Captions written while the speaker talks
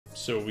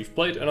So we've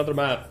played another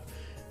map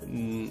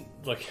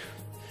like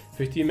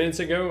 15 minutes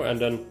ago, and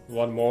then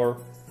one more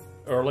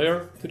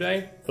earlier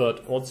today.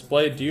 But let's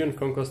play Dune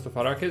Conquest of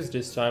Arrakis,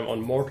 this time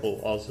on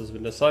Mortal, as has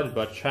been decided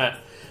by chat.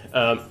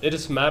 It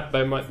is a map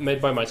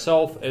made by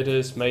myself. It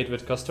is made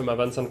with custom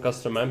events and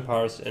custom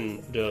empires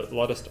in the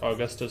latest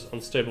Augustus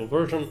unstable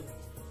version.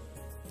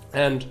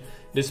 And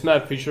this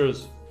map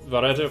features a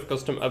variety of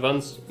custom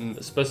events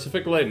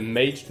specifically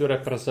made to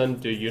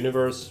represent the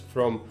universe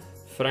from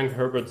Frank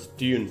Herbert's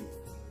Dune.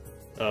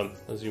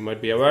 As you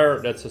might be aware,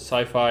 that's a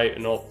sci-fi,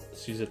 not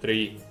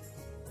CZ3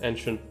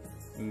 ancient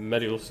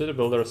medieval city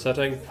builder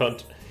setting,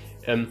 but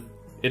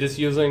it is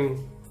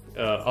using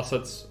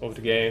assets of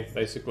the game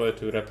basically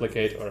to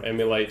replicate or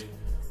emulate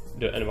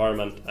the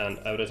environment and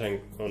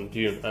everything on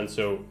Dune. And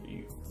so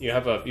you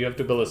have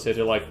to build a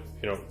city, like,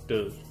 you know,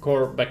 the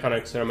core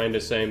mechanics remain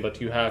the same,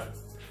 but you have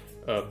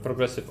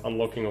progressive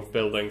unlocking of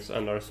buildings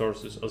and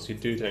resources as you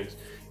do things.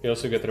 You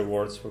also get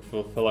rewards for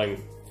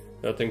fulfilling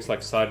things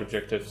like side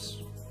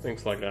objectives,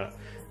 things like that.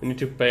 We need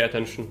to pay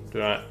attention to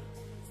that.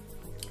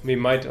 We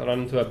might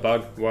run into a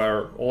bug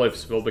where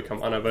olives will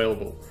become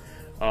unavailable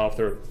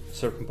after a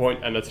certain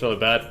point, and that's really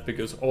bad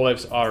because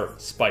olives are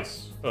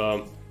spice,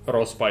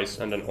 raw spice,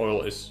 and then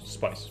oil is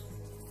spice.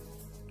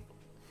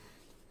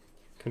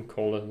 Can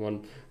call that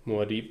one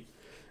more deep.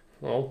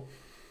 Well,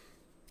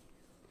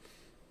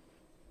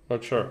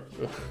 not sure.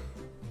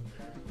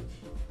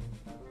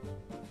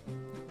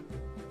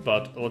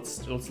 But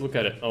let's look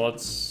at it.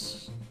 Let's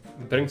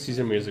bring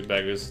Caesar music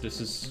back, because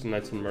this is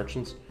Knights and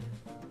Merchants.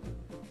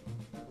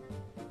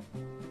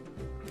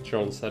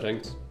 Turn on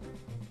settings.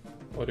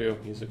 Audio,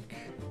 music.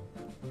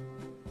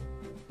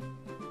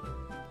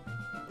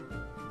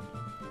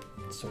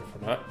 Sorry for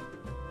that.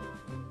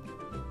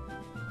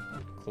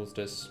 Close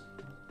this.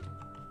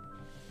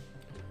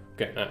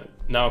 Okay,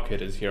 now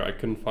Kate is here. I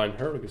couldn't find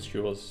her because she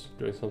was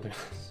doing something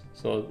else.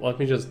 So let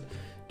me just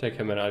take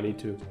a minute. I need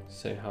to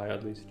say hi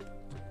at least.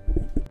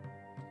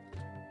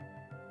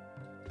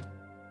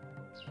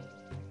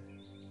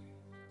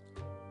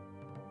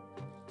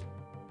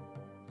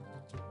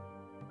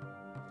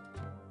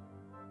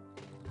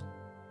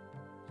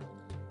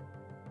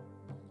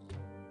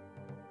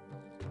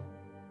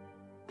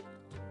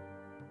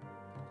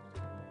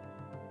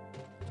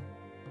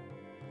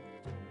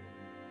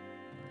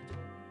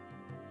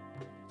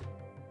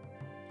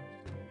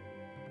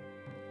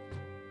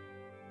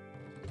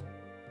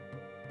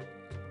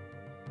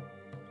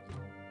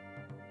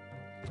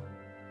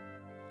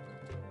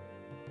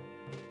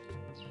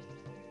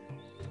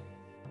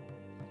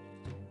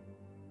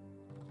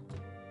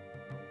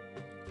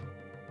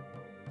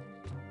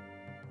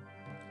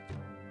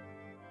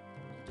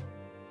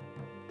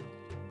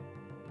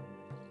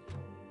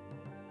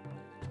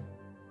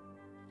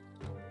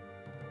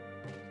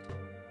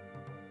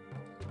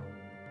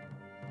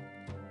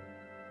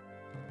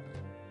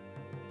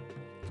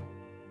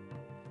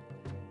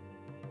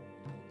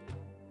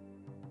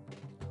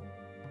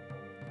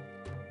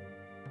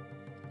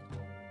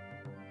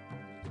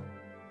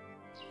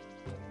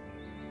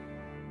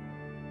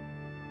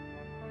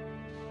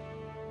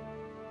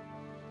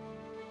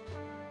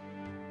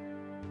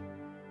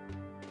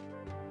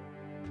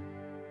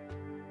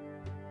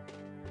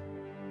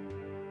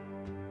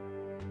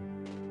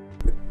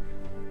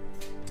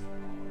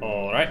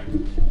 Alright,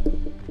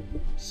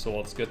 so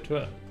let's get to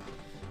it.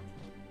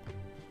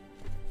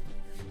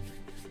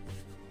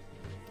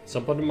 At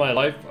some point in my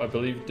life, I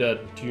believe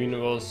that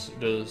Dune was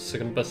the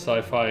second best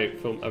sci-fi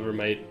film ever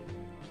made.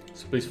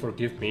 So please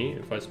forgive me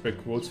if I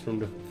spread quotes from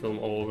the film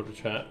all over the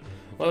chat.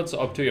 Well, it's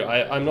up to you.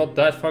 I'm not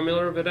that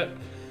familiar with it,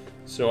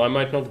 so I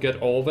might not get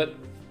all of it.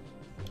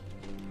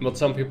 But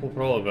some people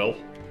probably will.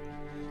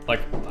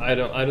 Like, I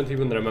don't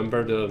even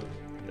remember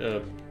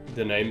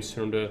the names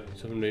from the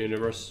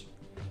universe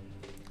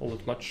all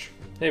that much.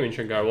 Hey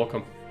Minchin guy,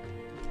 welcome.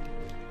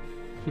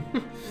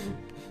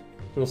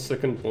 The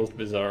second most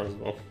bizarre as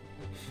well.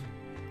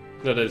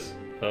 That is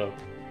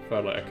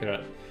fairly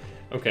accurate.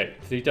 Okay,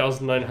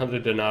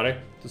 3,900 denarii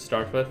to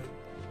start with.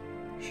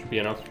 Should be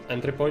enough.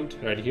 Entry point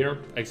right here,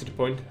 exit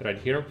point right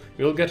here.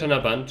 We'll get an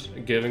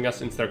event giving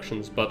us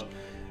instructions, but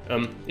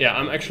yeah,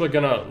 I'm actually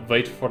gonna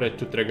wait for it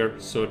to trigger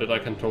so that I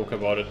can talk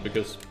about it,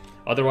 because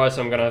otherwise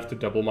I'm gonna have to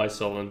double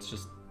myself, and it's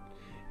just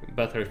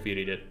better if we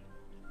read it.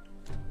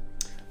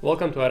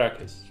 Welcome to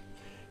Arrakis.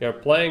 You are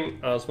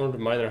playing as one of the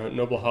minor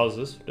noble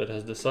houses that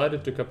has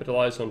decided to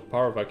capitalize on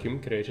power vacuum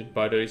created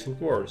by the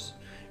recent wars.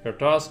 Your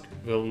task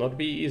will not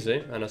be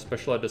easy, and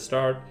especially at the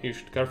start, you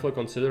should carefully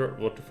consider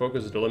what to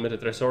focus the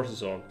limited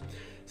resources on.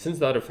 Since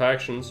the other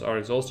factions are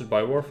exhausted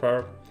by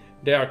warfare,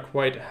 they are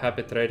quite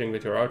happy trading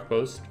with your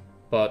outpost,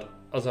 but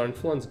as our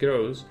influence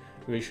grows,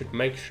 we should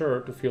make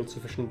sure to field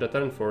sufficient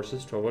deterrent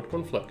forces to avoid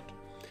conflict.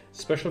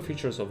 Special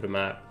features of the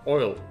map.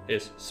 Oil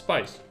is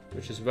spice,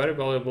 which is very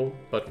valuable,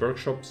 but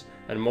workshops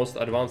and most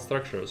advanced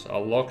structures are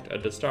locked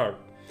at the start.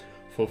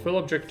 Fulfill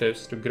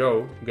objectives to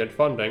grow, get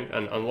funding,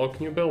 and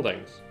unlock new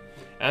buildings.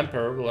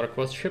 Emperor will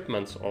request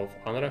shipments of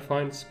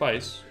unrefined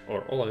spice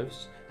or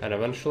olives and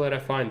eventually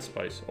refined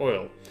spice,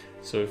 oil.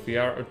 So if we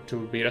are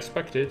to be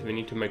respected, we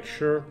need to make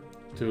sure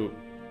to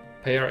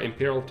pay our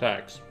imperial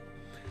tax.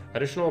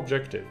 Additional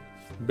objective: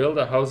 build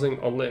housing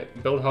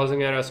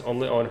areas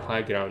only on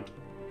high ground.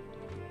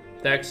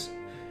 Tax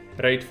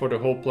rate for the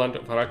whole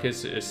planet of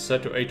Arrakis is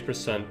set to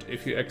 8%.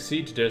 If you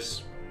exceed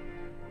this,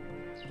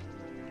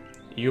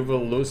 you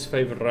will lose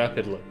favor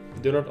rapidly.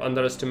 Do not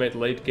underestimate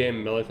late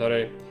game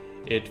military.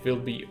 It will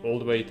be all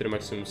the way to the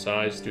maximum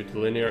size due to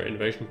linear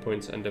invasion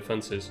points and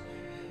defenses.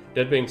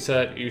 That being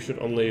said, you should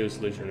only use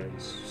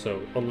legionaries.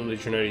 So only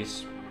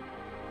legionaries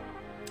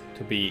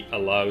to be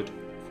allowed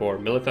for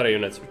military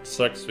units, which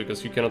sucks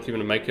because you cannot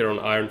even make your own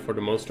iron for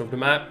the most of the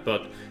map,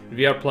 but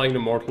we are playing the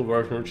mortal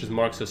version, which is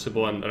more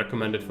accessible and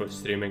recommended for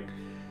streaming.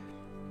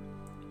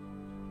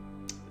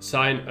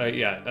 Sign,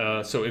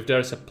 so if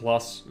there's a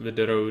plus with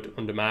the road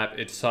on the map,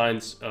 it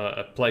signs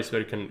a place where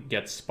you can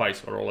get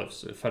spice or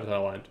olives,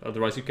 fertile land.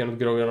 Otherwise you cannot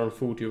grow your own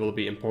food, you will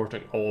be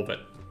importing all of it.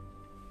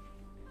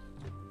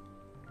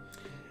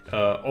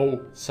 O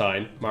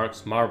sign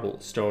marks marble,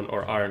 stone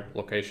or iron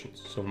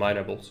locations, so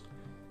minables.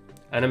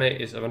 Enemy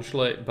is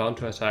eventually bound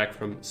to attack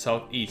from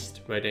southeast,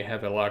 where they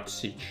have a large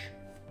siege.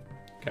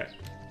 Okay,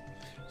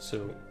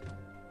 so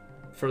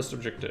first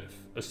objective,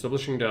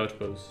 establishing the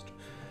outpost.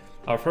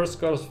 Our first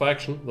course of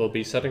action will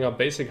be setting up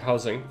basic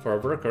housing for our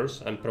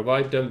workers and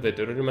provide them with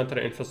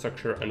rudimentary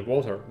infrastructure and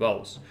water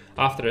wells.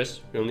 After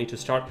this, we'll need to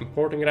start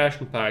importing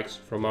ration packs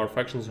from our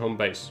faction's home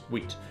base,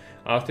 wheat.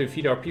 After we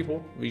feed our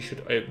people, we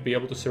should be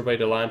able to survey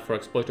the land for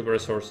exploitable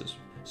resources.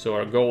 So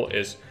our goal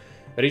is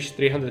reach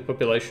 300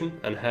 population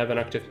and have an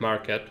active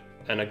market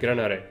and a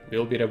granary.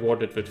 We'll be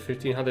rewarded with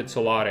 1500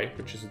 solari,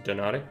 which is a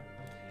denarii,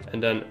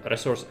 and then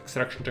resource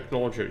extraction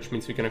technology, which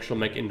means we can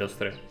actually make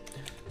industry.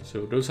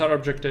 So those are our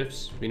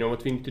objectives. We know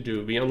what we need to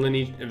do.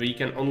 We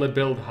can only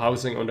build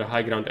housing on the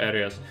high ground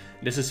areas.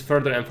 This is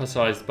further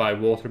emphasized by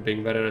water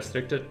being very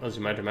restricted, as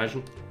you might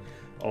imagine.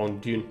 On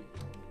Dune,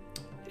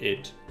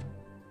 it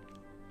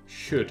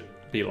should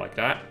be like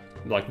that.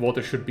 Like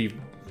water should be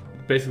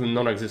basically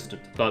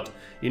non-existent, but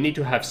you need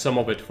to have some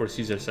of it for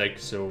Caesar's sake.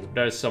 So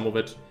there's some of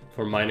it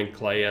for mining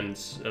clay and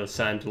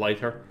sand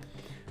later.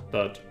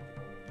 But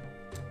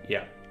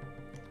yeah.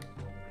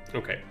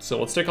 Okay, so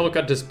let's take a look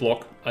at this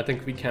block. I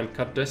think we can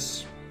cut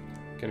this,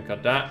 we can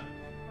cut that,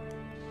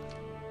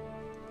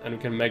 and we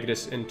can make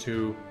this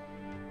into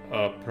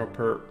a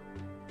proper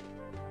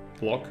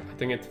block. I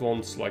think it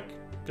wants like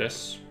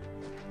this.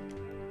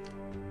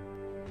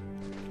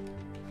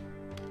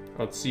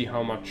 Let's see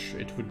how much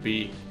it would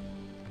be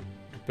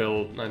to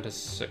build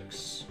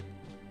 96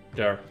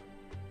 there.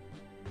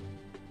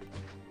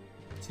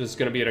 So this is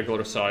gonna be a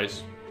regular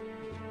size.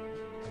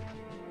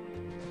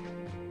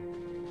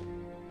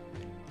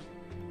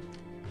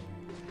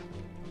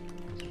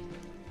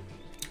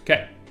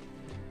 Okay,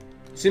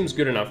 seems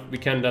good enough. We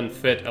can then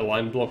fit a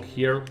line block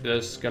here.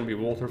 There's gonna be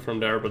water from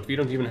there, but we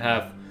don't even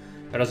have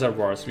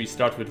reservoirs. We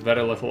start with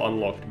very little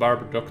unlocked.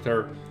 Barber,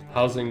 doctor,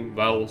 housing,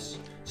 wells,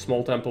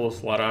 small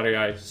temples,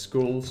 lararii,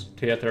 schools,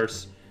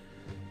 theaters,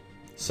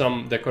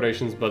 some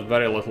decorations, but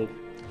very little.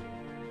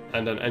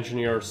 And then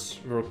engineers,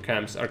 work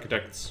camps,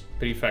 architects,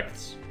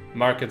 prefects,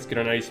 markets,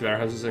 granaries,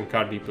 warehouses, and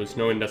car depots.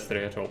 No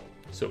industry at all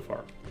so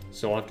far.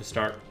 So I'll have to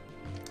start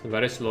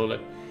very slowly.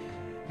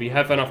 We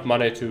have enough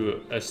money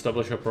to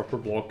establish a proper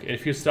block.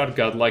 If you start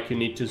godlike, you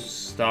need to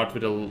start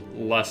with a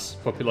less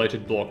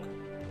populated block.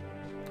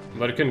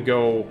 But it can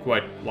go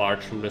quite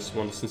large from this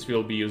one, since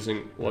we'll be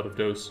using a lot of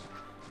those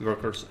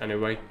workers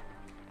anyway,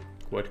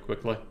 quite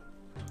quickly.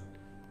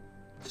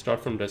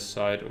 Start from this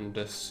side, on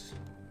this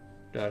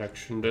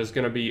direction. There's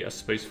gonna be a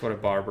space for a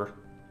barber.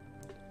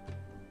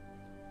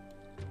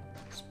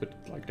 Let's put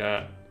it like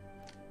that.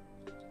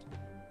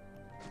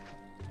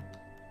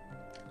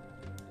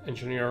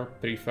 Engineer,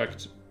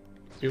 prefect.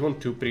 We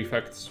want 2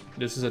 prefects.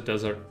 This is a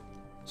desert,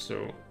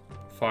 so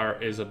fire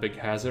is a big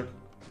hazard.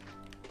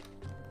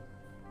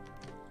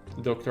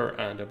 Doctor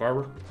and a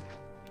barber.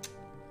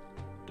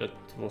 That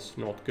was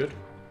not good.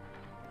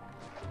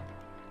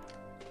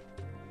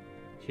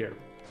 Here,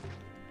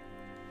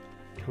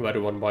 where the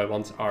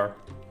 1x1s are.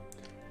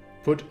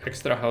 Put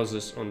extra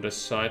houses on this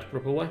side,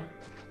 probably.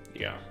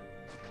 Yeah,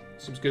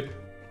 seems good.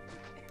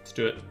 Let's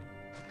do it.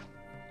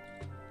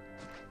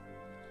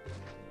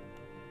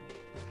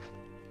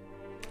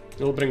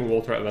 We'll bring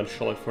water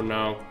eventually. For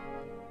now,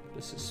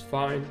 this is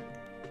fine.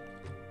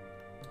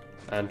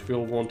 And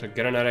we'll want a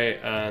granary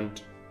and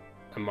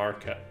a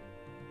market.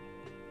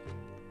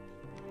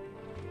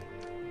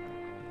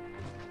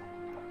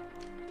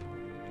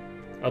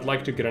 I'd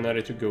like the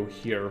granary to go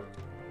here.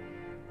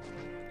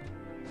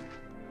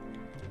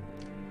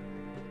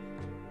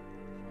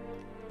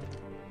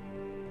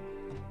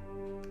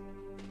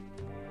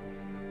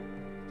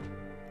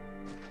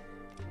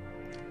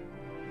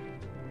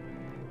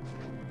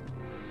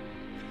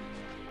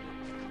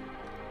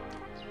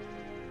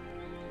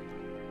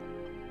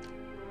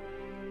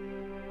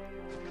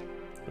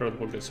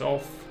 Roadblock this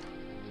off.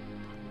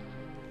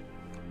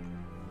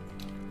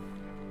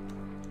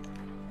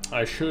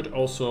 I should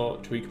also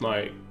tweak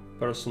my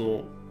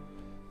personal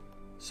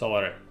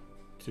salary.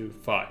 to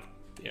 5.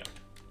 Yeah.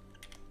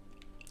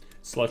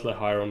 Slightly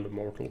higher on the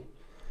mortal.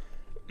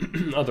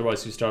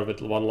 Otherwise you start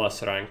with 1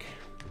 less rank.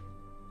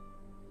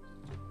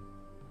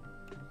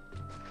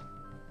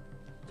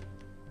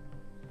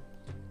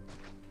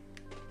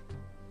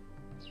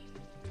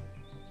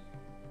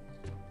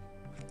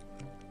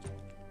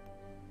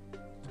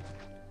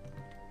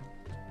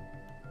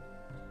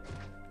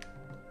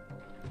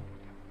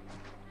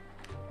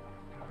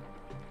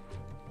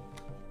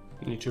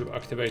 Need to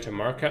activate a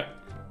market.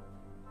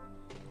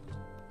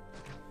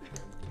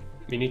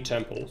 We need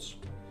temples.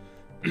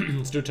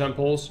 Let's do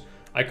temples.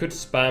 I could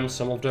spam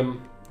some of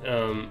them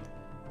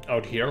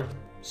out here.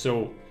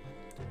 So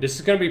this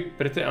is gonna be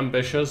pretty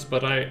ambitious,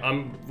 but I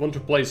want to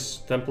place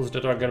temples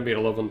that are gonna be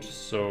relevant.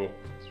 So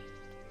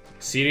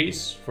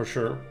Ceres for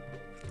sure.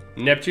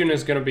 Neptune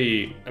is gonna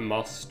be a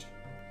must.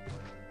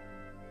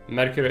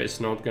 Mercury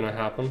is not gonna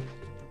happen.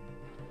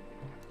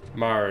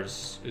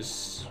 Mars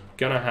is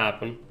gonna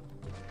happen.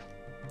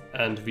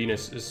 And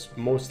Venus is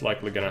most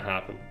likely gonna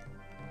happen.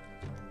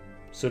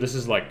 So this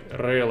is like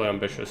really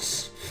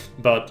ambitious.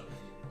 But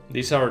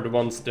these are the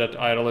ones that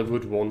I really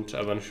would want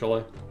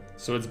eventually.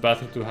 So it's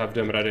better to have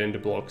them ready in the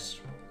blocks.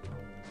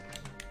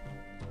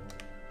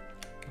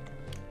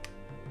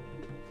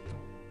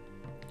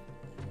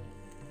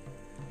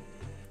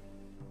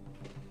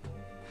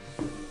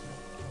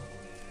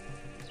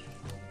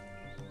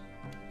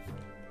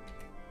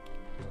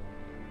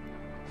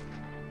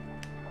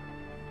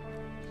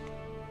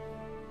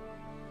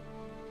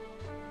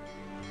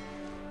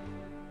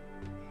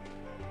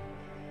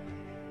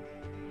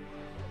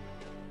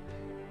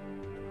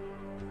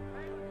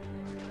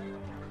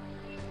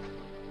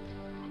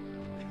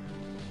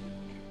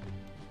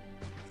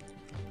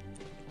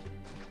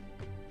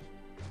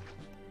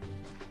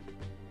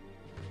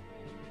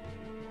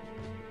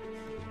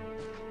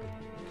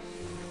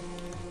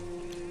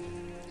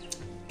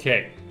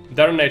 Okay,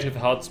 there are native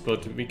huts,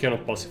 but we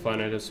cannot pacify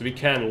natives. We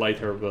can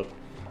later, but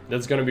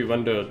that's gonna be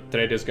when the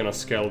trade is gonna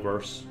scale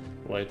worse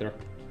later.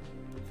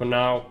 For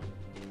now,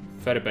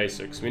 very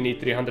basics. We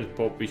need 300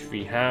 pop, which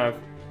we have.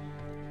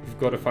 We've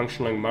got a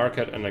functioning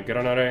market and a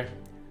granary,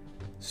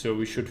 so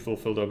we should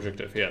fulfill the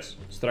objective. Yes,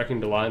 striking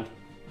the land.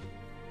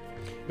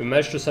 We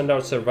managed to send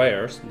out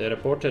surveyors. They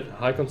reported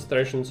high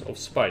concentrations of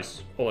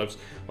spice, olives,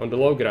 on the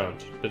low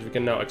ground that we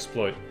can now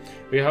exploit.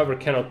 We however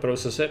cannot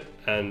process it,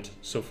 and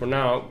so for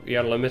now we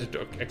are limited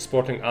to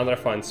exporting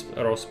unrefined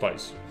raw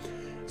spice.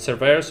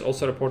 Surveyors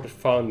also reported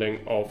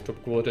finding of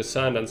top quality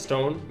sand and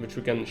stone, which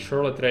we can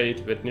surely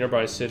trade with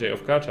nearby city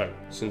of Qatar,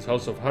 since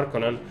House of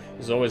Harkonnen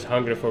is always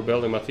hungry for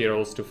building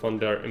materials to fund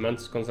their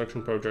immense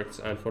construction projects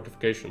and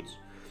fortifications.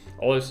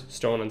 Olives,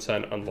 stone and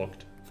sand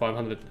unlocked.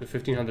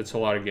 1500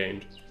 solar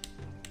gained.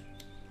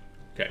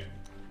 Okay.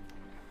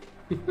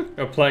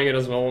 I'm playing it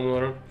as well,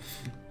 Mother.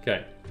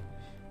 Okay.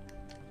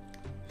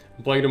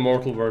 I'm playing the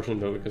mortal version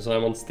though, because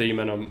I'm on Steam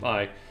and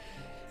I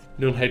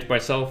don't hate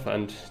myself,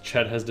 and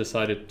Chad has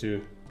decided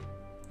to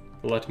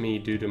let me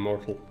do the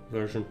mortal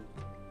version.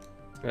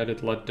 I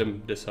did let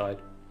them decide.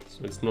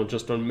 So it's not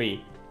just on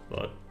me,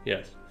 but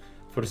yes.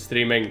 For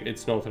streaming,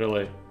 it's not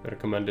really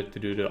recommended to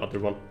do the other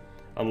one.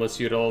 Unless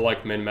you really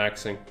like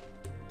min-maxing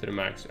to the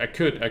max. I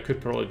could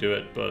probably do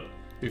it, but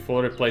we've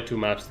already played 2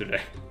 maps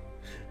today.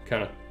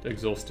 Kind of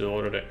exhausted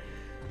already.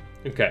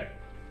 Okay.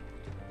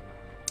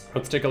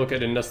 Let's take a look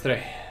at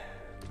industry.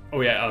 Oh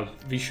yeah,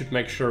 we should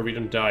make sure we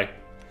don't die.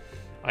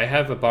 I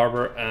have a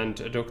barber and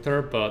a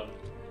doctor, but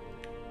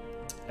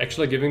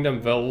actually giving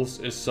them wells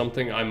is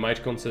something I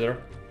might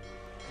consider.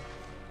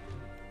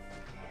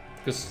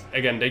 Because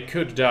again, they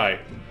could die.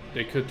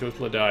 They could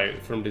totally die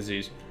from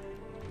disease.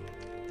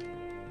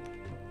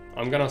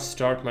 I'm gonna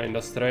start my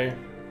industry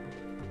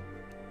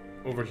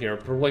over here.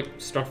 Probably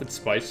start with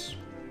spice.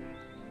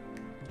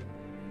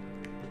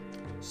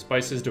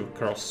 Spice is the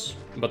cross,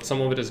 but some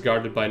of it is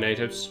guarded by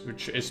natives,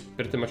 which is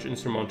pretty much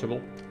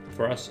insurmountable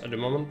for us at the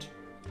moment.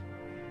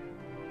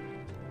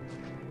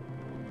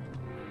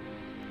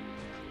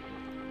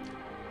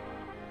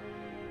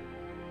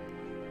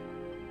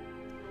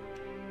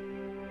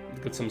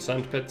 Got some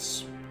sand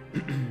pits.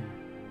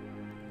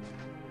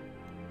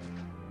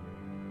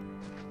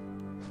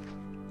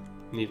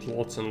 Need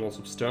lots and lots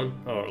of stone,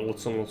 or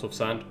lots and lots of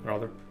sand,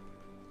 rather.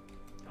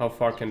 How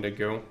far can they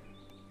go?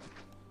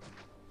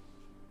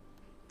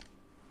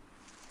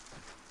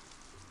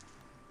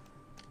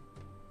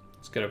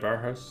 Let's get a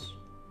warehouse.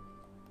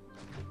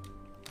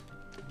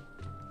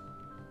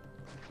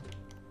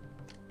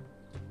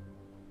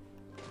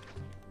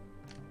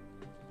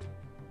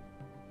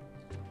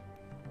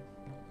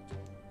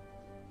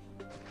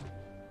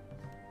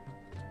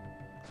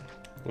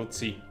 Let's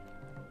see.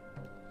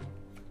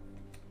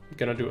 I'm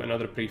gonna do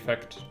another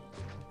prefect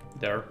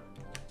there,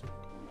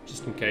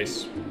 just in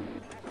case.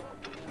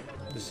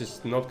 This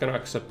is not gonna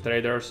accept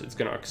traders, it's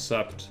gonna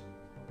accept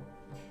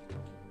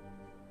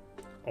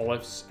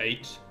olives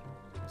 8.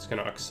 It's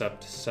gonna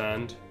accept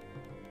sand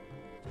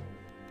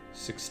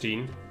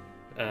 16,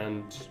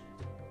 and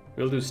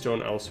we'll do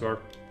stone elsewhere.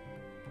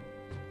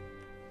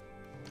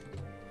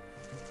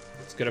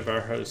 Let's get a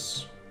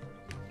warehouse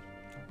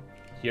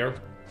here.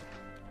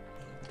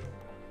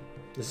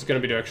 This is gonna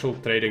be the actual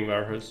trading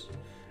warehouse.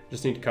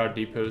 Just need car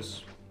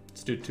depots.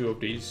 Let's do 2 of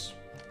these.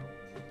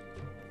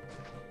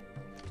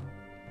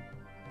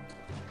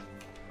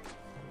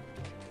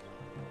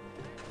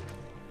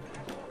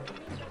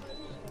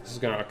 This is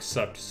gonna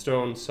accept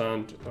stone,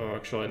 sand. Oh,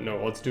 actually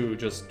no. Let's do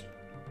just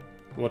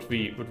what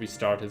we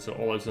started. So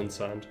olives and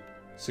sand.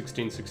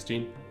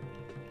 16.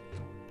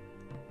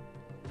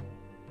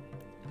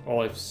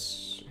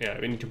 Olives. Yeah,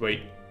 we need to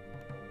wait.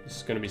 This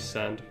is gonna be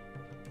sand.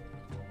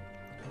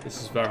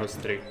 This is warehouse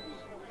 3.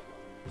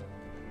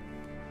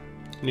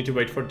 Need to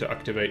wait for it to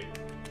activate.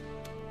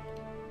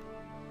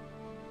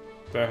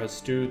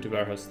 Warehouse 2 to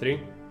warehouse 3.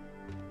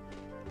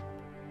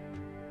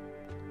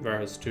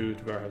 Warehouse 2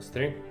 to warehouse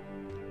 3.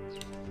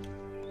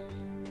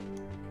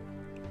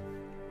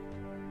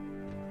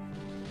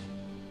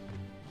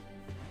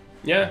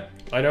 Yeah,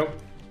 I know.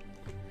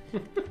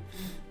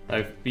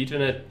 I've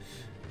beaten it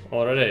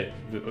already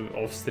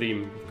off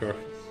stream, of course.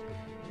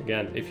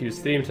 Again, if you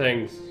stream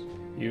things,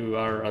 you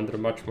are under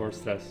much more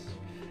stress.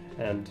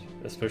 And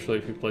especially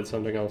if you played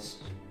something else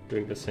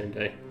during the same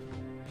day.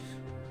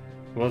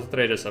 What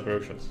traders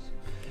approach us?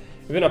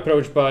 We've been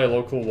approached by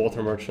local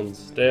water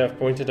merchants. They have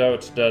pointed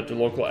out that the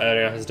local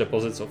area has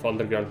deposits of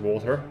underground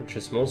water, which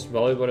is most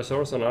valuable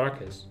resource on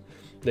Arrakis.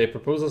 They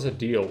propose us a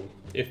deal.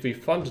 If we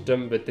fund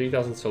them with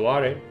 3000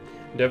 Solari,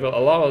 they will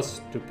allow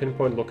us to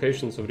pinpoint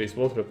locations of these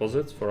water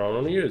deposits for our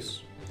own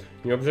use.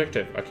 New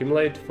objective,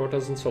 accumulate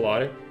 4000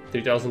 Solari,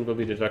 3000 will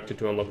be deducted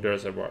to unlock the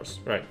reservoirs.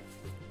 Right.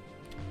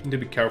 Need to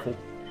be careful.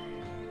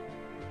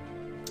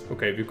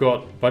 Okay, we've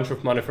got a bunch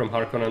of money from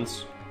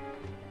Harkonnens.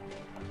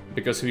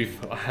 Because we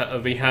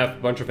have a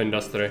bunch of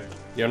industry.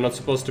 You're not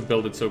supposed to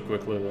build it so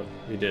quickly, but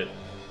we did.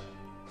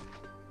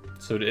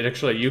 So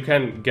actually, you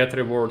can get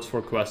rewards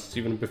for quests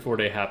even before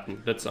they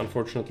happen. That's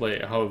unfortunately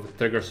how the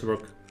triggers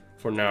work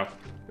for now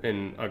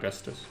in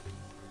Augustus.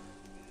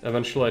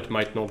 Eventually it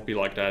might not be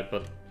like that,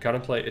 but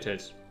currently it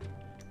is.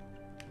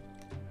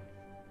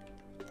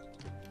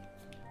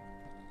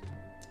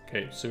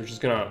 Okay, so we're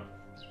just gonna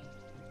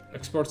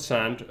export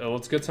sand.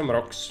 Let's get some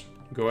rocks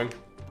going.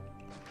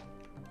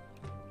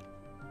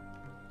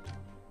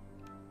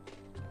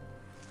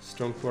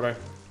 Stone quarry.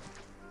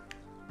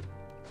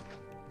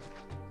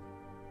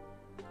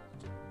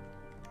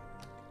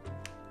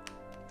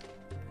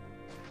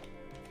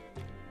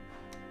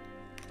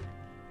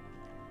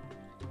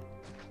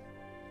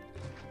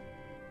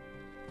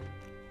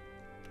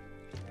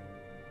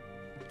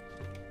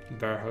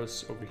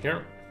 Warehouse over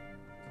here.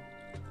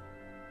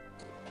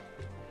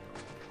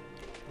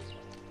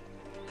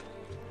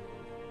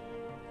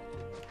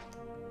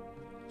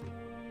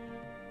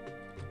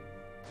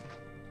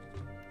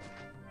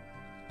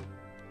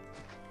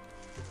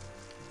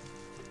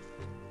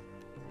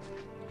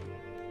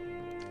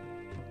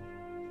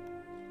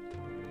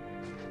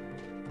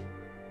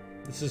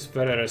 This is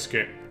very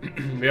risky.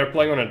 We are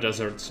playing on a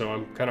desert, so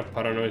I'm kind of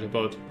paranoid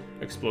about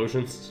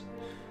explosions.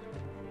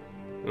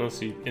 We'll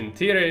see. In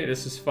theory,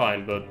 this is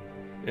fine, but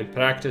in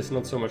practice,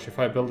 not so much. If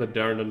I build it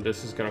there, then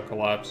this is gonna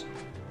collapse.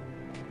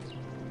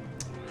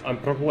 I'm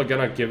probably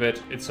gonna give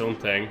it its own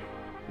thing.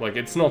 Like,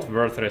 it's not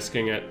worth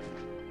risking it.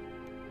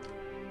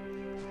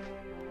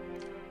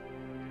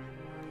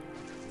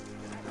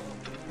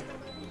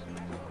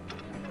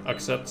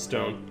 Accept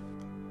stone.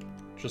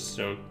 Just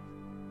stone.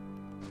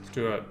 Let's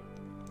do a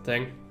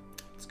thing.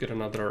 Let's get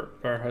another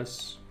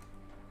warehouse.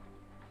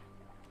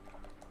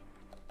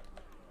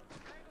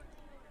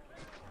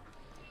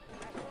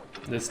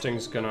 This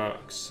thing's gonna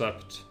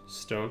accept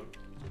stone.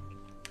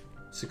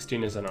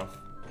 16 is enough.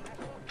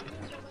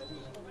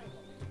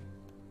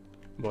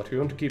 But we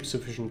want to keep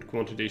sufficient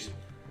quantities.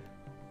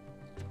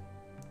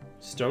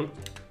 Stone.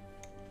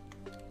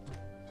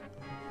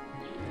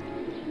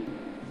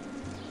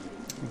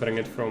 Bring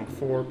it from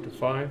 4 to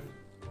 5.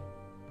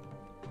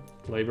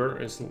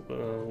 Labor is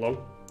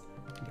low.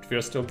 But we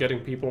are still getting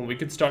people. We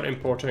could start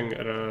importing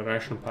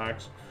ration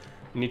packs.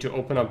 We need to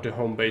open up the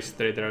home base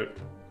trade route.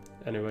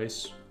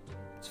 Anyways.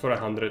 It's for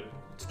 100.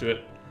 Let's do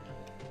it.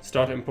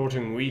 Start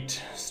importing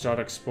wheat. Start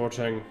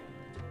exporting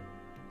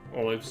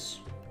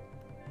olives.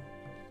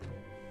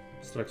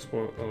 Start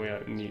export. Oh yeah,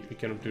 we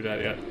cannot do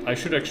that yet. I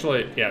should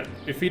actually. Yeah,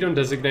 if we don't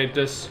designate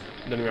this,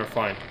 then we are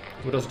fine.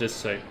 What does this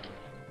say?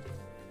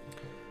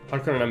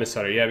 Harkonnen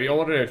emissary. Yeah, we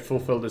already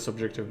fulfilled this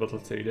objective, but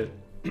let's read it.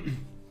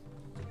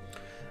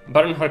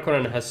 Baron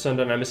Harkonnen has sent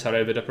an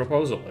emissary with a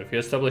proposal. If he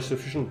establishes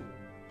sufficient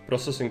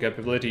processing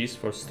capabilities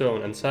for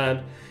stone and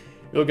sand,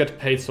 you'll get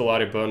paid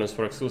Solari bonus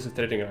for exclusive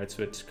trading rights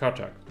with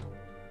Carthage.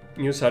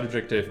 New side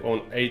objective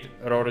on 8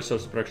 raw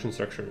resource production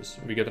structures.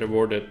 We get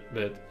rewarded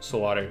with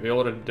Solari. We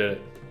already did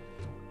it.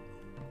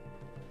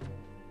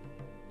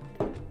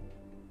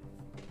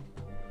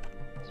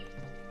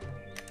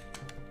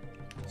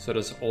 So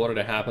this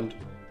already happened.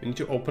 We need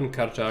to open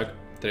Carthage,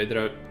 trade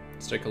route.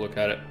 Let's take a look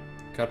at it.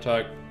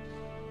 Carthage.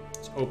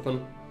 It's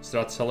open.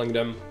 Start selling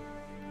them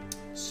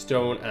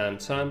stone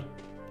and sand.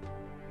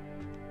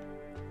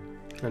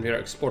 And we are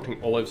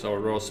exporting olives or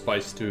raw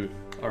spice to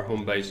our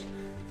home base.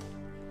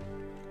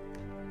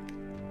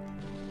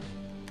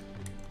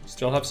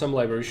 Still have some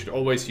labor, we should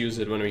always use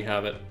it when we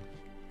have it.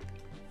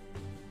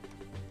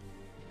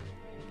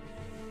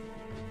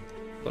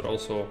 But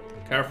also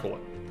carefully.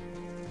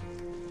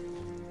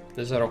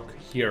 There's a rock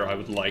here I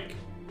would like.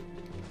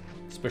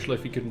 Especially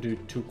if we can do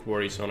 2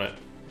 quarries on it.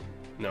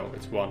 No,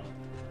 it's 1.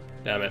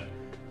 Damn it.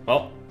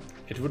 Well,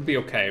 it would be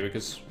okay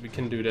because we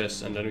can do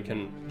this and then we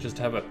can just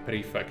have a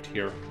prefect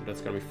here. That's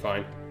gonna be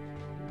fine.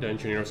 The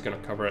engineer is gonna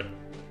cover it.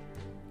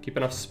 Keep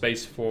enough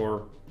space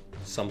for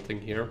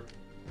something here.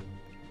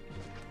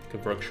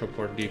 Like a workshop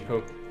or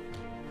depot.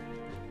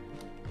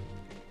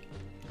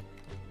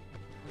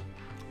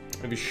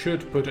 And we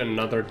should put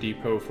another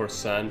depot for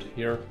sand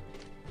here.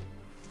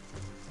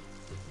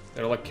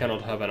 I like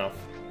cannot have enough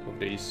of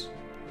these.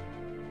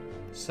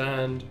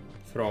 Sand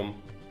from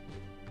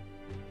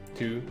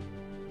 2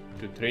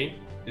 to 3.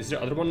 Is the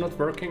other one not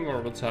working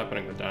or what's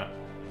happening with that?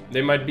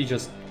 They might be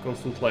just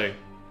constantly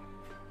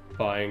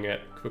buying it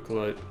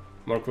quickly,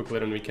 more quickly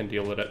than we can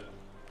deal with it.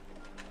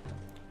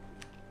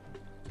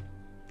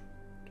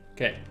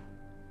 Okay.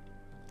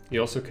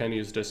 You also can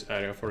use this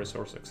area for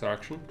resource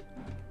extraction.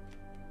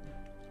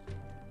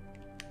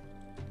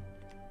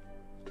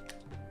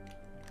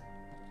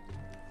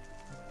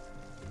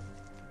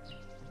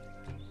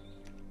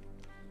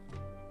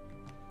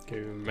 Okay,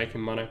 we're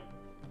making money.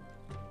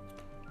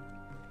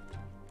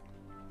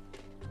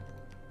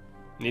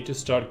 Need to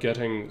start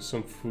getting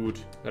some food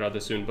rather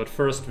soon, but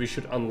first we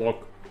should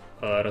unlock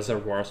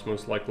reservoirs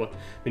most likely.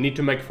 We need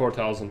to make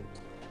 4,000.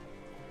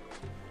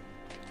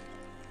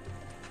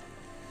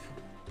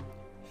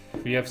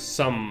 We have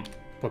some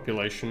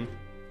population,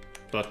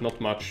 but not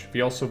much.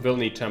 We also will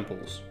need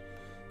temples.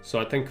 So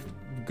I think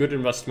good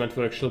investment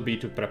would actually be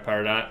to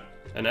prepare that,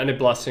 and any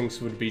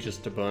blessings would be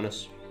just a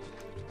bonus.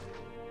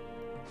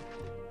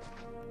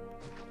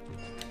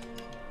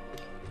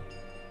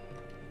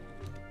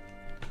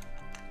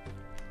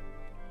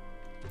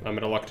 I'm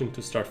reluctant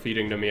to start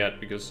feeding them yet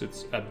because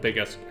it's a big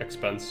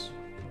expense.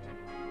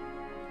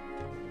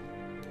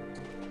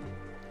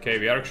 Okay,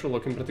 we are actually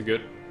looking pretty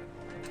good.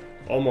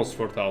 Almost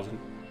 4,000.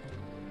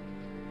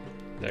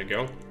 There you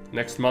go.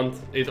 Next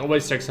month, it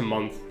always takes a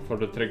month for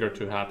the trigger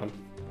to happen.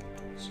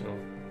 So,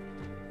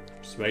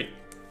 just wait.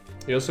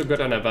 We also got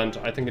an event.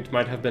 I think it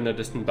might have been a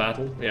distant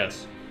battle.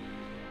 Yes.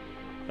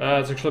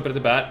 It's actually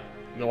pretty bad.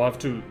 We'll have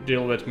to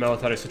deal with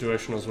military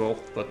situation as well,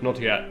 but not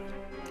yet.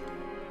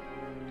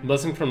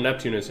 Blessing from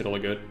Neptune is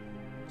really good.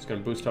 It's gonna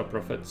boost our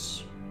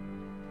profits.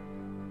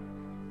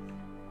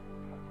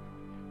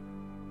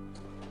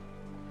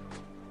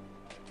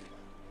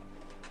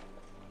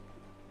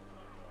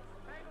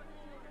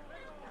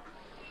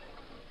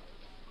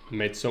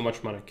 Made so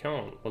much money. Come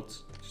on,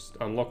 let's just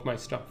unlock my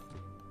stuff.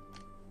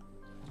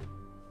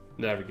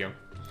 There we go.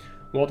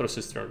 Water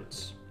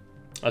cisterns.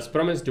 As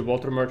promised, the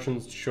water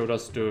merchants showed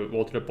us the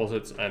water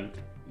deposits and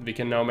we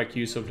can now make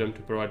use of them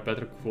to provide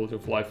better quality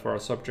of life for our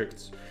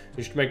subjects.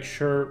 We should make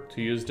sure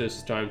to use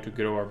this time to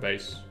grow our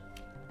base.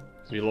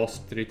 We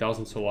lost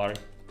 3,000 solari,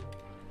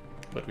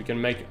 but we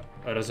can make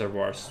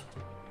reservoirs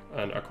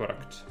and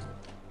aqueduct.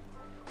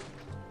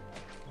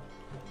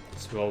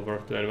 It's well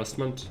worth the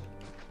investment.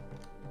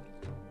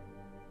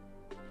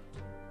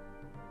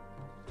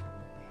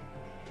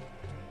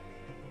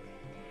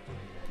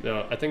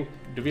 I think,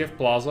 do we have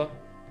plaza?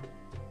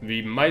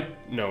 We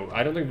might, no,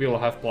 I don't think we'll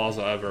have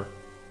plaza ever.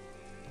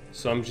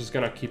 So I'm just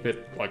gonna keep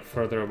it like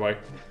further away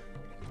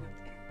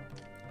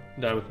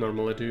than I would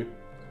normally do.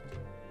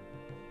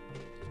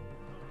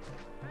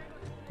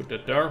 Put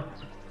that there.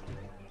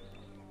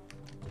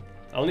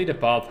 I'll need a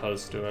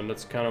bathhouse too, and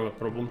that's kind of a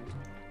problem.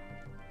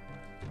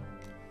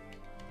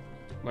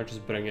 Might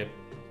just bring it.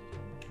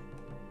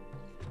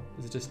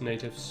 Is this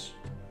natives?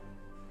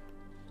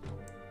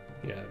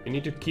 Yeah, we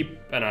need to keep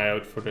an eye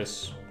out for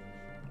this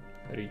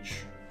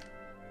reach.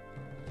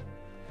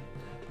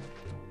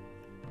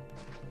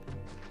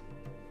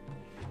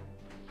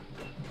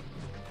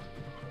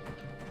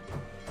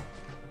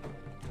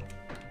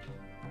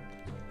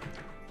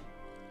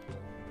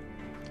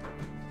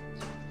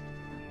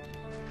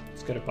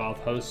 Let's get a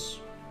bathhouse.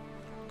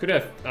 Could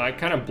have, I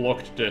kind of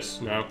blocked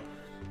this now.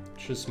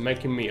 It's just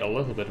making me a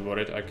little bit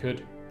worried. I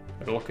could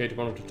relocate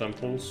one of the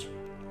temples.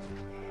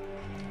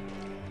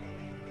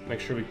 Make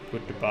sure we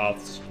put the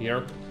baths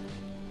here.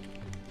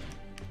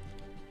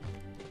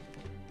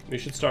 We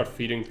should start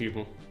feeding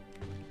people.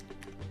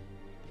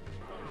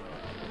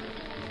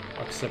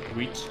 Accept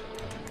wheat.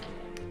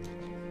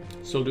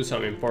 So we'll do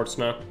some imports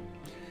now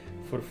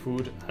for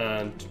food,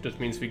 and that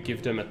means we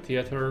give them a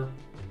theater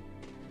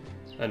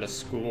and a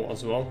school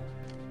as well.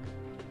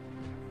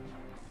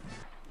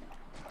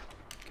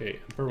 Okay,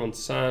 Emperor wants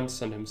sand,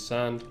 send him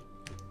sand.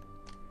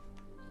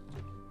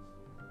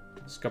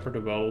 Scupper the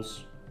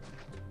wells.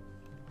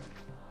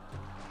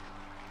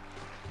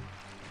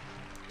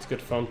 Let's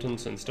get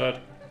fountains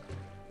instead.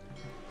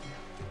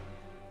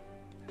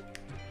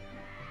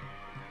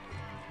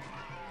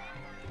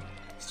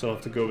 Still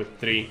have to go with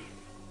 3.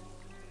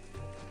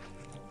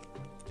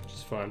 Which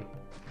is fine.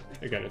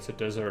 Again, it's a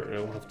desert,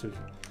 I'll have to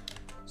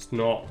just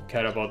not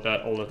care about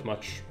that all that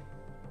much.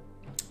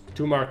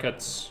 2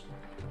 markets.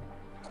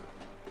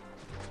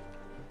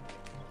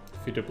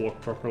 feed the block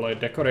properly.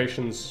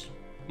 Decorations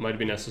might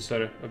be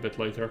necessary a bit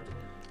later.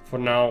 For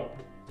now,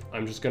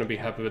 I'm just gonna be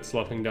happy with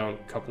slapping down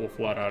a couple of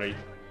Larari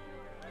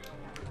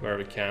where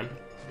we can.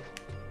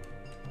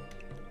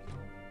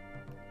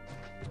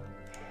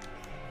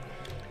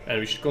 And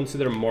we should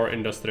consider more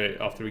industry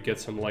after we get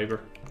some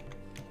labor.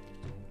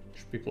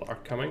 People are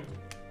coming.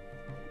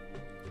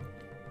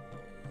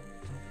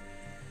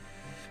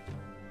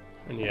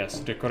 And yes,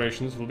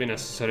 decorations will be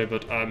necessary,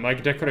 but my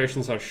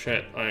decorations are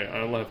shit. I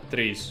only have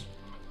trees.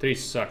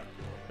 Trees suck.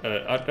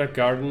 Are there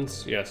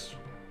gardens? Yes.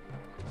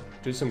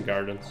 Do some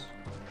gardens.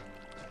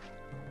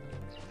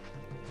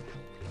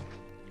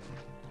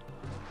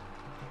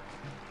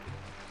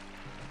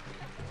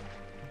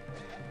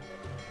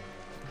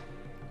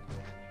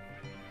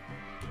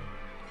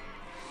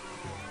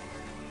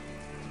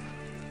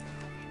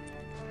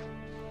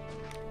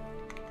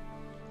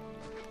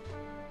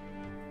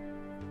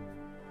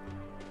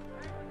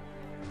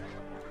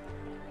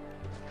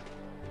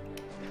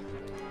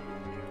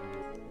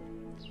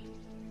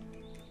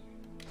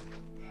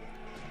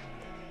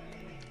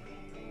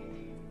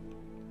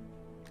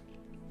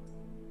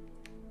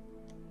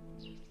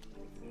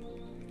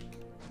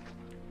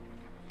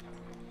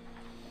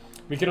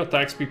 We cannot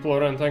tax people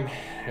or anything.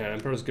 Yeah,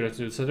 Emperor's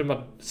gratitude.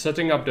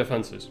 Setting up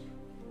defenses.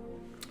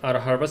 Our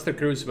harvester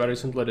crews were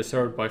recently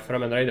disturbed by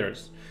Fremen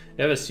raiders.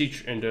 They have a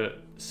siege in the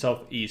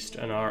southeast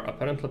and are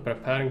apparently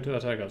preparing to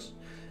attack us.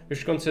 We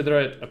should consider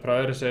it a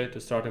priority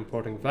to start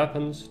importing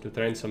weapons, to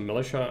train some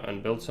militia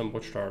and build some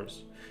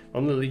watchtowers.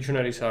 Only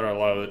legionaries are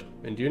allowed.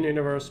 In Dune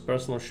universe,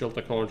 personal shield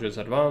technology is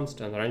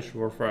advanced and ranged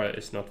warfare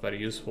is not very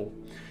useful.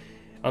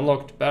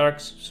 Unlocked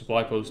barracks,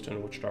 supply posts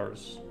and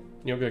watchtowers.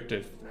 New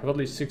objective. Have at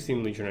least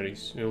 16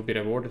 legionaries. You will be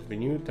rewarded with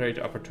new trade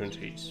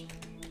opportunities.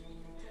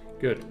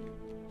 Good.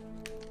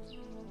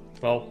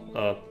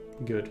 Well,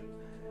 good.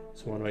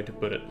 That's one way to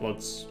put it.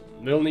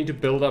 We'll need to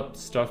build up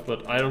stuff,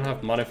 but I don't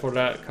have money for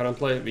that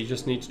currently. We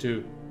just need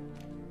to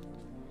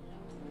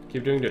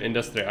keep doing the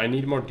industry. I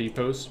need more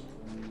depots.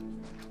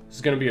 This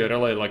is gonna be a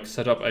really, like,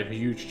 set up a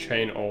huge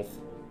chain of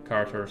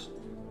carters.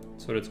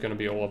 That's what it's gonna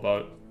be all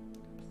about.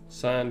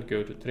 Sand,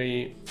 go to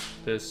 3.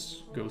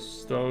 This goes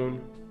stone.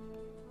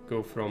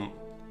 Go from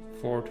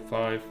 4 to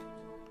 5.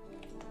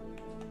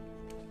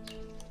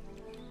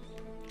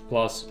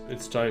 Plus,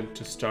 it's time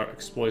to start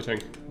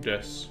exploiting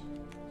this.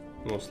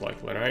 Most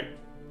likely, right?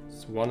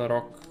 It's 1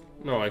 rock.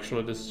 No,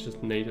 actually, this is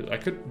just native. I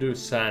could do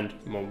sand,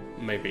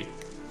 maybe.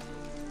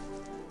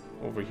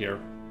 Over here.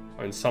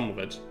 I mean, some of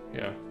it,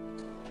 yeah.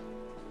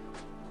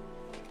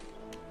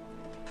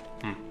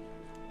 I'm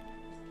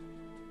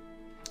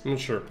not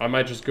sure. I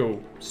might just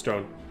go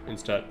stone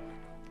instead.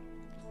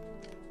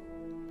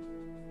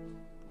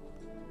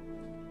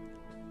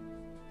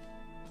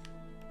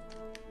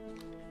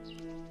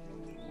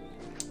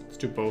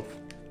 Do both.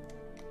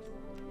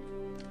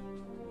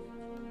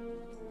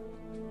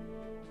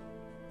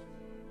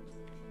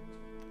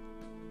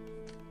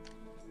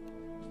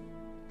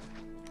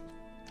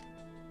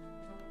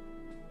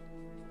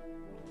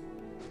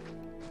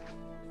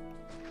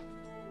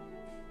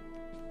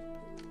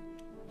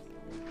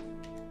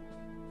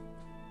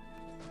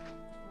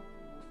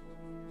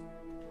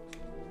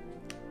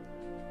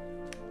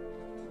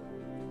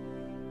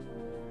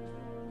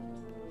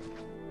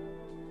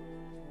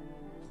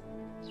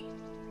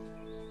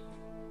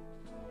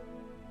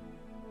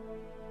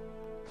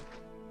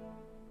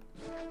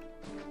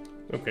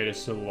 Okay,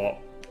 this is a lot.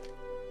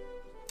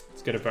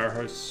 Let's get a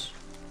warehouse.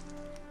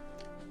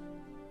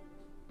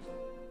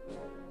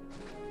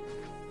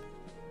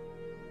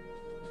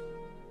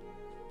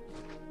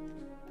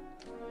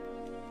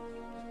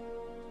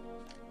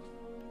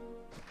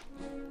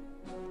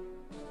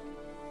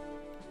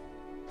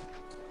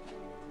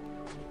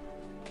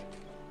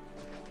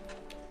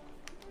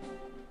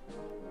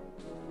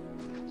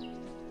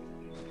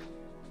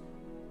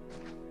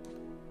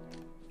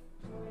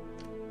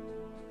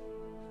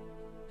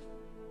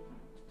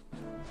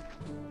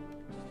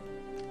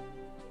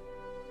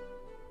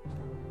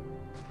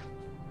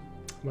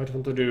 Might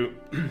want to do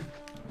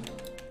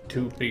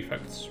 2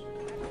 prefects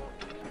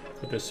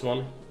for this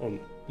one. Oh,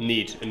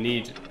 need. A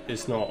need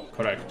is not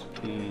correct.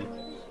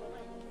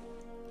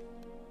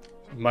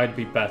 Might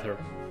be better.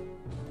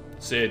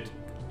 Sid.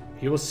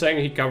 He was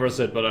saying he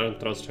covers it, but I don't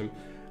trust him.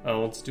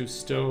 Let's do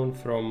stone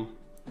from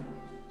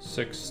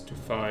 6 to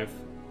 5.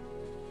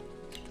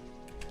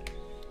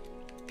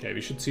 Okay,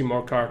 we should see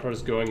more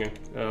carters going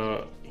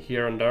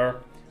here and there.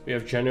 We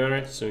have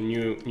January, so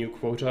new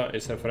quota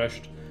is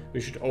refreshed. We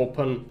should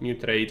open new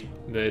trade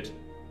with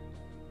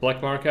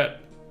black market.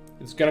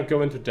 It's gonna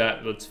go into debt,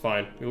 but it's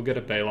fine. We'll get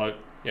a bailout.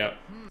 Yeah.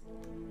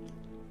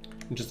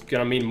 I'm just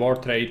gonna mean more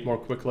trade more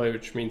quickly,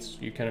 which means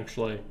you can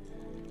actually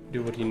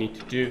do what you need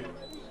to do.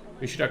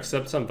 We should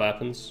accept some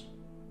weapons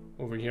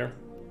over here.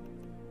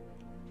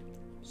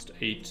 Just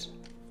 8.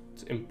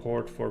 Let's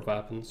import 4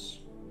 weapons.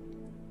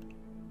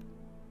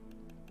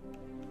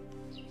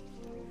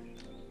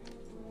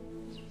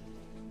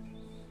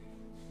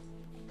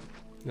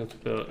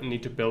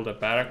 Need to build a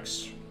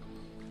barracks.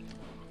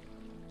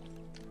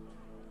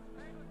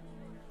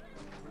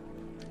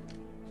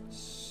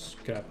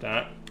 Grab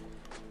that.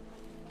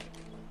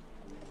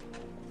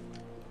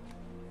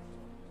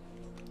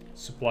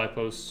 Supply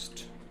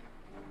post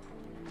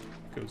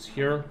goes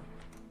here.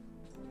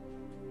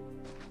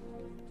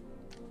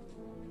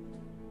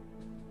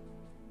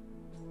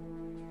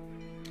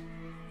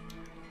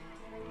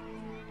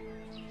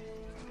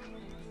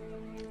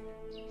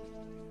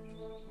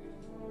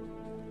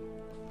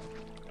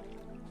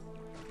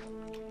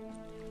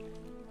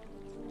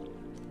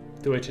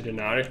 To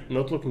denarii,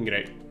 not looking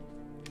great.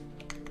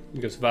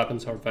 Because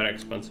weapons are very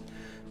expensive.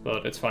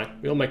 But it's fine,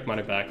 we'll make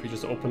money back. We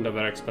just opened a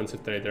very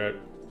expensive trader.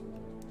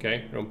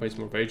 Okay, Rome pays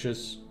more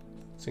wages.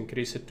 Let's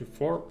increase it to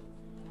 4.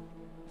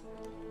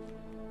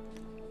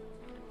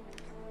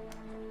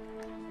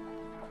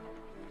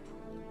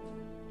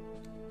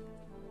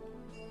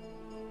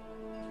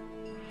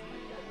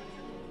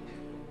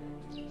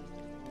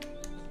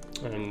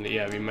 And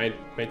yeah, we made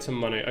some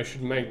money. I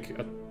should make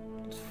a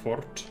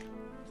fort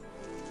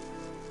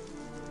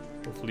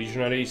of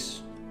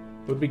legionaries.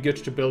 Would be good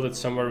to build it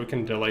somewhere we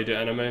can delay the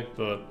enemy,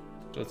 but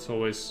that's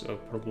always a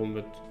problem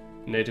with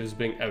natives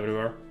being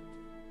everywhere.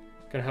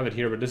 Can have it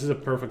here, but this is a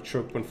perfect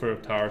choke point for your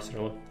towers,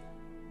 really.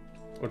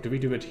 Or do we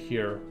do it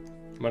here?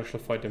 Might actually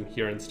fight them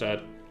here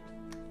instead.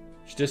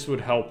 This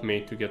would help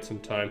me to get some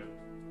time.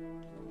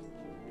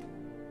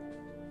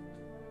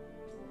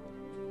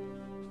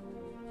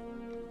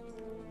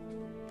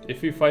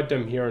 If we fight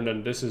them here, and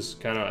then this is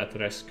kind of at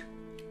risk.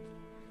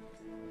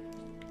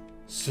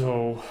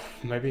 So,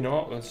 maybe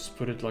not. Let's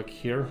put it like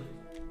here.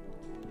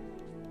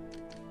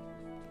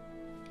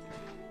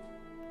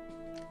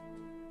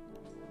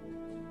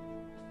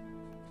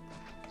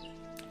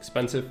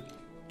 Expensive.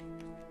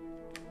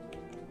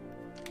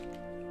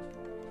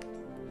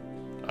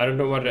 I don't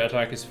know where the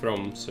attack is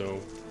from, so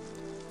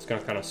it's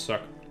gonna kind of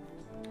suck.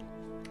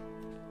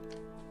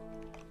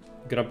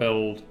 Gonna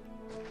build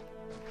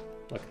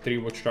like 3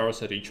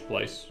 watchtowers at each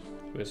place,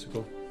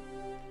 basically.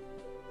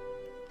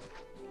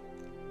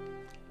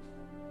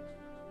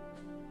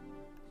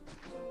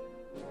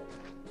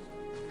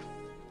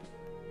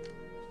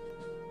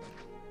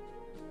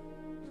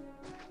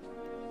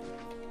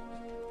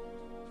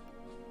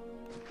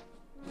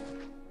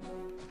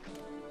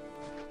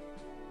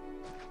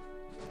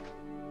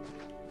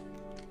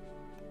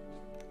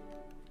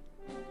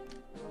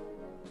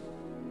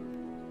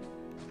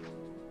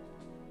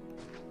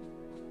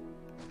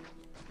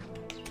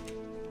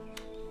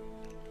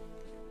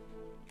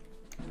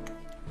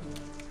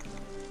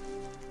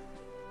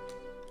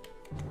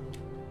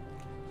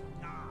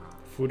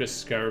 Food is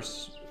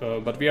scarce,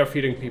 but we are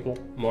feeding people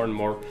more and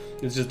more.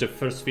 It's just the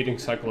first feeding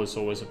cycle is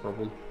always a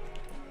problem.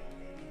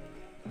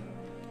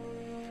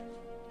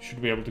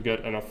 Should be able to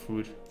get enough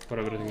food for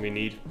everything we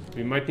need.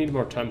 We might need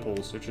more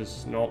temples, which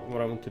is not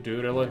what I want to do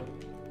really.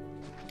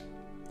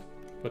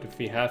 But if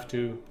we have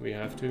to, we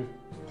have to.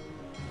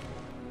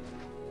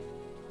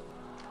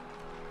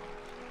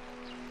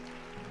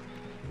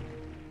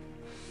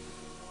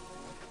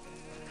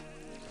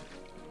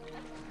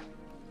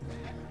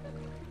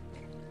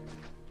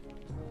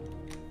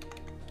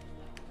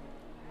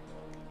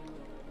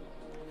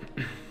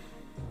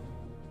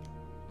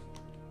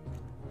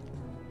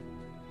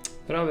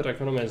 Private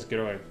economy is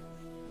growing.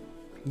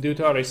 Due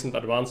to our recent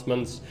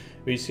advancements,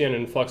 we see an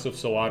influx of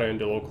Solari in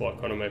the local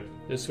economy.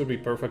 This would be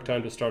perfect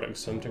time to start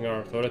exempting our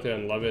authority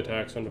and levy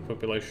tax on the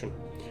population.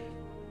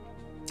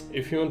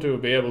 If you want to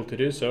be able to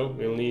do so,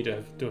 we'll need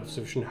to have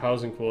sufficient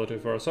housing quality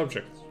for our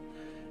subjects.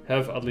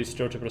 Have at least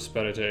 30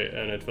 prosperity,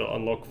 and it will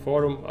unlock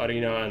forum,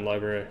 arena, and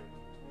library,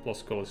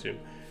 plus Colosseum.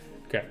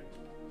 Okay.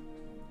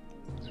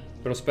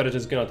 Prosperity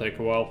is gonna take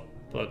a while,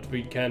 but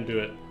we can do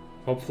it.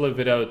 Hopefully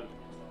without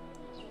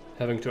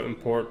having to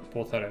import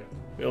pottery.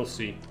 We'll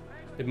see.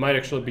 It might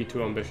actually be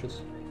too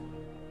ambitious.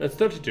 That's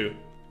 32.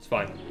 It's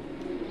fine.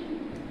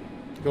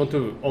 We want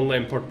to only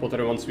import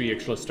pottery once we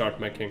actually start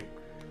making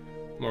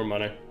more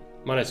money.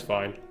 Money's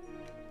fine.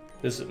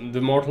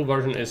 The mortal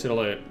version is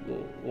really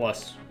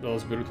less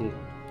brutal.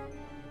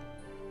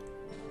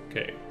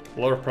 Okay,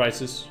 lower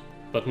prices,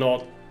 but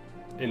not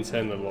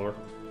insanely lower.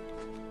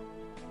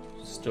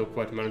 Still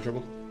quite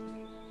manageable.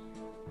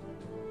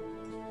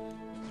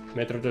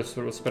 Made this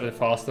prosperity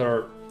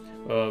faster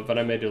when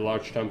I made the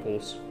large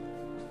temples.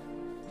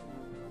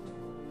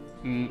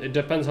 It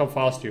depends how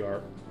fast you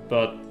are,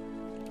 but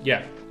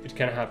yeah, it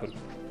can happen.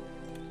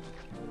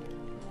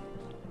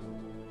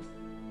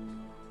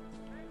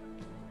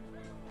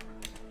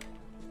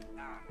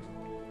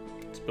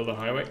 Let's build a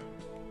highway.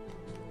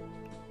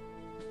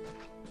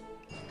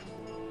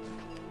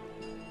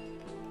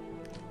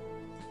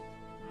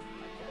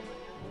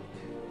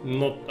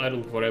 I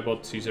don't worry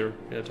about Caesar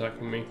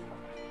attacking me.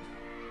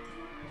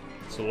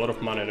 It's a lot of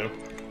money though.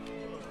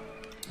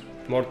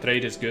 More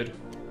trade is good.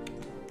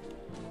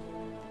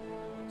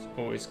 It's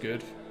always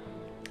good.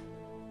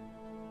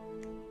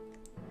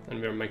 And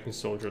we are making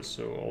soldiers,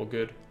 so all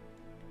good.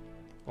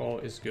 All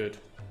is good.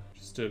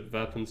 Just the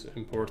weapons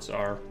imports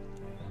are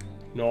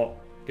not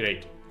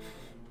great.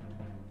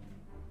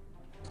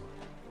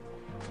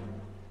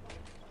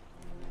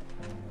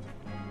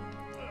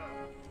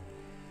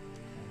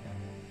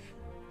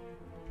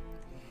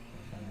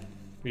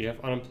 We have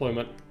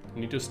unemployment.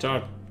 We need to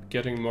start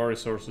getting more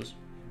resources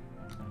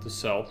to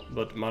sell,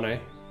 but money.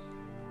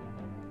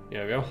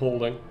 Yeah, we are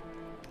holding.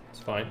 It's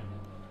fine.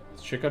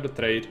 Let's check out the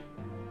trade.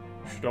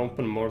 We should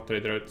open more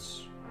trade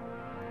routes.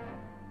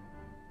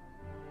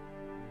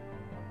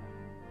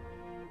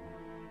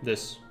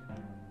 This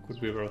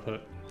could be worth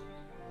it.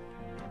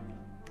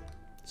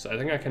 So I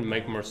think I can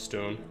make more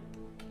stone.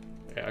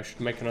 Yeah, I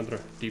should make another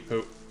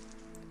depot.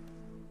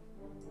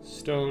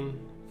 Stone,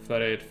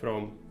 vary it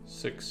from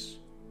 6,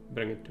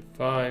 bring it to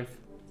 5.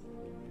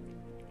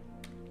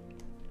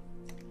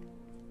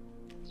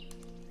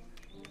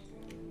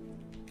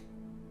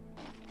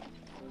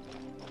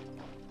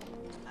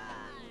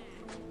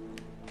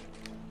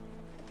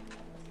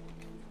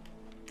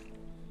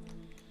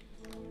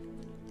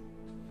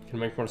 Can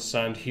make more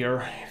sand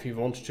here if you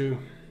want to.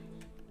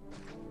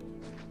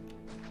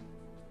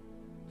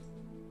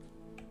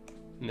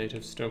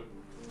 Native stone.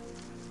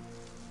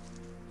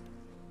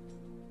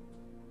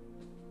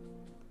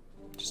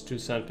 Just 2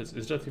 sand pits.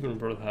 Is that even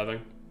worth having?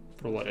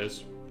 For what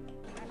is?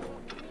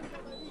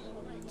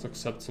 Let's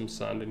accept some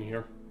sand in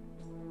here.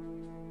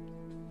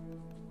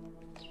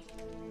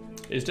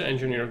 Is the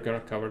engineer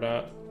gonna cover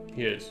that?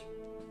 He is.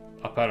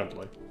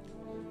 Apparently.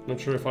 Not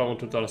sure if I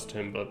want to trust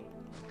him, but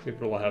we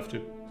probably have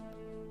to.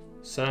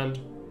 Sand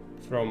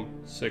from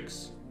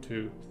 6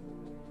 to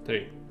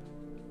 3.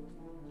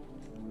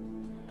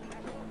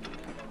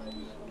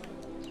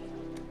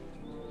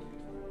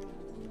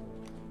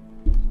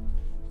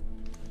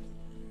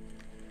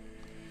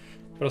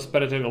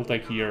 Prosperity will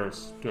take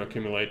years to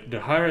accumulate. The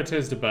higher it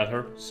is, the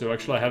better. So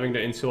actually having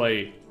the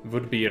insula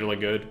would be really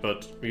good,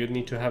 but we would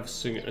need to have a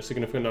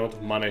significant amount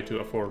of money to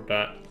afford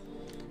that.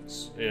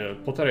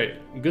 Pottery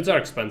goods are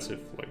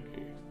expensive. Like,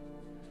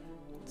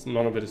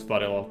 none of it is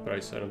vanilla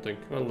price, I don't think.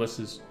 Well, this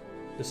is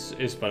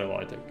vanilla,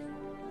 I think.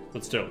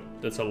 But still,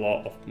 that's a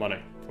lot of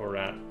money for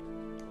that.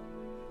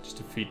 Just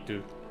to feed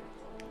to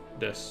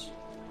this.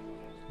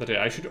 But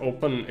yeah, I should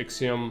open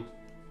Ixion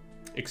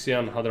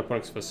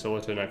hydroponics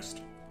facility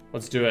next.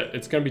 Let's do it.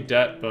 It's gonna be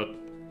dead, but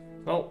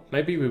well,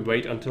 maybe we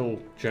wait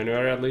until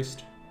January at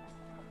least.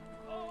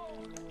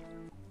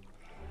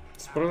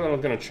 It's probably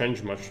not gonna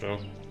change much though.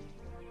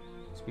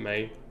 It's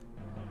May.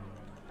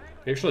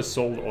 We actually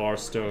sold all our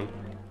stone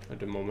at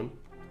the moment.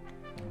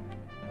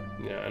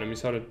 Yeah,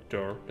 enemies out the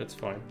door. That's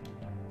fine.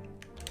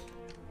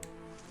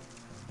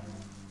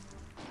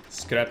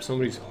 Scrap some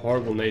of these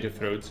horrible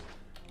native roads.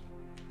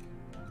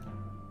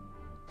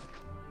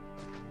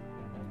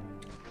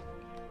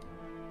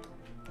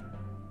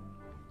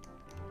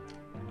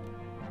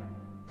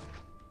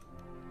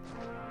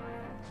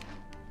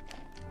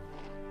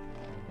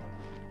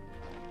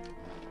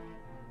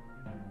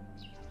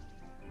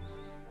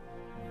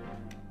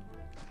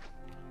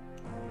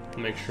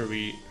 Make sure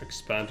we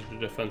expand the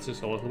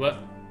defenses a little bit.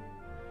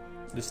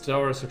 This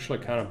tower is actually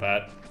kind of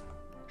bad.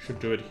 Should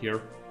do it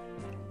here.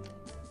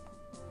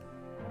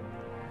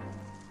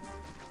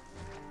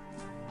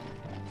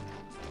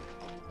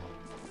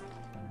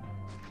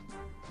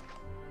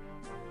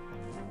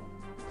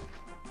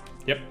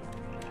 Yep.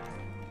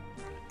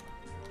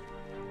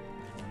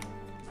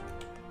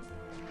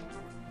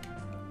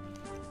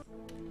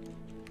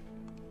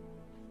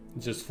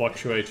 Just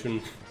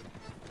fluctuation.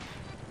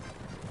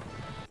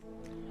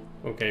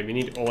 Okay, we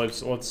need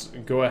olives. Let's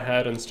go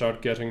ahead and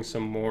start getting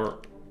some more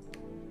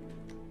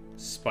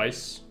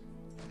spice.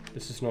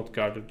 This is not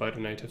guarded by the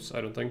natives,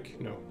 I don't think.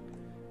 No.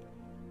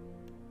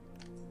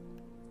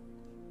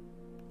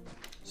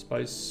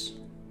 Spice.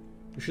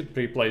 We should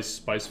pre-place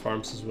spice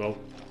farms as well.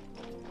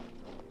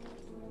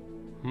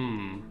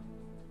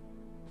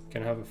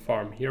 Can have a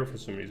farm here for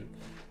some reason.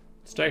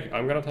 Let's take it.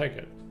 I'm gonna take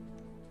it.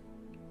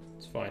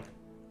 It's fine.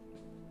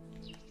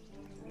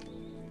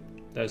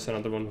 There's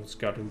another one who's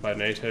guarded by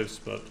natives,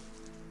 but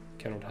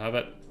cannot have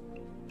it.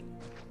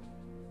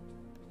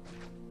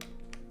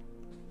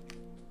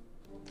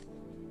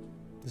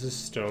 This is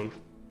stone.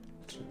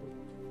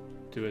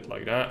 Do it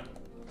like that.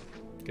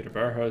 Get a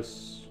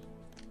warehouse.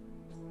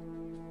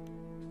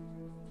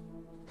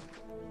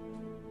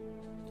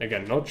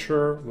 Again, not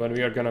sure when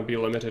we are gonna be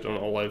limited on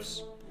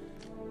olives.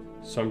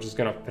 So I'm just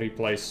gonna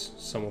pre-place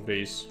some of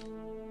these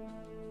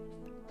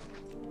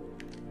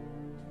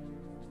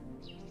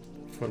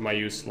for my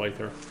use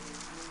later.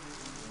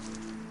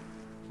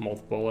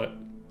 Mothball it.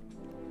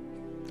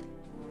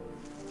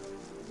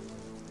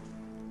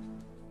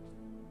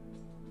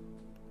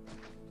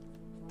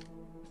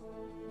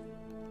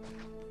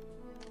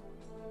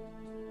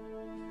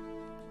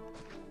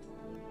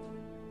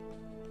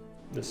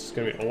 This is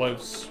gonna be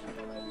olives.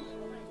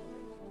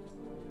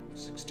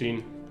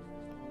 16.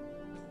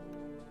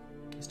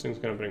 This thing's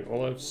gonna bring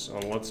olives,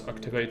 and let's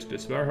activate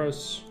this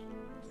warehouse.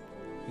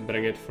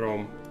 Bring it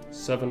from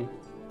 7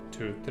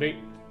 to 3.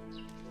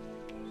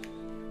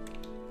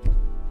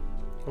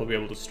 We'll be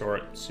able to store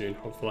it soon,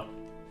 hopefully,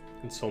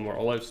 and sell more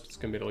olives. It's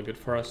gonna be really good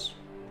for us.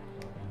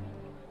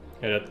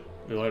 Yeah, that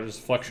we're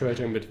just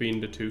fluctuating between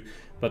the two,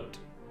 but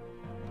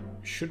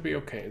should be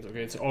okay. It's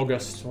okay. It's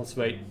August. Let's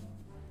wait.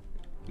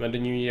 When the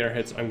new year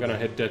hits, I'm gonna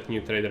hit that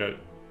new trade route.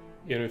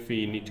 even if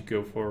we need to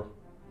go for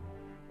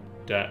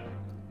that.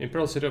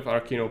 Imperial City of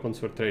Arrakis opens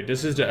for trade.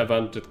 This is the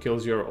event that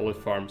kills your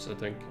olive farms, I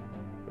think.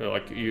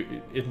 Like,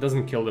 it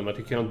doesn't kill them, but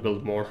you cannot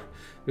build more.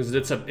 Because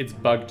it's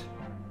bugged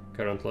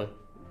currently.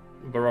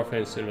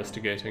 Baratheon is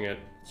investigating it.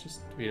 It's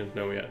just, we don't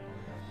know yet.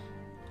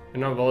 We're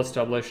now well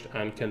established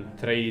and can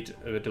trade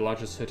with the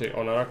largest city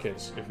on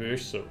Arrakis, if we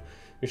wish so.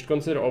 We should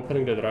consider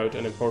opening that route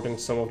and importing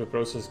some of the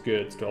processed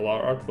goods to allow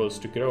our outposts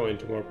to grow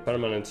into more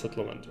permanent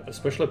settlement.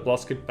 Especially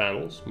plastic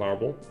panels,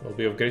 marble, will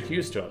be of great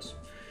use to us.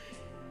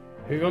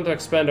 If we want to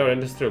expand our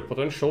industrial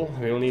potential,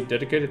 we will need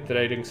dedicated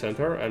trading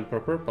center and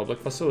proper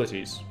public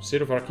facilities.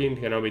 City of Arrakis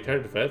can now be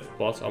traded with,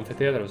 plus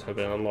amphitheaters have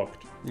been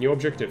unlocked. New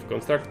objective: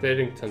 construct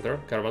trading center,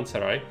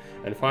 caravanserai,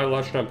 and 5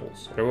 large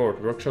temples.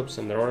 Reward: workshops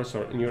and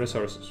new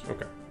resources.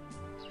 Okay.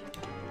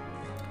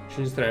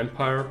 Change the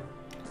empire.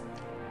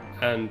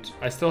 And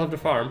I still have the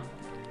farm.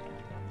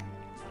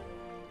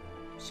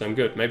 So I'm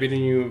good. Maybe the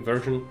new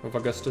version of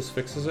Augustus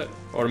fixes it.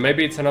 Or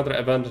maybe it's another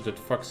event that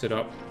fucks it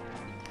up.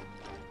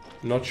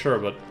 Not sure,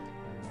 but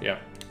yeah.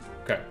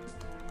 Okay.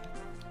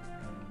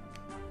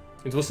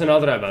 It was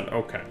another event.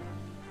 Okay.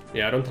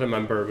 Yeah, I don't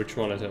remember which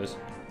one it is.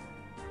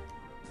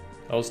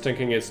 I was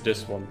thinking it's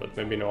this one, but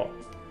maybe not.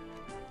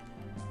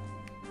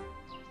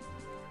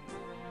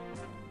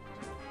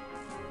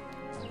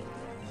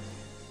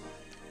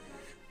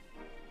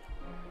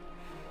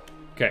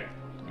 Okay,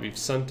 we've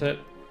sent it.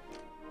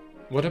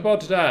 What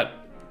about that?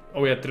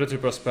 Oh yeah, Territory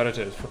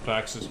Prosperity is for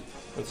taxes.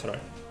 That's right.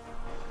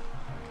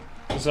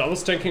 So I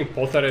was thinking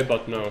pottery,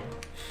 but no.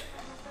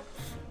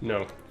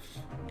 No.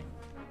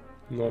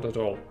 Not at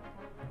all.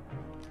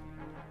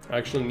 I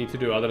actually need to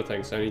do other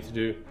things. I need to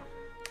do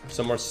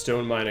some more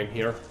stone mining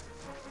here.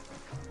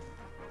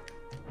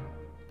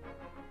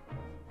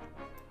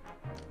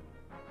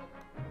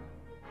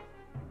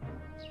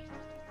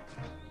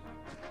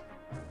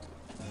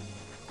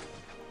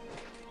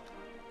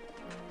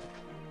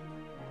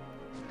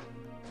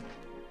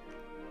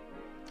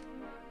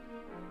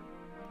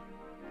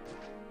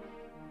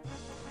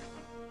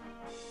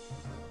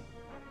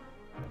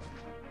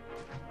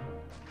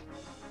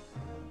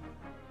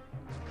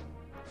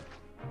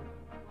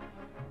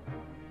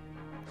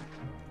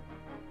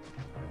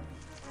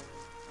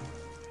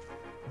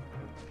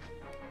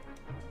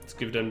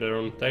 Give them their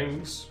own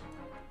things.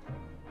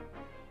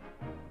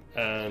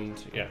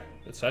 And yeah,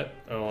 that's it.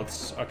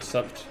 Let's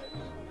accept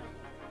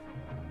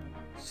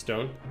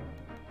stone.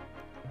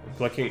 I'm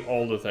clicking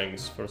all the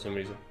things for some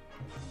reason.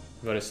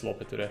 Very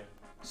sloppy today.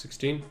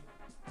 16.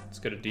 Let's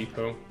get a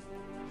depot.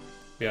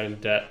 We are in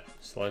debt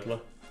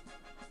slightly.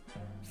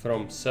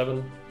 From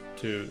 7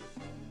 to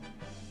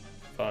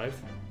 5.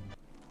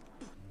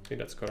 I think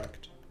that's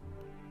correct.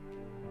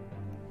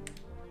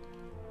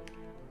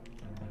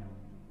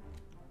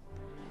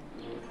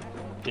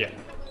 Yeah,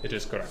 it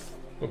is correct.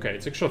 Okay,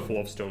 it's actually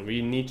full of stone.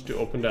 We need to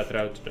open that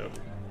route though.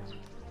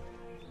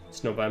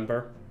 It's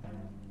November.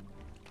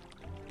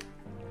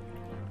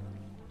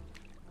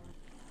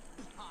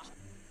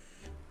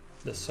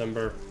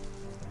 December.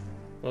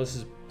 Well, this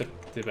is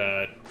pretty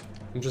bad.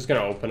 I'm just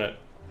gonna open it.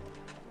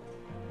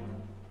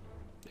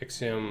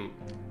 Ixiom.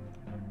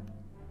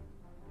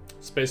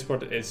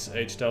 Spaceport is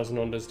 8000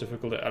 on this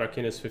difficulty.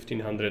 Arrakis is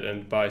 1500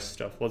 and buys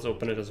stuff. Let's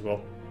open it as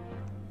well.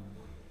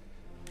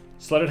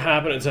 Just let it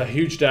happen. It's a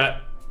huge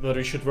debt, but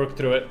we should work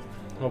through it,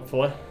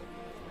 hopefully.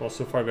 Well,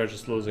 so far we're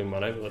just losing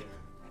money, but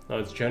now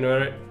it's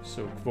January,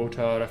 so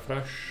quota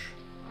refresh.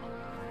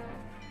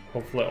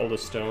 Hopefully all the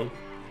stone.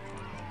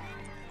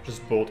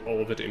 Just bought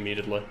all of it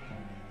immediately.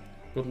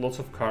 Got lots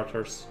of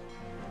carters.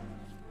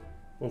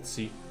 We'll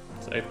see.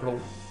 It's April,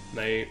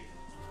 May.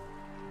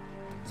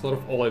 It's a lot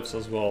of olives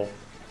as well.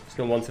 There's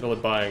no one's really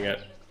buying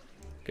it.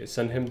 Okay,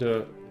 send him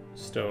the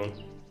stone.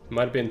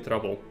 Might be in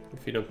trouble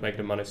if you don't make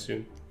the money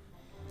soon.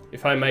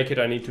 If I make it,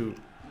 I need to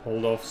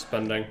hold off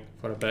spending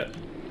for a bit.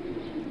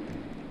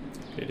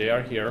 Okay, they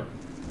are here.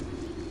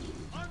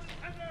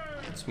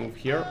 Let's move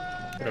here.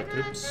 Get our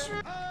troops.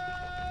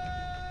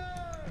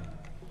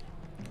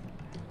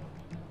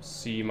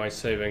 See my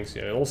savings.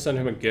 Yeah, I'll send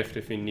him a gift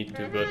if we need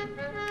to, but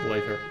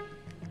later.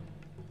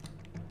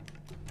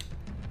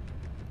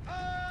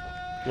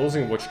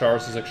 Losing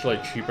watchtowers is actually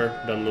cheaper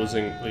than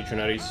losing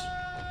legionaries.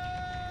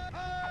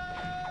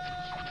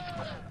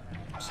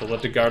 So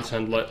let the guards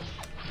handle it.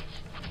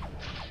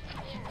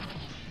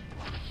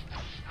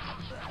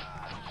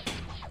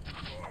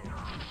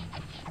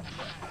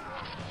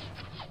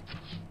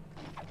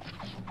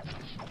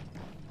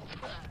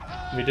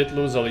 We did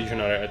lose a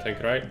legionary, I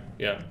think, right?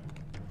 Yeah.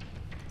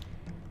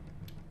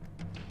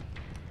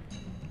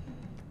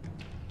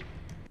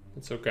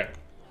 It's okay.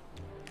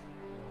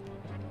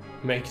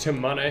 Make the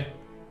money.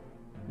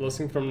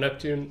 Blessing from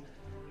Neptune.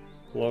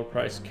 Low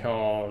price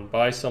can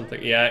buy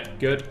something. Yeah,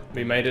 good.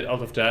 We made it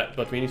out of that,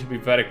 but we need to be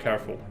very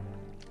careful.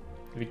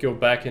 If we go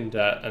back in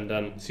that and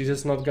then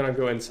Caesar's not gonna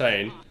go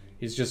insane.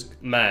 He's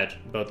just mad,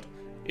 but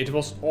it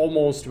was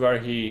almost where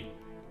he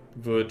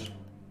would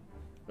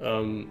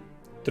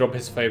drop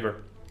his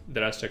favor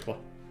drastically.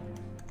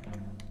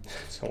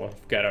 It's a lot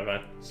of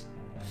caravans.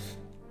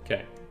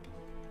 Okay.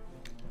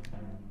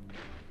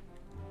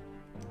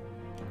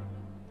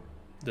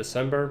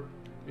 December.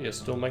 We are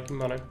still making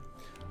money.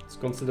 Let's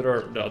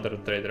consider the other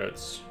trade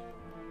routes.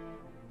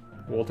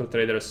 Water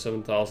trader is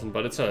 7,000,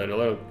 but it's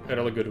a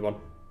really good one.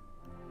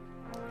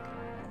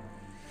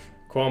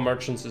 Coal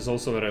merchants is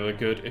also really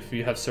good if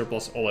we have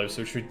surplus olives,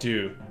 which we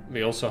do.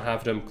 We also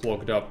have them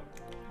clogged up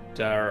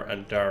there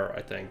and there,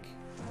 I think.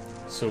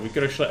 So we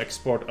could actually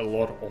export a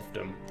lot of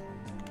them.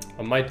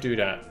 I might do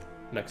that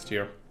next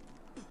year.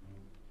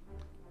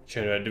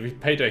 We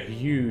paid a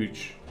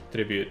huge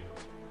tribute,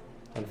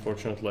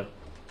 unfortunately.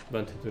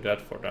 Went into that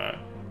for that.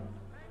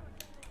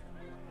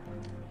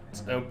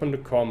 Let's open the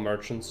coal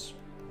merchants.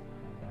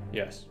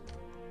 Yes.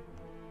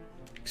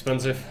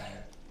 Expensive.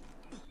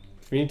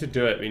 If we need to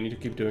do it, we need to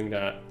keep doing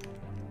that.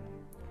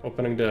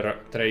 Opening the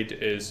trade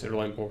is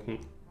really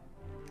important.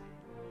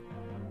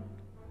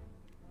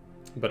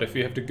 But if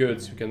we have the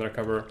goods, we can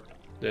recover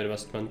the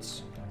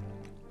investments.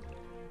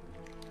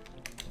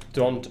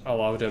 Don't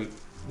allow them...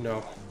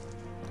 No.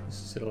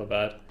 This is really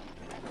bad.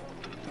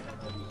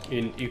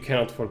 You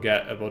cannot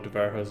forget about the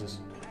warehouses.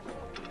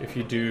 If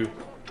you do,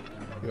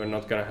 you are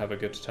not gonna have a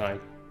good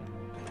time.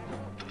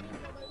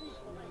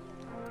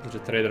 The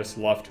traders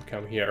love to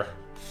come here.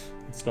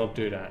 Let's not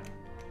do that.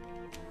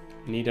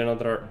 Need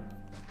another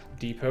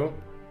depot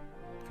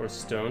for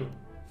stone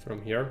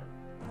from here.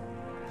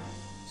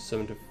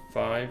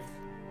 75.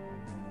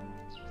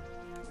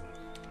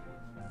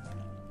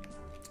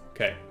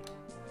 Okay.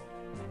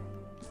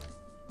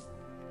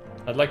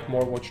 I'd like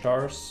more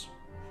watchtowers.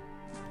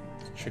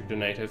 Let's check the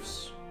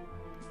natives.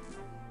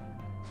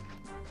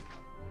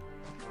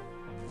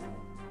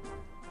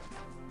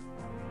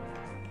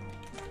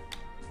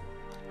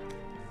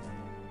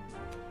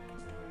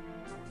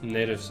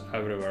 Natives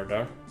everywhere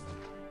there.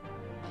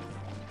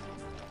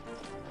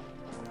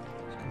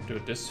 Let's do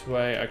it this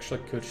way.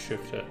 Actually, I could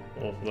shift it a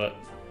little bit.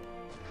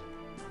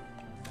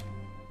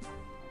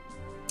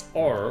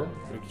 Or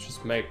we could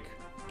just make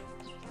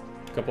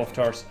a couple of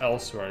towers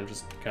elsewhere and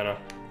just kind of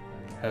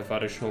have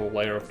additional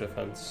layer of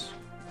defense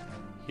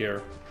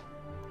here.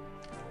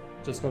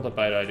 Just not a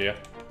bad idea.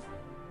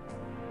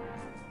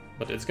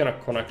 But it's gonna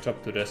connect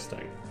up to this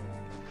thing.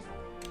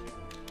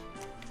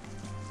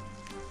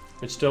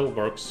 It still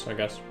works, I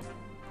guess.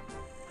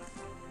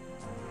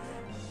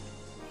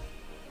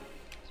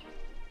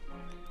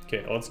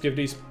 Okay, let's give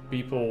these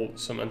people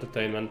some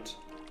entertainment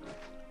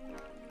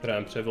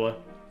preemptively.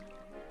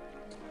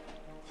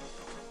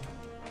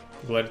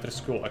 Gladiator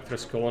School,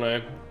 Actress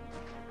Colony.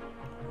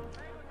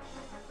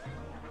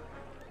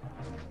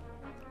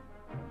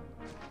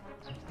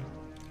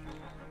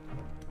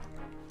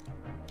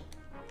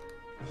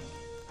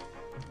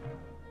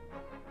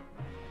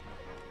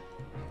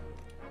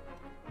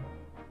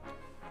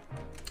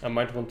 I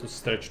might want to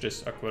stretch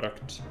this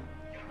aqueduct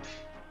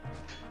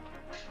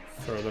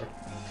further.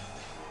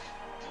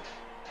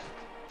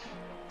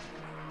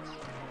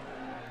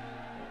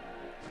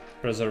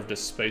 Preserve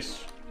this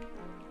space.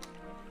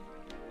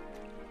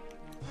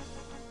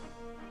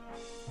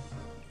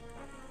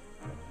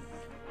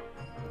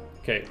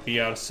 Okay, we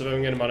are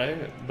saving in money,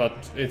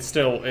 but it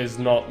still is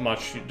not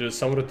much.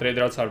 Some of the trade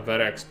routes are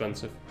very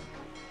expensive.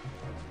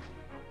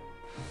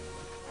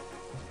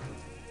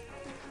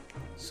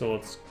 So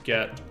let's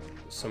get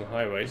some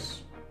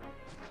highways.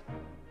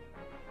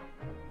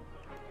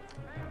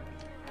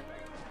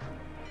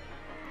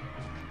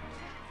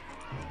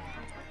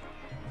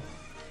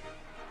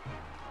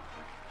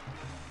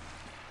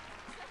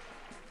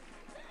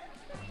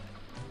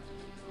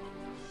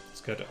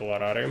 Let's get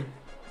Olararium.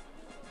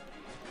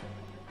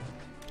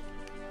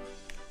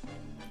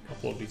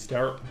 Couple of these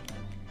there.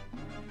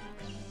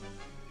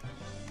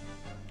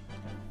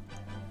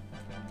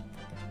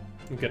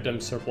 And get them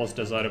surplus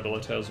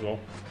desirability as well.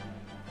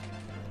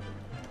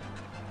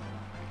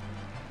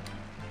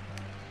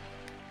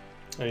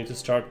 I need to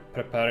start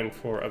preparing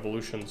for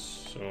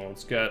evolutions, so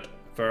let's get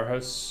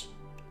warehouse.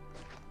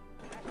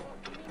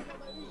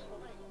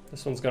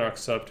 This one's gonna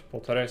accept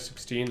pottery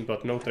 16,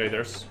 but no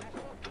traders.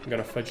 I'm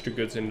gonna fetch the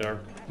goods in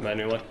there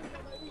manually,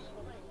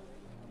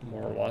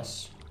 more or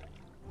less.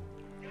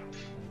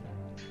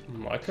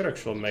 I could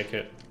actually make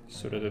it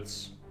so that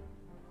it's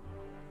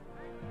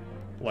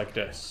like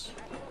this.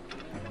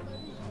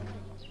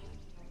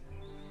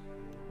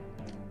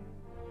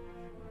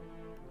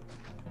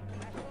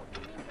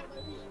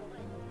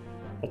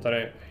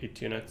 Pottery,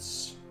 8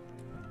 units.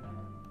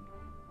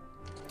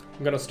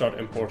 I'm gonna start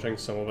importing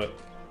some of it.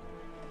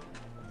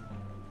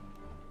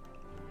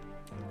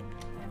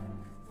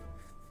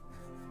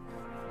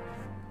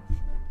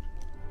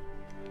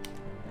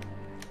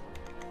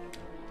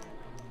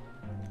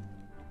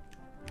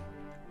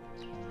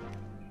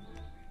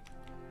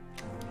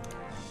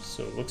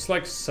 So it looks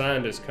like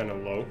sand is kind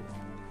of low.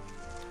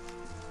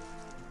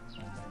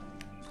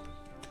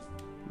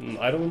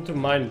 I don't want to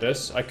mine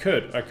this. I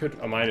could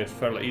mine it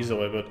fairly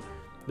easily, but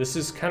this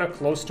is kind of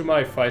close to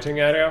my fighting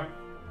area.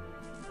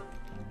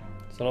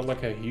 It's not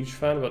like a huge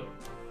fan, but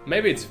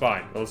maybe it's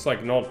fine. Well, it's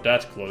like not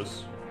that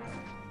close.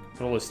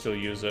 I'll always still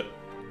use it.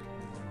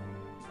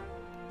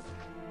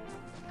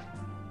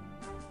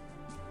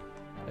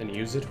 And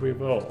use it we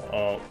will.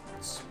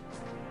 Let's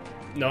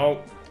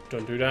No,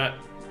 don't do that.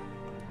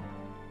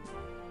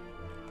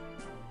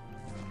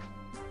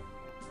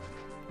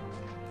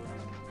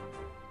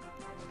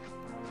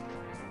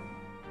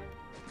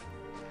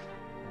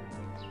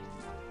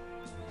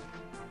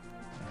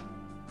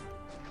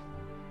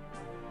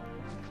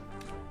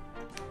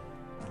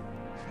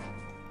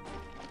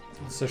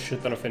 It's a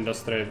shit ton of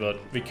industry, but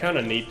we kind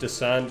of need the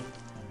sand.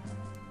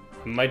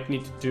 I might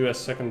need to do a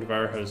second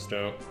warehouse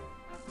though.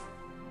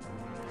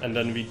 And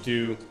then we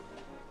do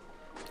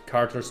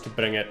carters to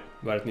bring it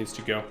where it needs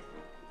to go.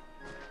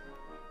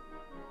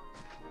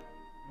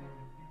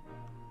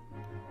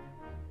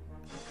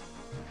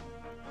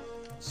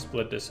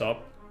 Split this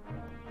up.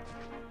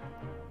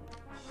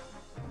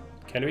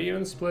 Can we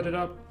even split it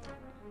up?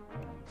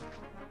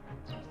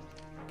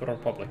 But I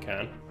probably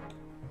can.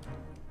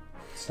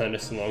 Send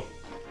this along.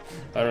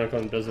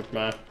 Arrakis desert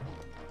map.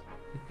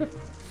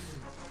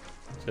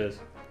 Says.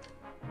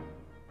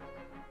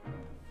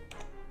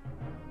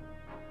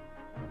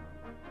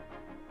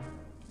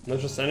 Not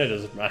just any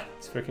desert map,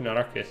 it's freaking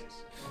Arrakis.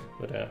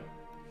 But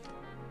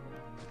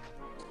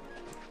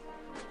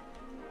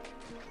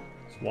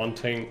it's one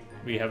thing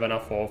we have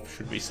enough of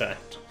should be sand.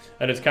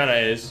 And it kinda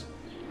is.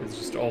 It's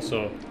just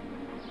also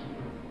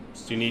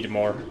you need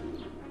more.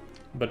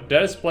 But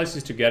there's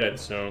places to get it,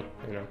 so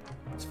you know,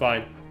 it's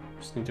fine.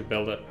 Just need to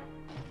build it.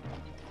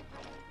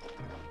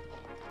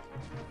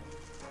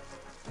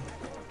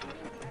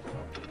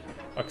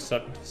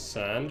 Accept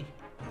sand.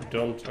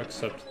 Don't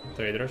accept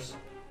traders.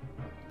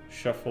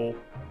 Shuffle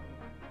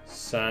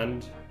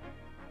sand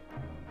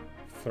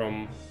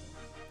from.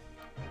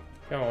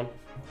 Come on.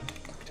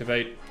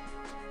 Activate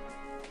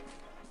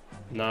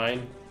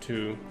 9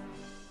 to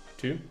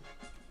 2.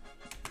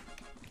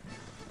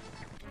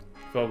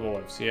 12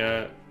 olives,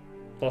 yeah.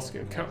 Plus,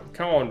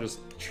 come on, just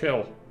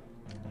chill.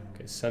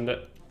 Okay, send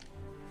it.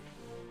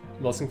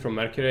 Blessing from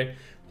Mercury.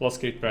 Plus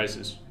gate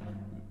prices.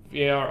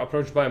 We are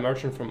approached by a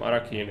merchant from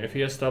Arrakis. If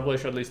he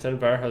establishes at least 10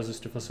 warehouses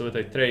to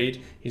facilitate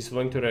trade, he's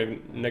willing to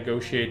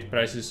negotiate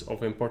prices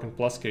of importing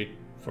plus gate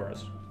for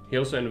us. He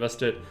also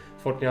invested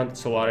 1400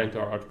 solar into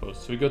our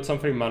outpost. So we got some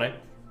free money.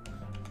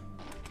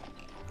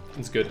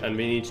 It's good, and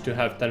we need to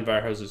have 10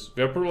 warehouses.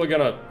 We're probably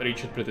gonna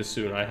reach it pretty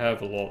soon. I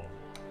have a lot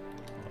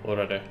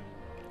already.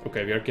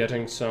 Okay, we are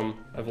getting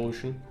some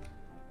evolution.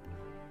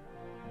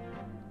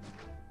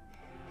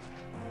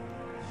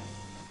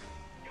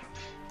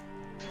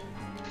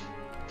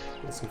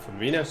 Listen for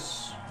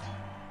Venus.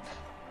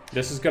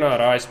 This is gonna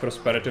rise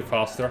prosperity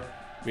faster.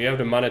 We have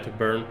the money to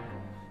burn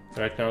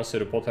right now, so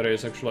the pottery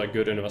is actually a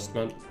good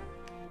investment.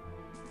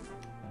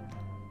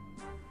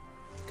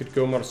 Could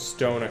go more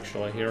stone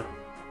actually here.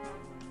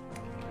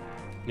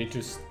 Need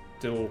to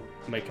still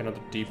make another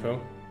depot.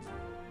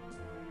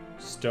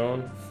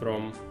 Stone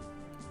from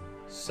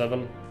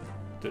 7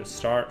 to the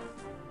start,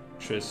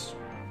 which is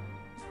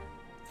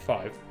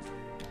 5.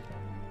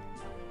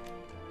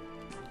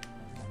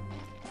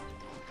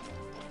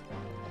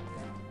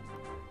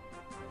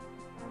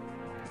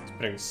 Let's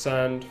bring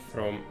sand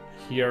from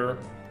here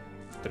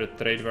to the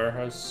trade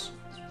warehouse.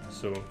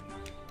 So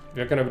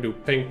we're gonna do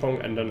ping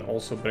pong and then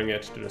also bring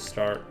it to the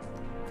start.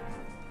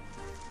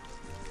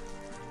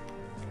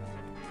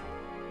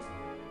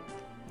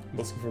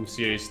 Blessing from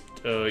series,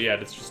 yeah,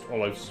 that's just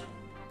olives.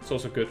 It's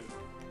also good.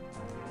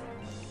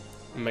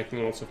 I'm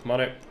making lots of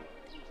money.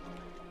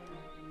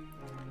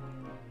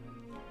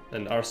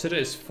 And our city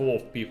is full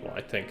of people,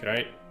 I think,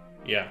 right?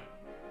 Yeah.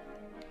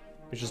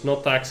 We're just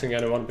not taxing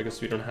anyone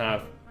because we don't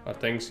have our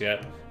things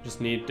yet. We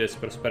just need this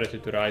prosperity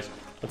to rise.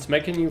 Let's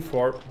make a new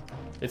fort.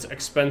 It's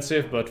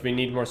expensive, but we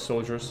need more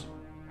soldiers.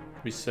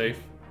 Be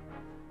safe.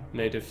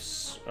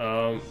 Natives.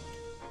 Gonna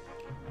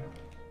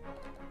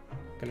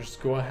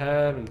just go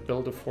ahead and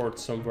build a fort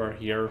somewhere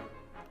here.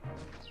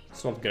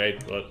 It's not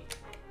great, but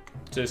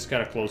it's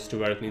kind of close to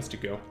where it needs to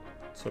go.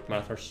 That's what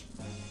matters.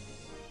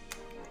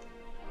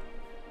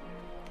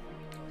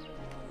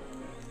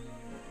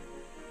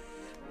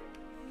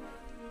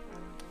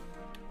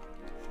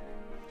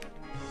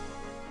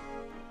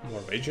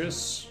 More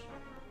wages.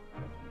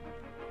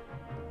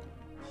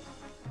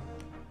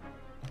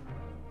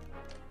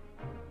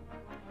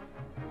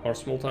 More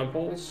small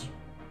temples.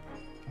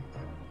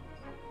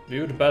 We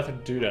would better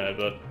do that,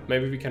 but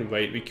maybe we can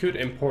wait. We could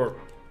import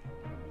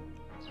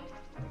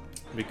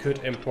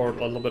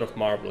a little bit of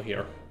marble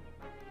here.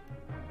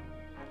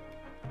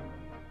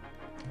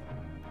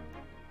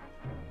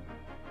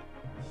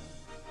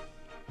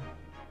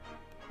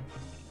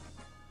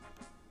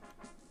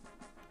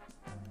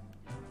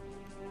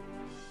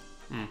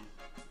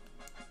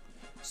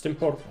 Just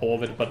import all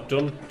of it, but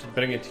don't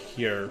bring it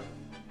here.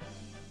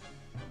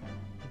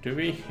 Do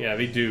we? Yeah,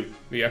 we do.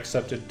 We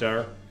accept it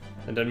there,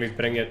 and then we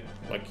bring it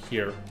like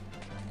here.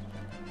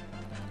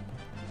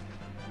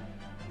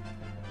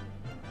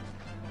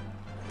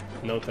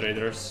 No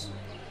traders.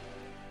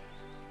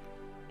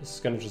 This is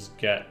gonna just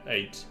get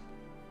 8.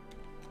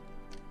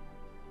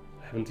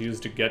 I haven't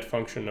used the get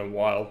function in a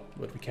while,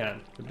 but we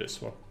can with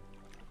this one.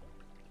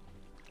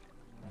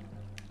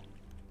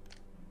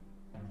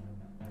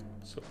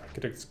 So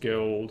Architect's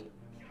Guild.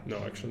 No,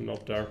 actually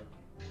not there.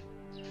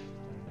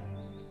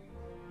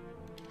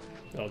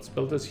 Now let's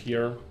build this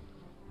here.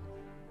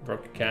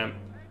 Work camp.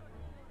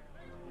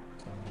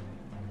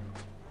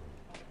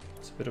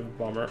 It's a bit of a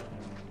bummer.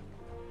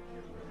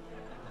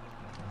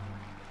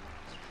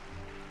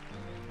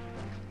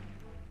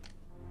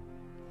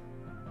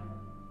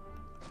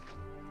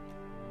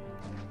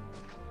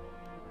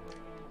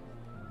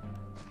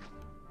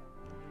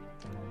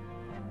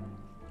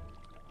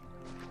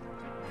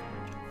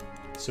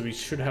 So we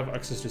should have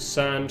access to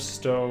sand,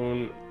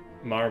 stone,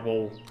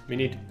 marble. We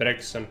need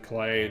bricks and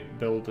clay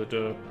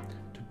to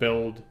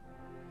build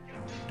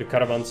the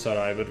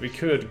caravanserai, but we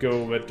could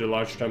go with the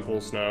large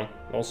temples now.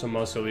 Also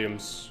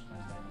mausoleums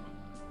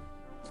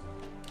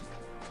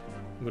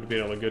would be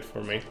really good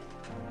for me.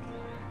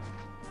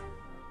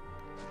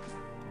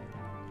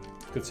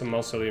 Get some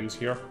mausoleums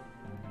here.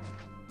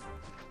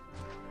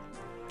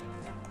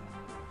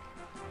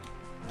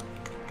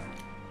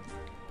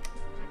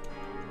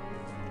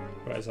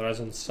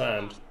 Rise on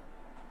sand.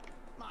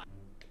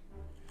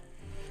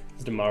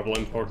 It's the marble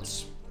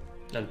imports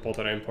and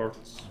pottery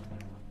imports.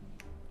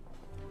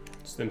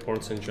 It's the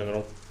imports in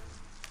general.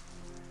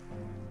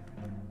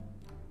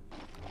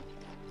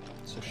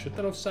 So shit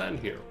ton of sand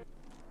here.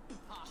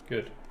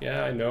 Good.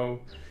 Yeah, I know.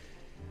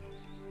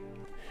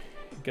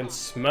 You can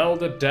smell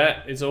the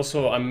debt. It's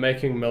also, I'm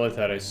making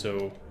military,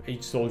 so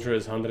each soldier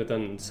is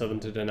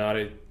 170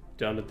 denarii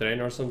down the drain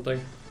or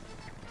something.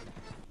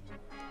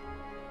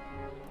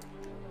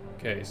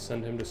 Okay,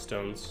 send him the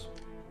stones.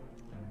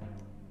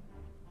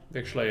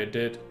 Actually, I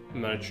did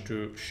manage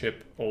to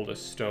ship all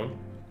this stone.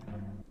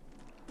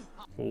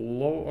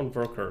 Low on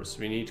workers,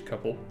 we need a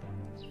couple.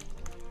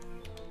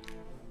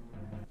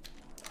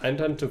 I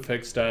intend to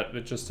fix that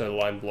with just a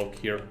line block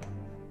here.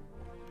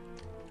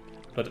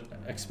 But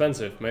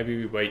expensive, maybe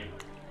we wait.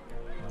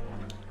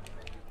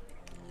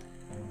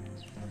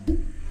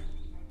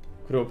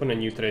 Could open a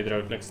new trade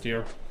route next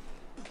year.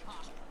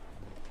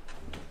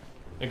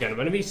 Again,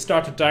 when we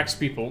start to tax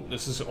people,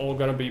 this is all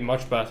gonna be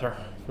much better.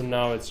 For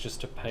now, it's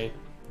just a pain.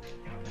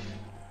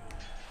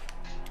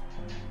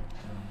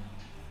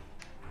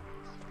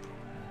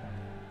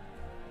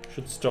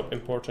 Should stop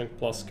importing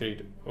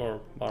plascrete or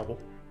marble.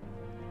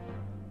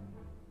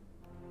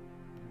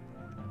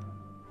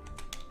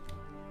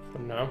 For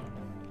now.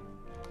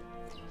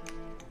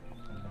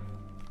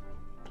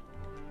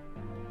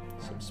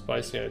 Some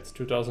spice, yeah, it's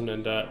 2000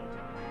 in that.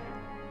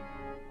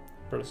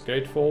 First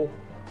gateful.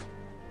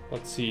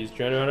 Let's see, it's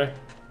January.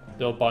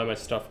 They'll buy my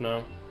stuff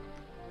now.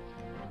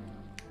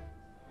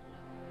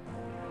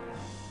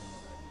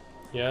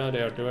 Yeah,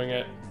 they are doing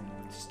it.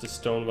 Just the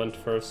stone went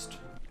first.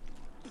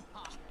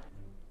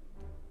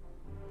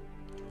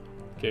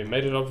 Okay,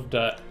 made it off of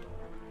that.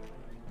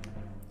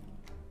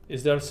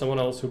 Is there someone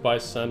else who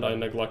buys sand? I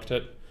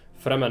neglected.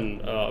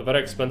 Fremen,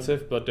 very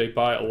expensive, but they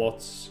buy a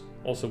lot.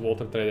 Also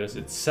water traders.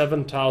 It's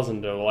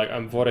 7,000 though, like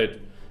I'm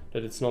worried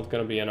that it's not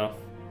gonna be enough.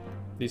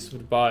 These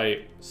would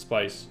buy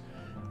spice.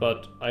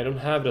 But I don't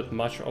have that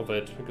much of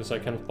it, because I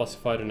can't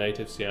classify the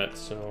natives yet,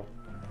 so...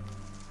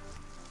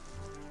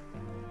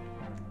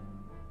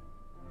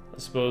 I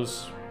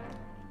suppose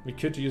we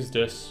could use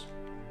this.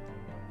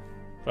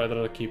 But I'd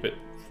rather keep it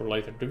for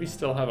later. Do we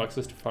still have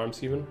access to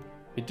farms even?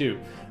 We do.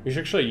 We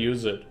should actually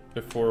use it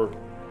before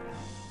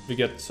we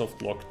get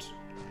soft locked.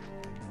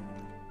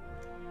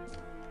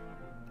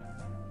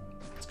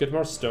 Let's get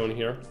more stone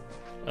here,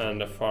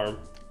 and a farm.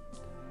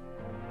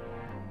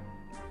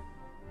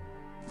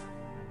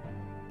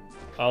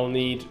 I'll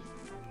need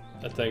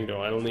a thing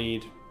though, I'll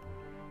need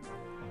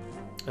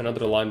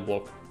another line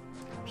block,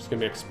 which is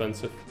gonna be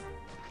expensive.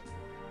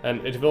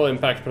 And it will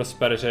impact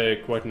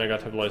prosperity quite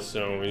negatively,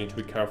 so we need to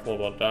be careful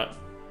about that.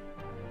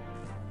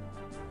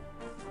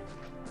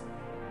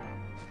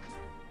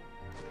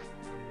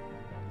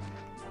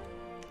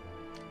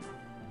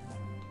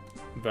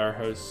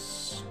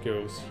 Warehouse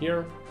goes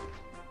here.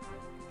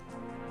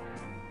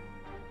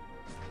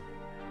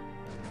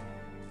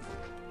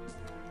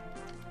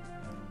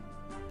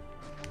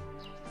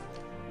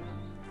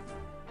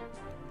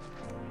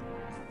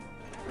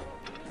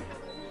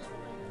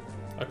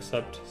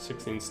 Accept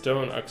 16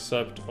 stone,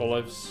 accept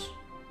olives.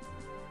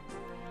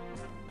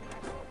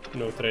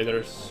 No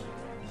traders.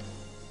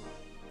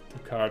 2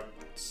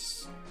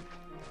 carts.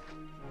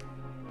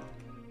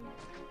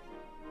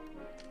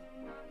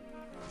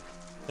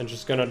 I'm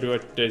just gonna do a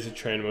daisy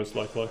chain most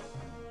likely.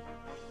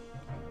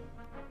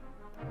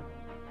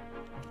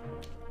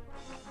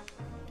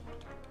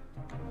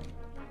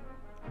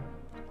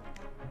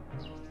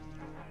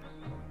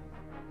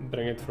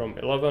 Bring it from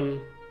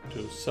 11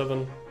 to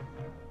 7.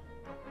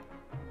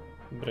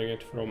 Bring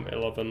it from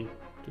 11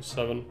 to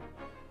 7.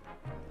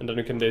 And then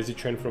we can daisy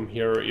chain from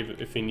here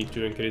if we need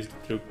to increase the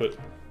throughput.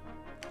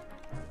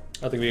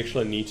 I think we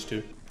actually need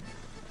to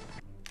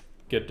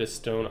get this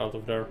stone out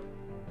of there.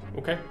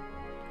 Okay.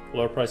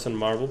 Lower price on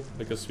marble,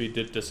 because we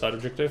did the side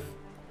objective.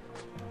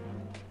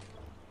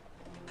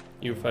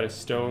 You find a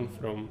stone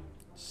from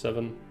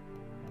 7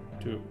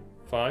 to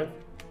 5.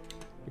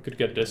 We could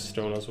get this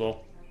stone as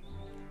well.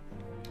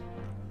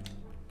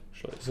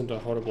 Actually, isn't a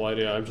horrible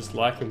idea. I'm just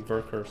lacking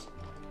workers.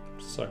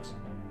 Sucks.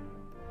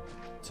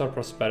 What's our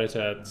prosperity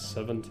at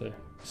 70?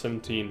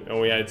 17.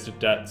 Oh yeah, it's the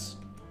debts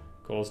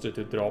caused it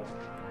to drop.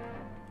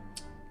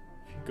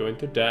 If you go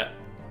into debt,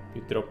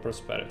 you drop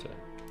prosperity.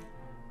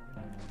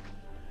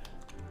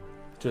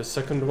 To a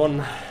second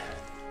one.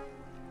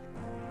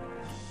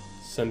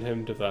 Send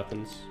him the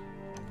weapons.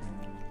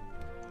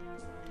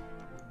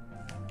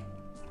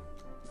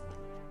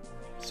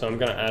 So I'm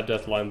gonna add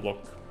that line block.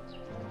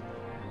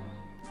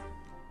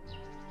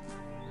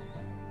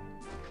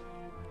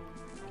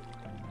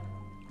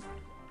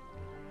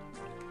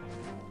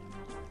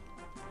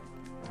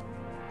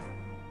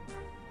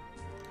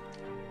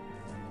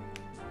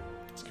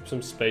 Let's keep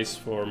some space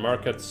for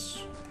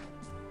markets,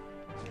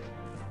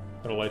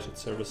 related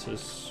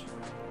services.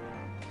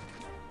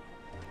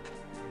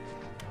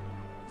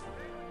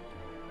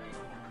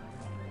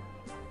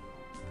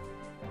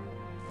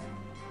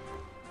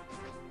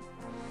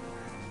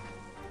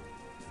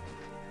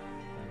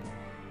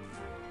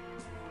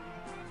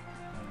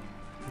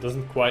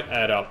 Doesn't quite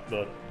add up,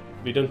 but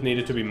we don't need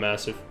it to be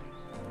massive.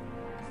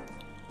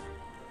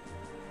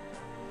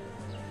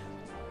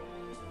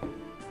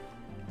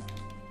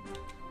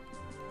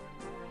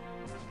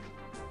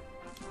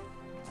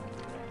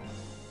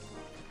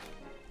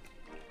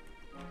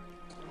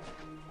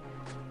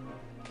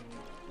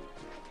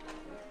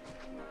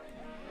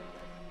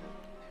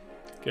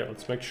 Okay,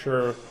 let's make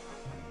sure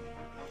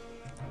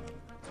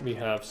we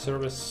have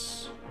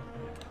service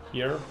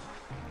here.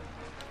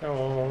 Come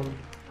on.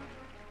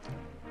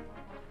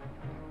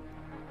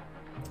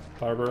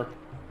 Barber.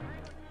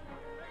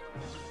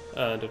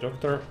 And the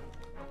doctor.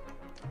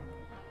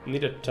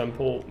 Need a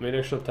temple, need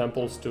actual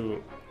temples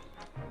to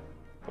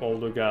all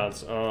the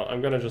gods.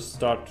 I'm gonna just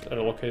start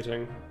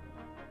allocating.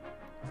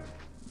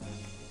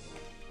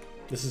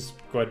 This is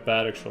quite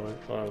bad actually.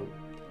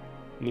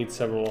 Need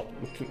several.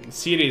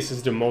 Series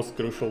is the most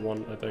crucial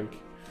one, I think.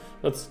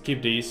 Let's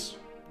keep these.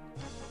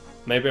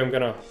 Maybe I'm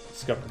gonna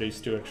scupper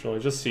these two actually,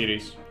 just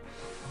series.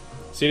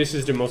 Series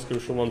is the most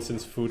crucial one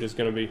since food is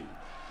gonna be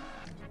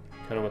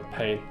kind of a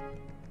pain.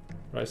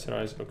 Rice and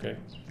ice, okay.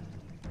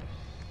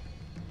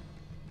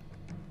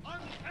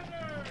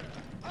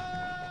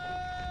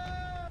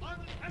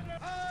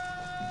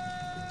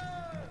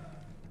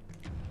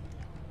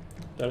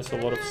 There's a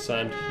lot of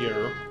sand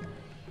here,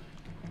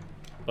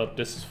 but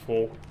this is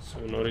full, so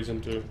no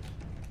reason to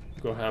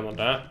go ham on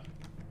that.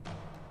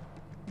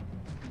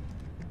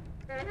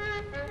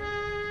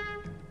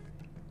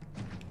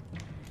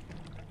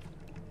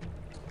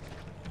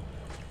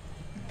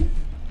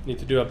 Need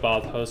to do a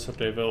bathhouse or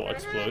they will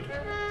explode.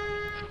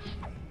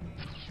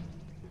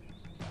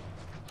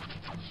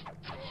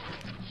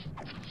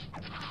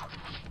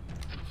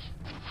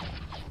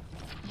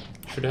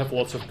 Should have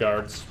lots of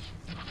guards.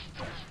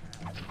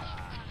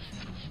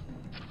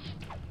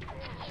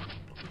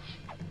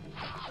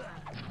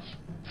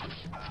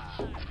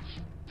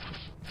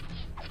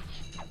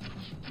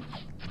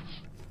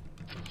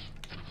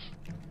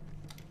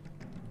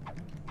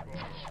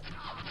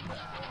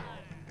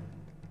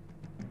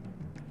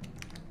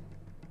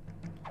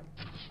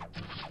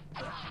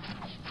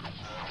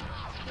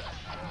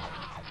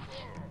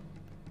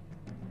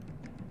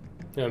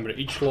 Remember,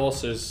 each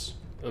loss is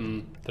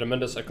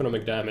tremendous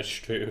economic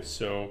damage too,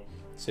 so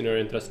it's in your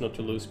interest not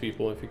to lose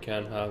people if you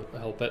can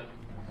help it.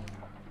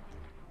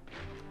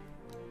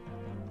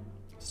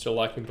 Still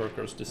lacking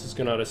workers. This is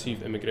gonna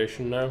receive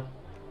immigration now.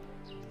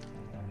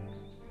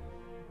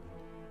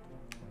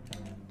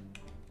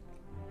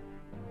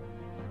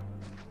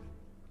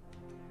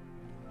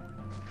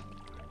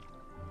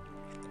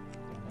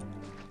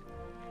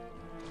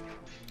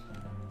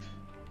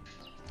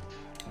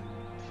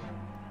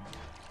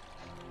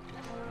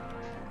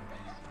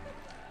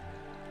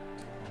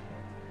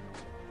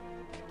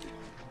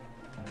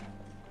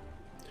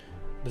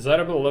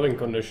 Desirable living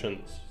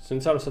conditions.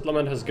 Since our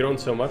settlement has grown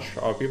so much,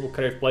 our people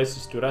crave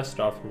places to rest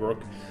after work.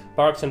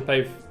 Parks and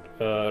paved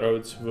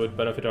roads would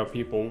benefit our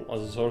people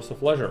as a source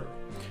of leisure.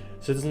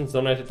 Citizens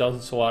donated 1,000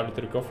 solari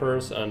to the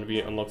coffers and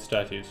we unlocked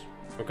statues.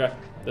 Okay,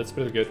 that's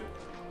pretty good.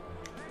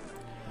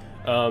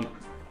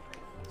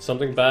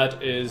 Something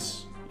bad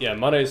is, yeah,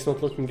 money is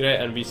not looking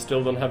great and we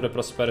still don't have the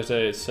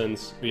prosperity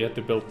since we had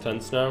to build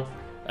tents now.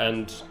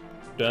 And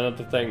the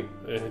other thing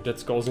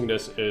that's causing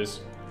this is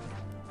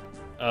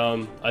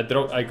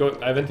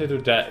I went into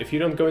debt. If you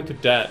don't go into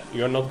debt,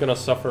 you're not gonna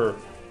suffer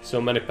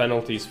so many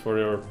penalties for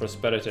your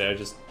prosperity. I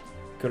just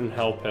couldn't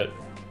help it.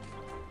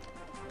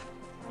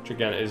 Which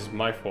again is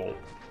my fault.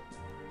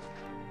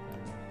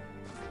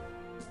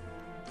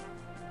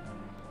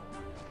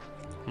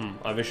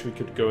 I wish we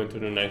could go into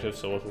the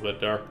natives a little bit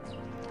there.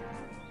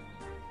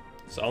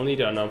 So I'll need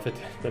to announce it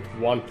that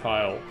one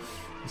tile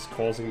is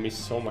causing me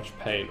so much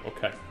pain.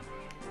 Okay.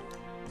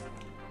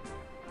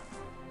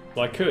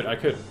 Well, I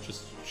could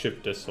just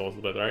shift this a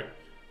little bit, right?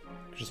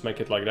 Just make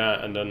it like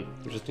that, and then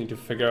we just need to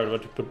figure out where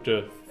to put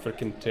the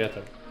freaking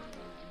theater.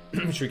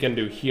 Which we can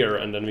do here,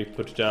 and then we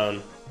put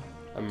down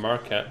a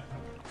market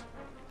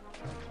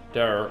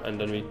there, and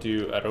then we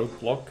do a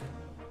roadblock.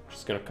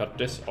 Just gonna cut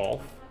this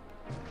off.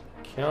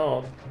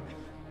 Count.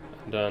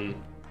 And then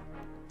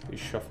we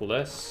shuffle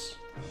this.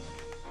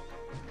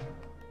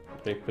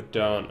 Let me put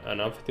down an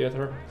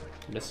amphitheater.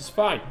 This is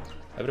fine.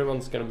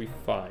 Everyone's gonna be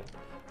fine.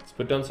 Let's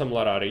put down some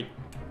Larari.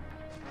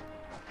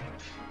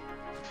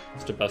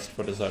 It's the best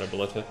for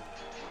desirability.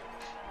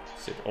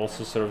 So it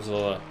also serves as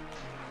a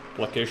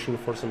location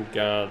for some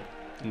god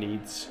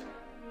needs.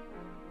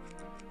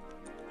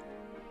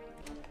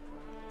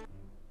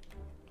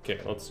 Okay,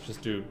 let's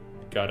just do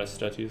goddess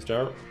statues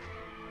there.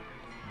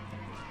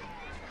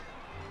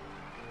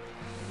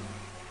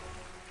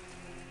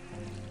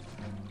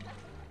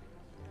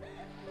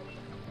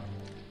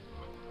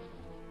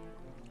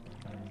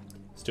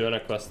 Let's do an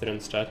equestrian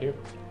statue.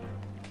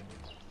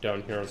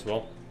 Down here as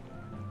well.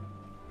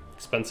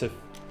 Expensive.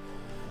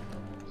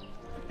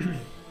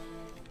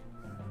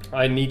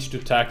 I need to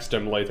tax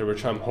them later,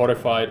 which I'm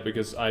horrified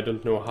because I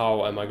don't know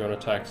how am I gonna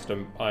tax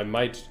them. I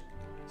might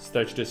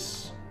stretch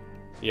this.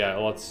 Yeah,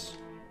 let's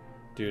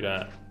do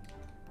that.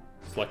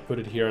 Let's like put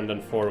it here and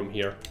then forum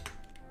here.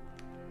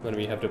 When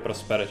we have the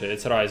prosperity,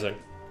 it's rising.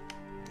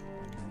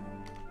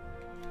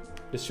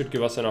 This should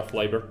give us enough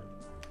labor.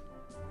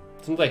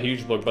 It's not a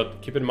huge block,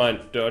 but keep in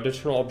mind the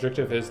additional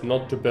objective is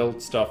not to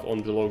build stuff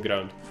on the low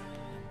ground.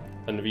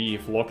 And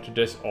we've locked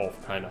this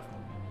off, kind of.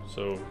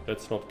 So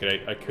that's not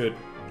great. I could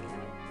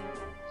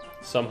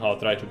somehow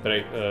try to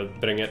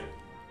bring it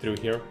through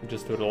here,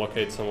 just to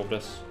relocate some of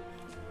this.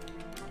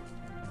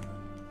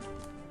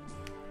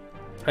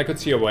 I could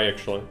see a way,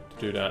 actually, to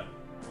do that.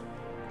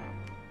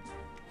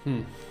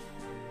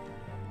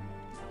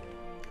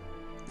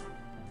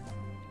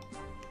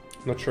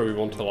 Not sure we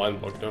want a line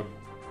block, though.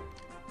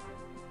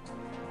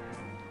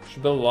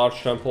 Should build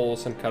large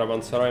temples and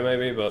caravanserai,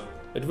 maybe, but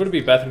it would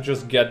be better to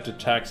just get the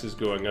taxes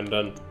going and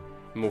then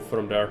move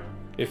from there.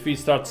 If we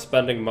start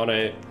spending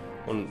money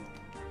on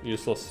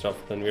useless stuff,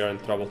 then we are in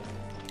trouble.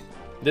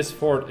 This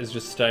fort is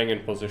just staying in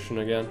position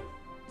again.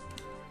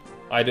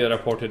 I did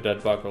reported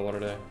that bug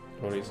already.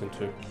 No reason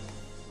to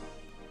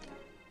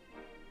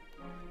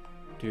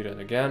do that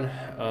again.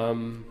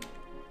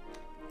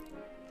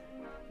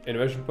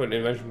 Invasion point.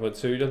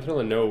 So you don't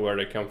really know where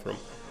they come from.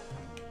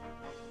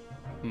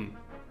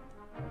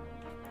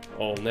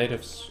 All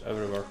natives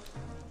everywhere.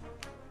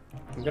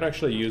 I'm gonna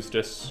actually use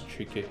this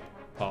cheeky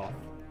path.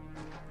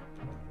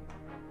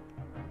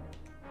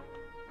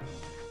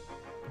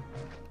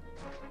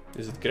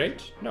 Is it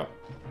great? No.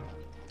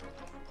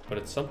 But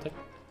it's something.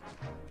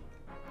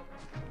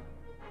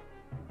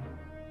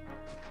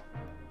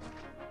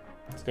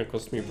 It's gonna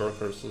cost me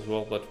workers as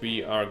well, but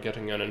we are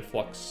getting an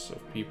influx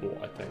of people,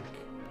 I think.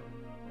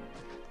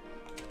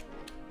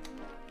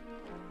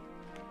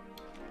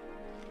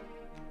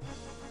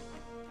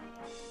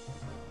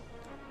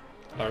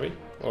 Are we?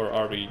 Or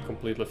are we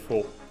completely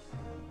full?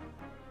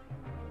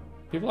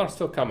 People are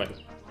still coming.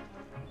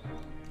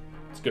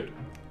 It's good.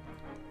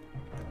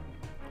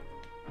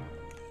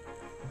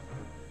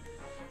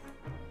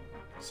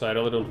 So I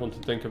really don't want to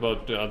think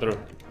about the other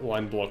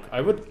line block.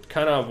 I would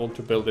kind of want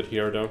to build it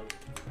here though.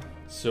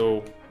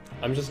 So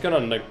I'm just gonna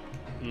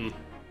I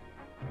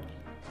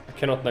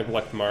cannot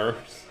neglect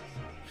Mars.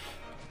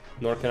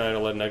 Nor can I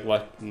really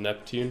neglect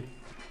Neptune.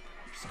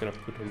 Just gonna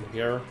put him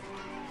here.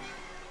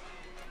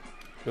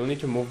 We'll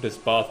need to move this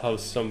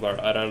bathhouse somewhere.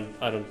 I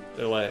don't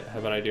really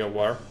have an idea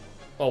where.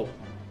 Well,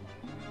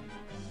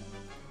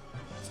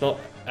 it's not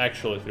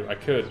actually true. I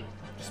could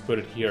just put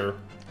it here.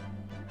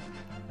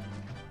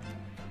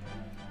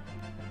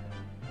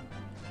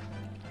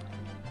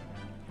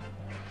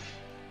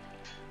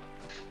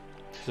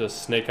 It's a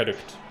snake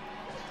adduct.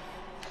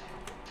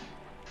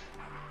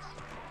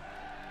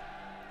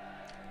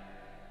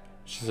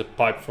 Which is a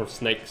pipe for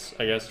snakes,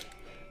 I guess.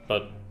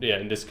 But yeah,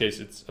 in this case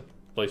it's a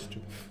place to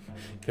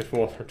get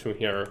water to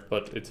here,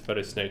 but it's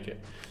very snaky.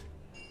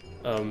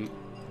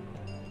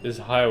 This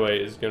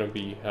highway is gonna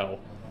be hell.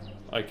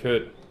 I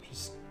could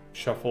just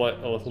shuffle it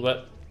a little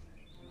bit,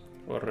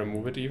 or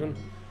remove it even,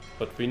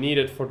 but we need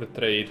it for the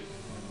trade.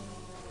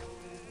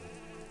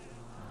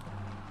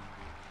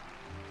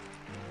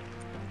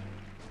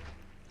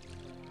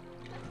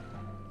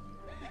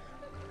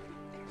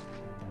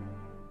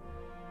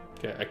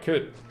 Okay, I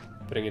could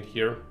bring it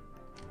here.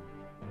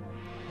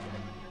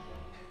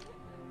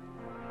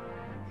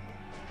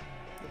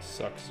 This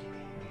sucks.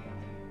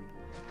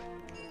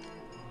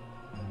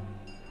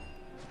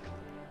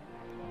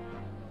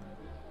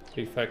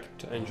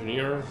 Prefect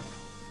engineer.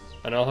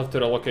 And I'll have to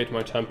relocate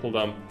my temple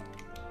dump.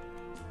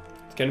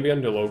 It can be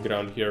on the low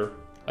ground here.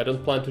 I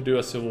don't plan to do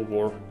a civil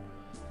war,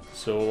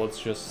 so let's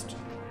just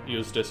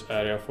use this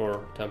area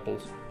for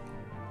temples.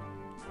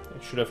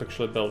 I should have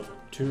actually built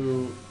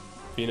 2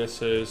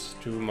 Venuses,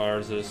 2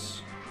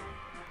 Marses,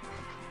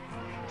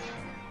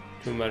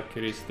 2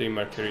 Mercuries, 3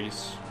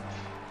 Mercuries,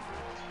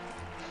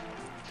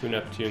 2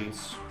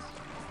 Neptunes,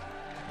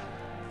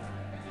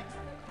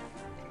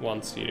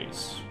 1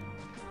 Ceres.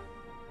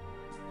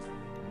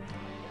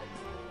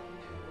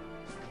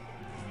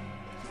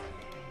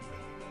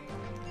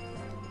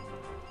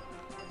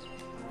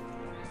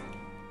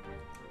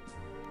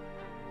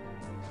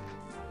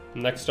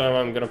 Next time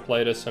I'm gonna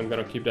play this, I'm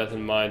gonna keep that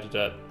in mind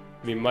that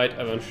we might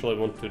eventually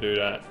want to do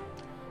that.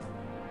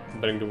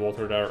 bring the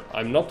water there.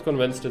 I'm not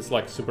convinced it's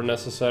like super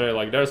necessary,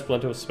 like there's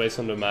plenty of space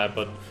on the map,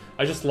 but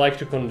I just like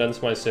to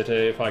condense my city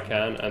if I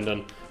can, and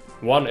then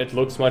one, it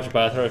looks much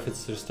better if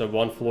it's just a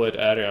one fluid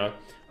area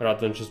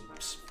rather than just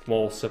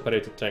small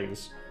separated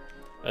things.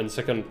 And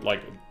second,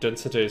 like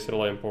density is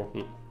really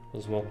important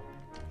as well.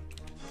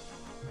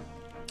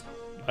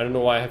 I don't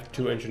know why I have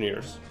 2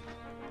 engineers.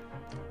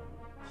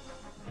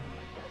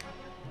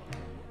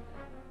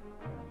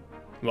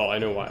 Well, I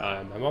know why I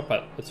am. I'm up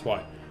at, that's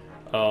why.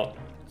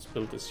 Let's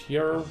build this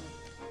here.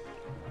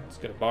 Let's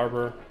get a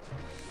barber.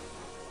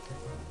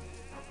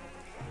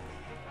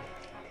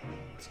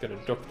 Let's get a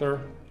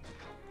doctor.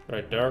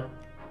 Right there.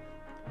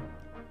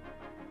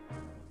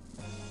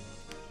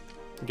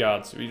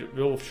 Gods, we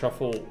will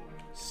shuffle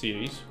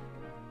series.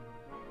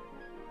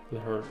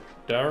 Put her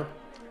there.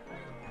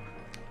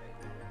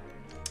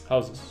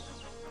 Houses.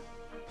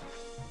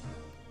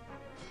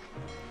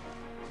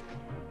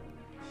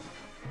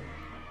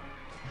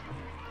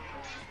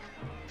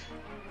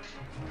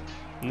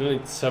 I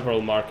need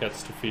several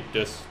markets to feed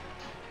this.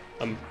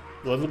 I'm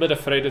a little bit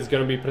afraid it's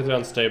gonna be pretty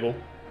unstable.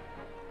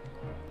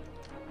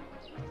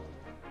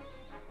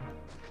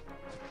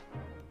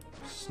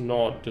 It's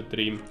not the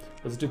dream.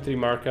 Let's do 3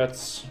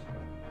 markets.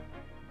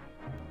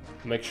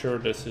 Make sure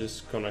this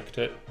is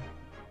connected.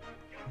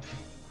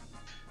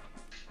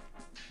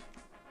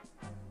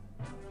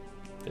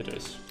 It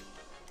is.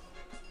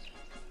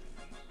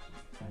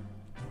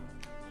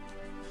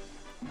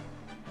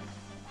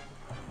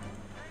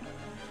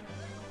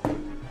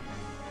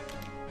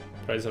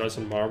 Price rise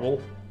in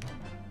marble.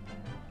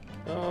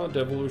 Oh,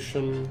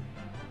 devolution.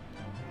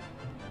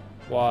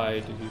 Why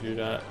did you do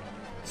that?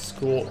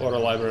 School or a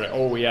library?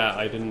 Oh yeah,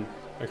 I didn't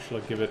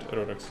actually give it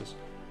Arrakis.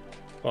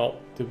 Well,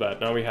 too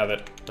bad. Now we have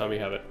it. Now we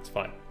have it. It's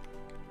fine.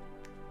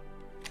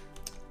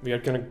 We are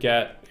gonna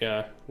get,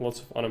 yeah,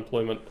 lots of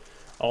unemployment.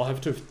 I'll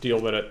have to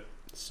deal with it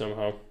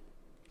somehow.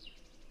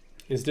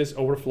 Is this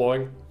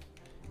overflowing?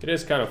 It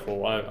is kind of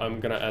full. I'm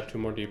gonna add 2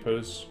 more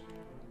depots.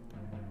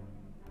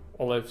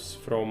 Olives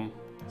from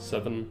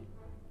 7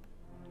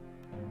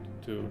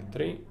 to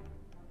 3.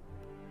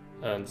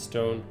 And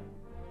stone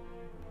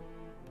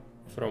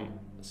from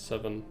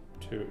 7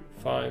 to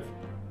 5.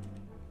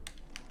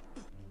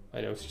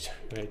 I know you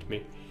hate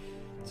me.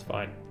 It's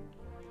fine.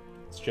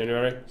 It's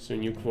January, so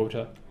new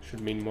quota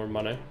should mean more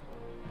money.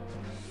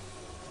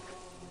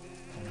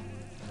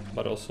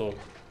 But also,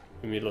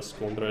 we need less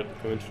squander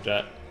it, go into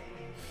debt.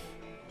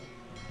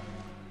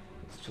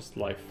 It's just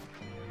life.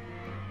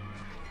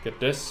 Get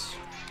this.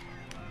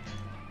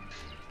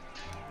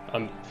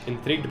 I'm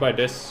intrigued by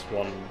this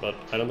one, but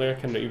I don't think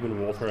I can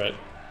even water it.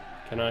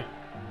 Can I?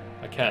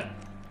 I can.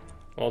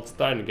 Well, it's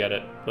time to get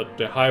it, but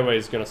the highway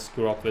is gonna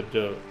screw up with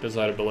the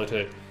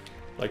desirability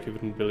like you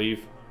wouldn't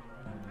believe.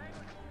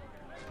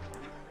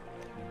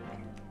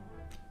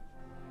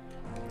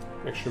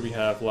 Make sure we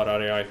have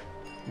Lararii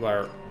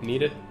where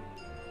needed.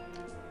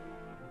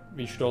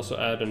 We should also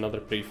add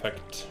another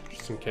prefect,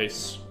 just in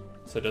case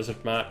it's a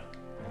desert map.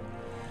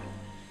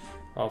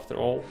 After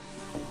all,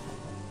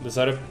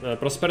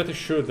 prosperity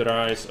should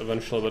rise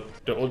eventually,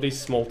 but all these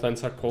small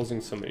tents are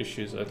causing some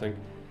issues, I think.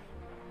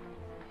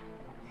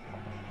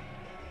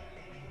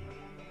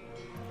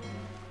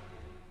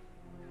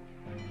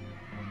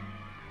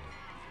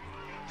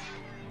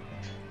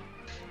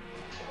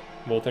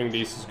 Watering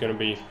these is gonna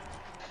be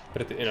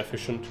pretty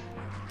inefficient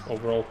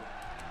overall.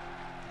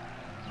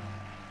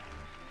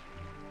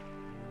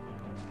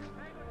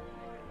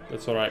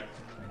 That's alright.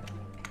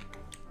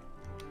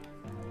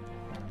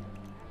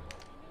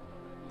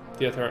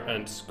 Theater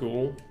and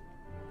school.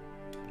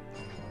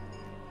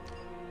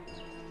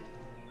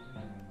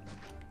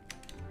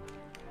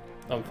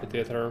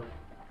 Amphitheater.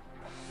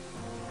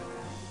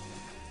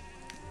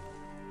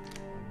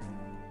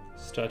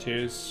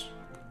 Statues.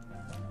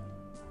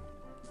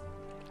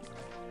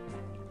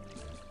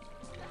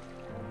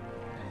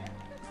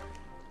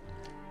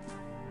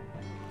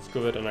 Let's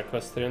go with an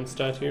equestrian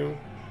statue.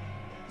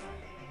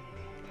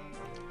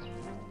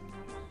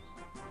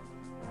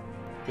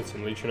 Get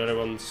some legionary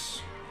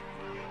ones.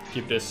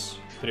 Keep this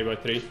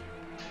 3x3.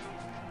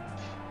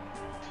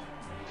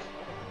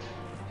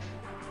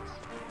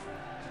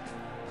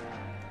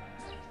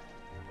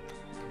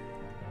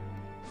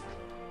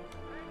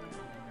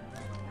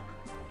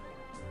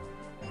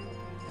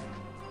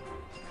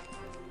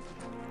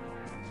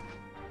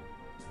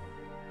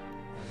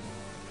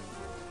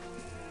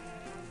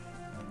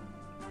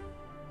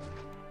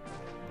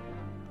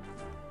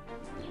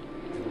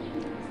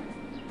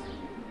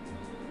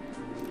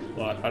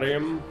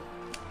 Harem.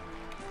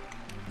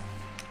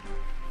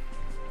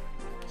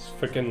 It's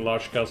freaking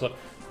large castle.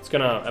 It's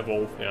gonna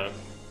evolve, yeah.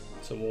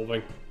 It's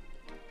evolving.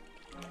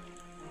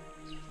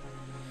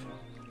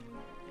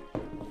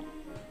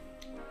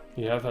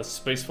 You have a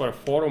space for a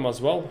forum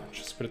as well, which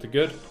is pretty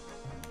good.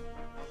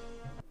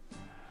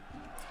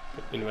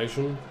 Good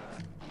invasion.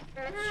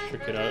 Let's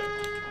check it out.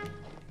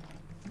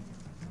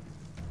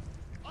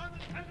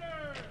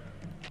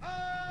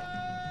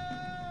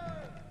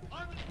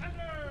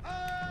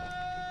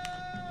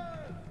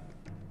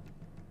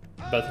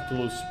 better to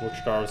lose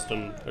watchtowers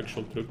than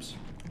actual troops,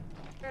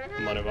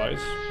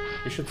 money-wise.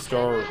 We should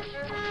store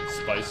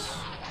spice.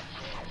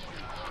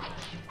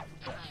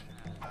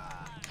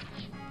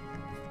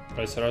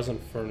 Price rise on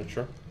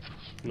furniture,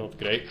 not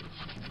great.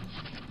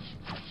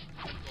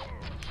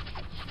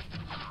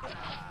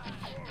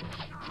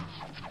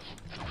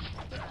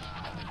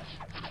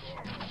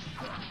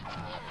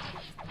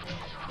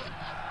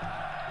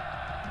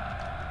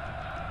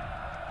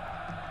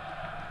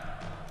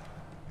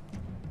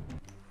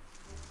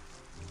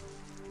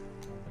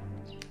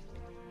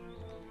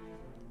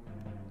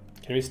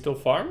 Can we still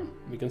farm?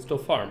 We can still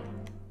farm.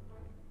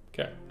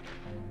 Okay.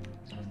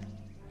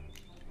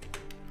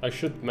 I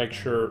should make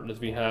sure that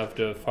we have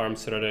the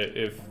farms ready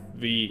if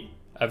we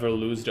ever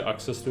lose the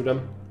access to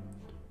them.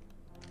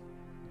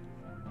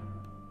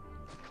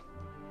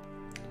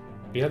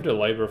 We have the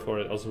labor for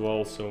it as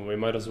well, so we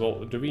might as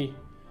well... Do we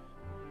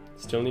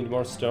still need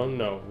more stone?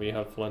 No, we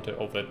have plenty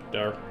of it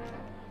there.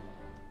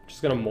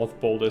 Just gonna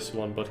mothball this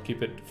one, but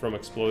keep it from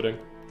exploding.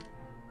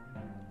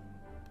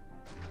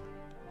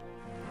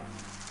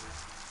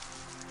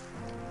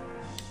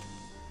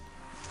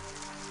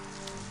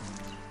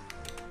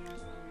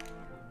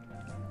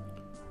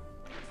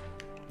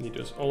 Need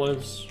those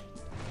olives.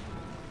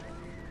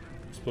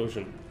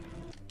 Explosion.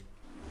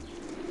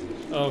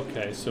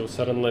 Okay, so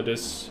suddenly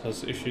this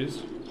has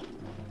issues.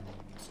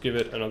 Let's give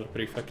it another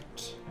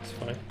prefect. It's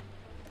fine.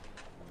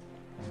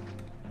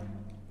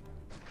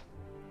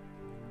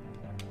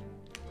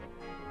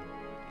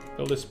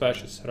 Build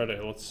dispatch is ready.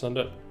 Let's send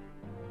it.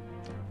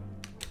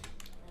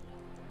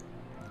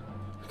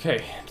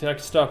 Okay,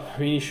 next up,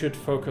 we should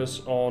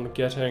focus on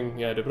getting...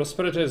 Yeah, the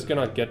prosperity is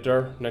gonna get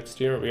there next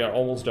year. We are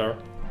almost there.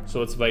 So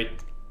let's wait.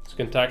 So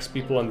we can tax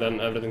people and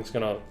then everything's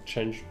gonna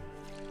change.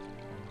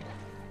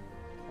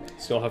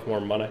 Still have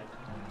more money.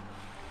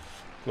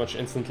 Much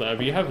instantly.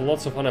 We have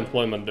lots of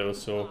unemployment though,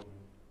 so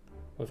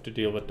we have to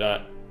deal with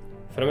that.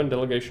 Fremen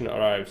delegation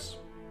arrives.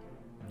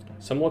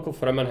 Some local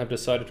Fremen have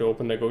decided to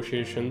open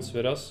negotiations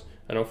with us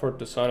and offered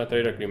to sign a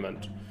trade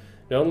agreement.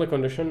 The only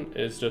condition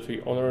is that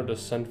we honor the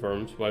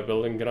sandworms by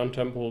building Grand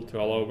Temple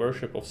to allow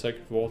worship of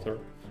sacred water.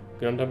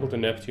 Grand Temple to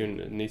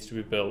Neptune needs to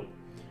be built.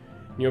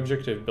 New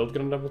objective, build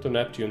Grand Temple to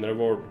Neptune,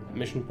 reward,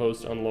 mission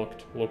post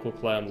unlocked, local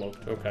clan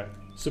unlocked. Okay.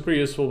 Super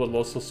useful but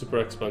also super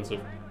expensive.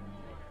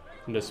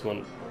 This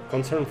one.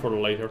 Concern for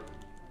later.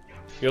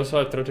 We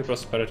also have 30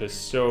 prosperity,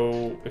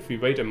 so if we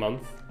wait a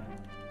month...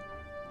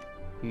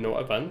 No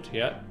event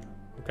yet.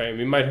 Okay,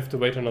 we might have to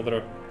wait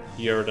another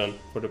year then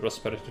for the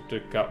prosperity to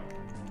pick up.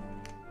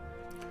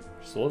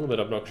 Just a little bit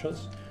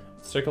obnoxious.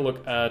 Let's take a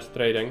look at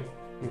trading.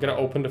 I'm gonna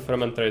open the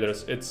Fremen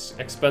traders. It's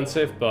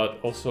expensive but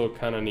also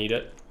kinda need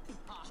it.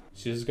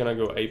 She's gonna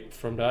go ape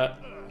from that.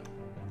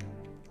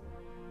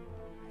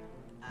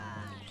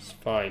 It's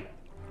fine.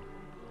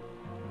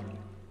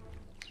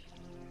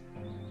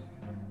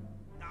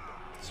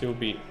 So you'll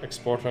be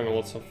exporting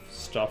lots of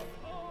stuff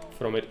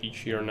from it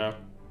each year now.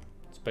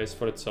 It pays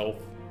for itself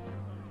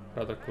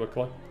rather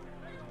quickly.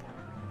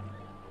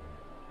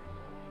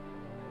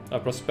 Our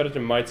prosperity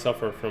might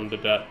suffer from the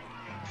debt,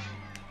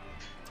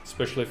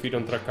 especially if we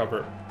don't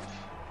recover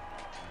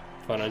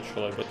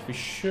financially, but we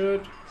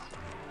should...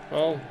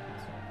 Well,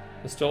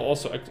 we're still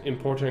also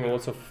importing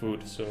lots of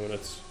food, so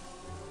that's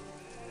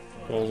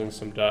causing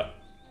some debt.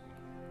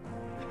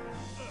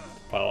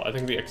 Well, I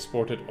think we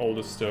exported all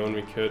the stone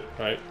we could,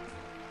 right?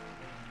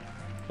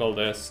 Well,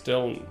 they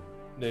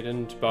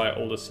didn't buy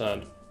all the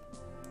sand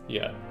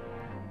yet.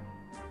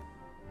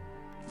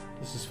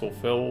 This is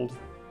fulfilled.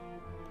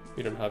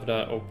 We don't have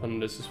that open.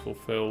 This is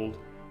fulfilled.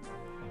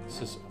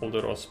 This is all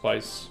the raw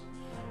spice.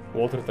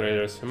 Water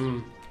traders.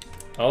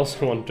 I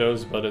also want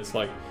those, but it's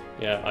like,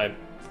 yeah, I'm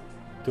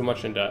too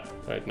much in that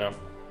right now.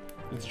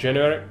 It's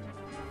January.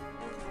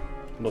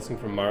 Blessing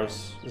from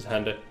Mars is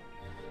handy.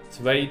 Let's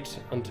wait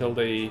until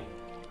they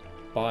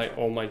buy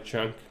all my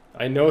junk.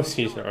 I know,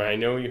 Caesar, I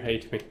know you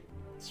hate me.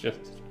 It's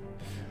just...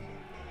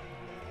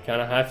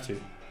 kinda have to.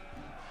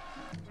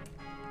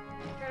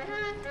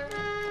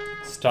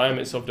 This time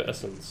is of the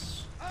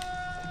essence.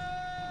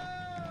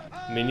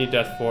 We need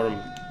that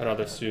form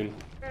rather soon.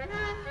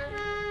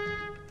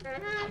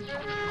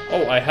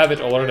 Oh, I have it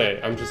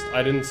already.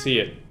 I didn't see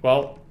it.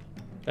 Well,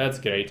 that's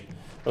great.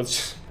 Let's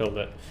just build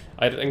it.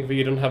 I think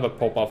we don't have a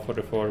pop-up for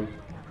the form.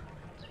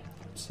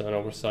 It's an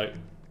oversight.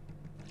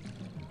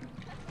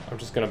 I'm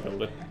just gonna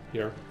build it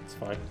here. It's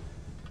fine.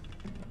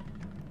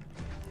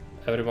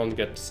 Everyone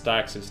gets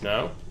taxes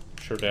now.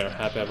 I'm sure they're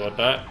happy about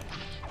that.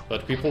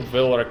 But people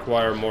will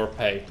require more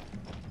pay.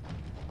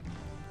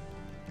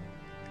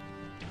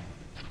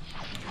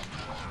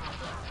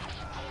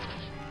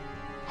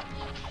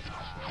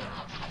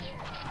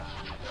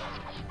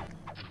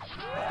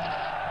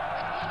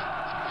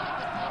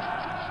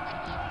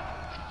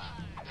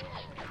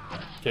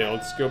 Okay,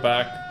 let's go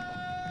back.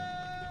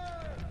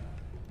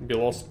 We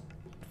lost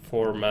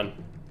 4 men.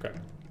 Okay.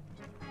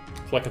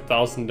 It's like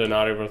 1,000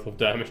 denarii worth of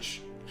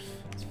damage.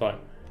 It's fine.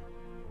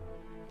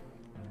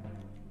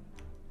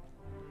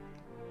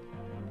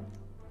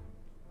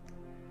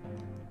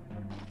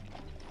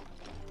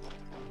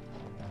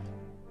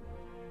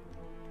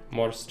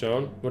 More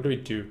stone. What do we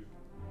do?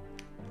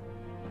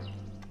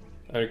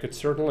 I could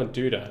certainly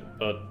do that,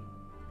 but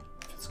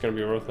if it's gonna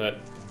be worth it,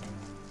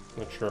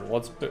 not sure.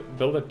 Let's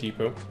build a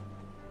depot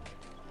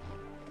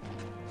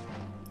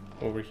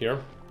over here.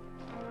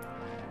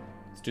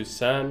 Let's do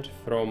sand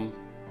from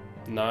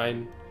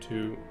 9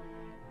 to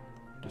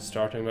the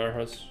starting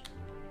warehouse.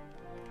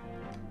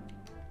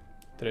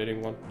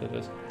 Trading one, that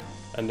is.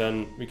 And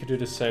then we could do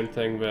the same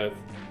thing with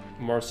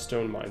more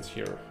stone mines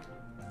here.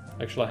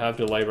 Actually, I have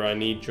the labor, I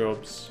need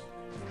jobs.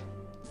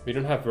 We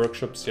don't have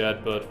workshops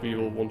yet, but we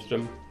will want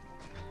them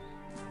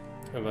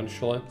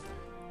eventually.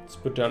 Let's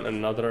put down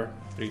another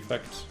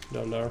prefect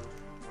down there.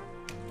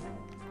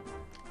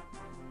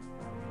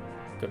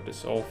 Cut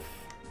this off.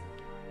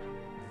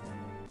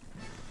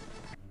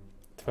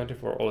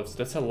 24 olives,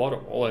 that's a lot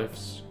of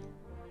olives.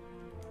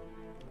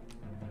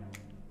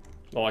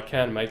 Well, I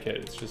can make it,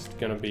 it's just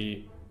gonna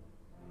be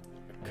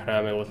a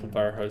crammy little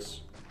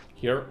warehouse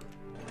here.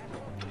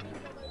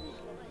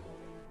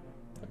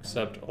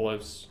 Except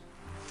olives.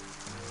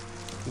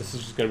 This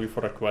is just gonna be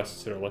for the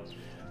quests, really.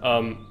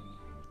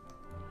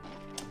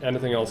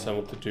 Anything else I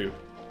want to do?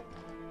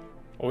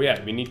 Oh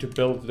yeah, we need to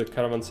build the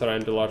caravanserai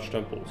and the large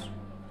temples.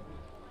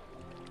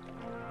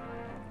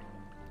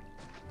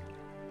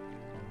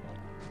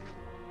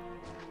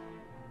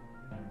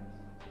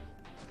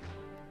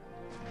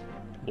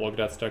 Block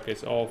that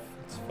staircase off,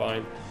 it's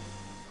fine.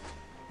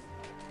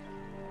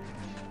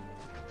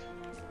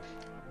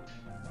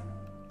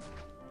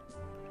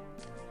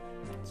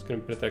 It's gonna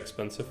be pretty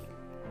expensive.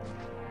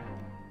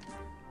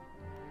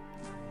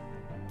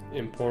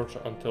 Import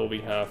until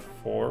we have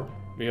 4.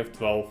 We have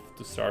 12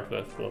 to start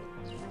with, but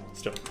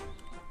still.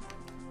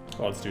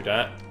 Well, let's do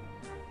that.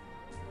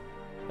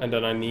 And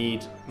then I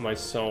need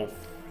myself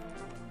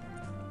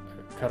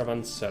a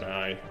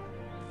caravanserai.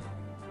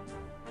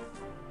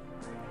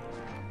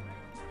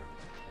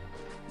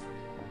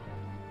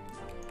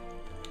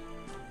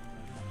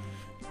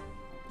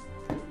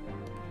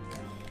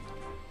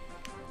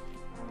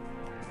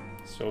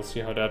 So we'll see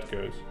how that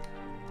goes.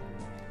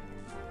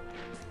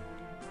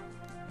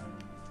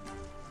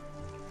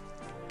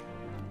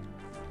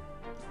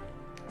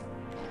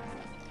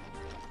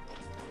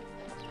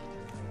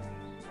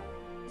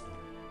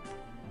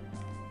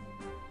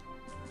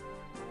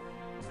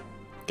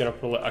 Gonna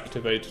probably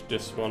activate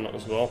this one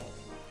as well.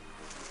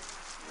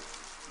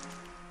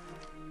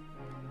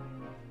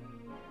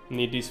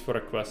 Need these for the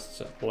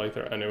quests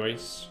later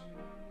anyways.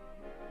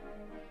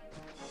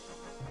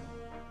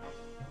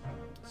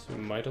 So we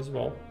might as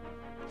well.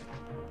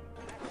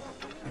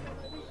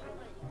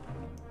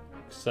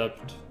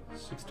 Except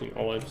 16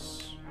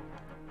 olives.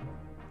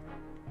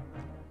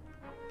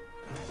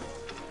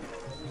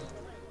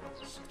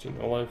 16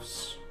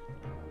 olives.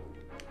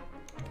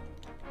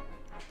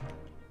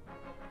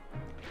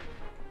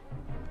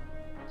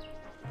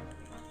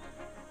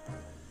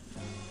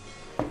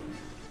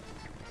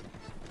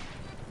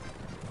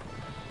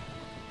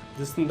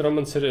 Distant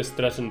Roman city is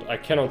threatened. I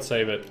cannot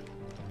save it.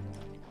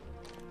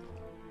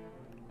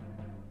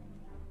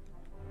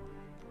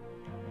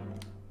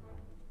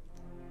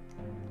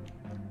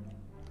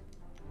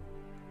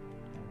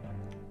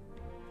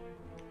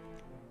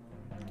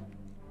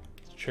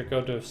 Let's check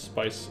out the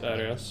spice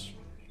areas.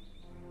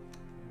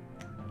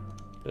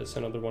 There's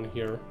another one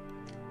here.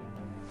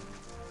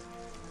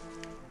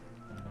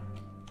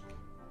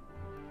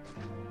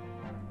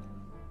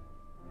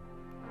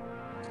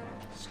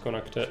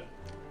 Disconnect it.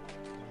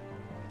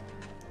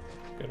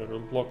 Get a little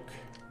block.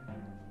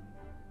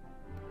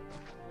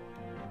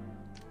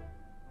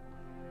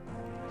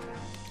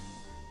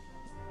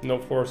 No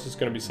force is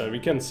gonna be sent. We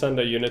can send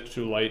a unit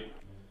too late,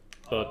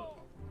 but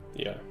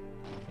yeah.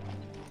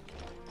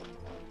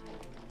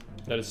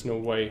 There is no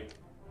way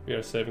we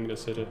are saving the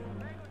city.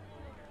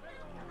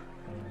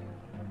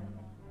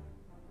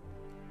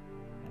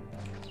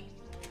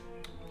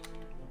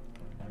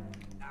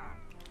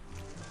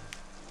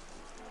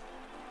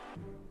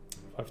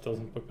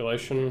 $5,000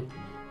 population.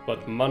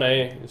 But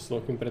money is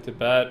looking pretty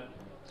bad.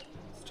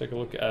 Let's take a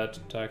look at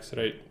tax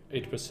rate,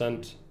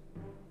 8%.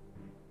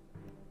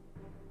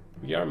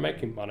 We are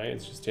making money,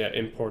 it's just, yeah,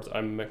 imports.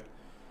 I'm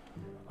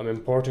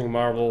importing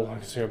marble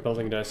because we're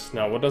building this.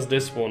 Now, what does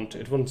this want?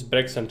 It wants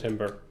bricks and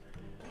timber.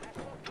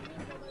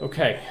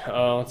 Okay,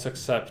 let's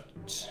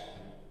accept.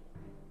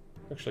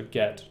 Actually,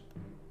 get.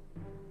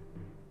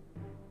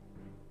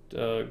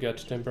 Get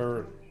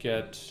timber,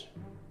 get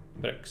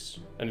bricks.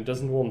 And it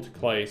doesn't want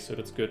clay, so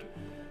that's good.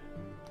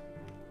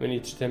 We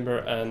need timber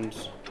and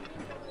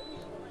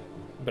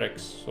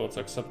bricks, so let's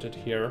accept it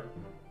here.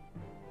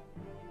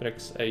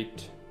 Bricks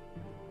 8,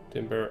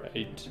 timber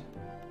 8.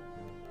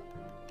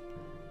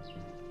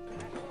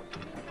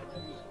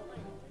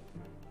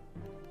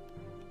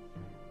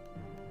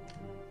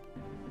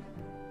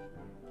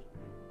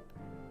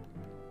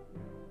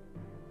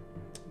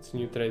 It's a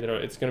new trader.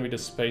 It's gonna be the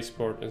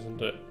spaceport,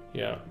 isn't it?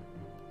 Yeah.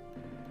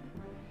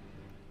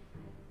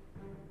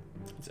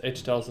 It's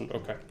 8,000.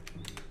 Okay.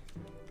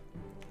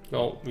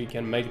 Well, we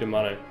can make the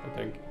money, I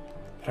think.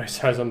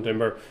 Price rise on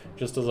timber,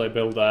 just as I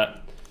build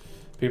that.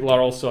 People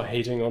are also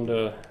hating on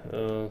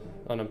the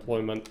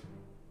unemployment.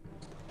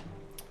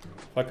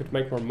 If I could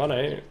make more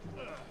money,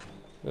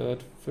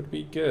 that would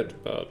be good,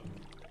 but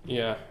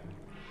yeah,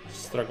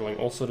 struggling.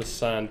 Also the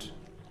sand.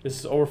 This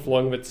is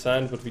overflowing with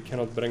sand, but we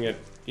cannot bring it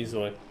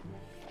easily.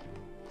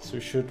 So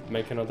we should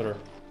make another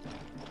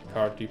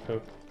car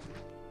depot.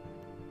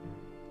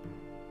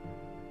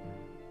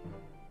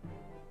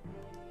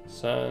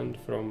 Sand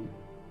from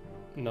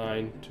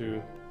 9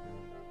 to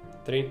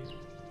 3.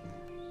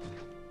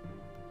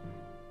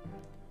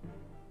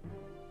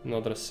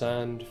 Another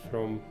sand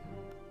from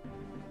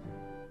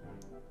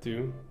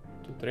 2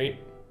 to 3.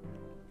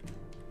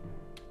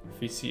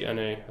 If we see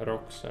any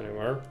rocks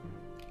anywhere,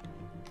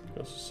 we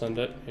also send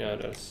it. Yeah,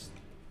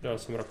 there are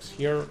some rocks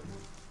here.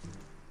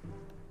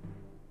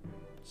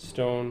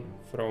 Stone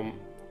from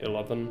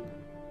 11.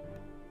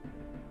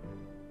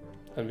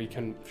 And we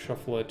can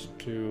shuffle it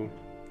to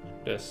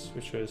this,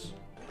 which is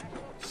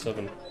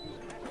 7.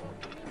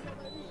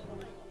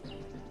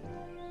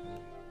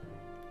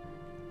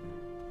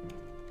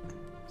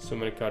 So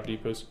many car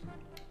depots.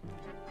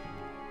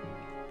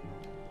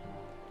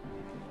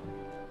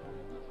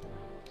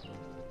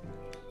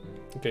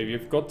 Okay,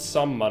 we've got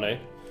some money.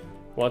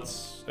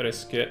 Let's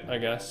risk it, I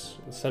guess.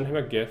 Send him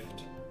a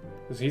gift.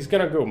 Because he's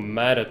gonna go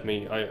mad at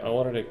me, I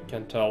already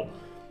can tell.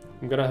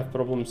 I'm gonna have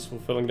problems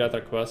fulfilling that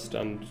request,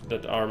 and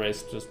that army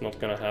is just not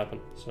gonna happen,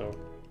 so...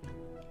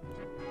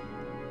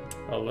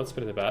 Well, that's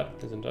pretty bad,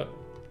 isn't it?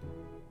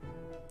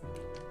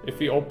 If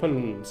we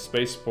open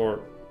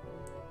spaceport,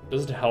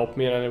 does it help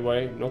me in any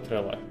way? Not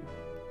really.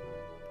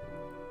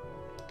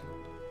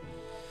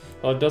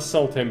 Well, it does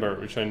sell timber,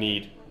 which I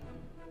need.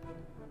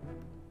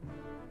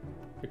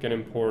 We can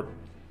import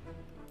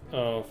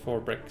 4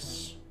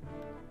 bricks.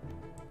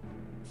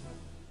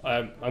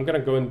 I'm gonna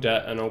go in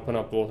debt and open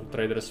up water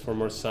traders for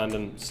more sand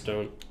and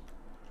stone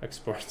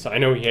exports. I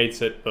know he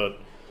hates it, but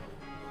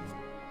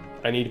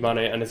I need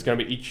money, and it's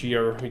gonna be each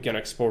year we can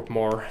export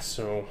more,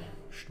 so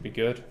should be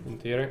good in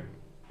theory.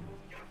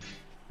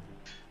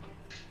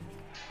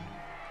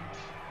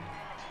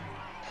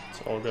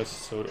 It's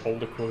August, so all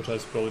the quota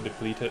is probably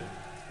depleted,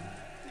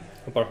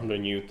 apart from the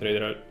new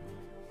trader out.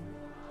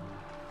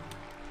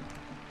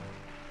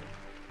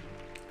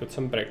 Got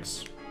some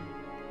bricks.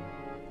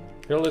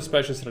 Real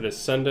dispatch is ready to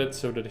send it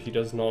so that he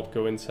does not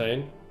go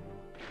insane.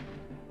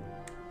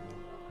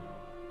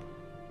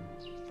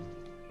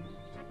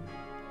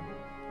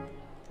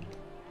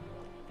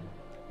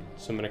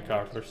 So many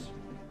carters.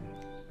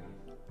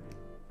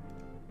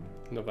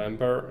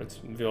 November,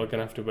 we're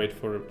gonna have to wait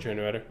for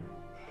January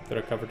to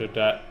recover the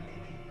debt.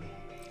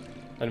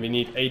 And we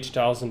need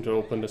 8,000 to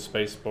open the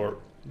spaceport,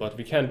 but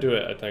we can't do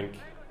it, I think.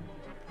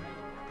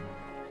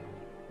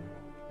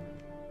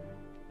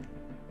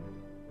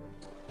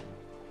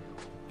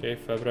 Okay,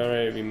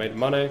 February, we made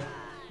money.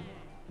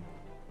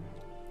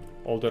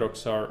 All the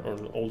rocks are, or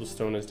all the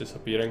stone is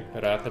disappearing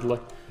rapidly.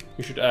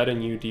 We should add a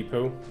new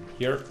depot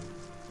here.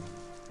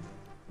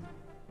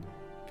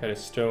 Carry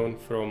stone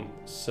from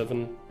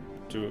 7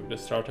 to the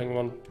starting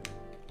one.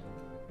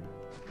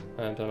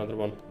 And another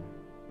one.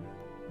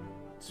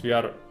 So we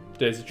are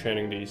daisy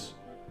chaining these.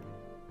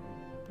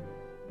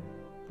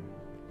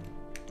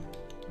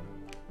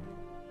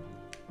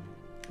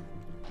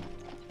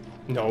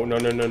 No,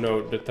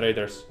 the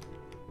traders.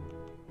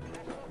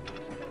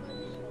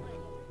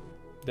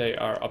 They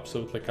are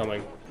absolutely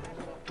coming.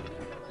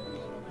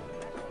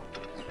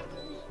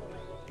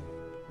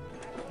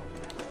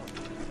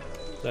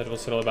 That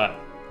was really bad.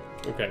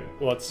 Okay,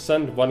 let's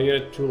send 1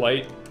 unit too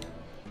late.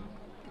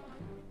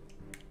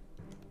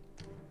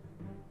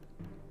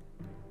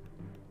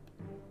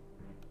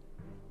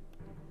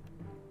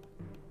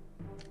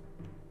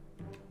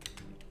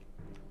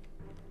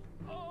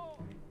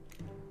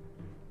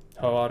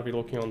 How are we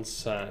looking on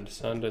sand?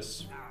 Sand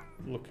is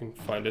looking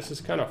fine. This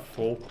is kind of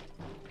full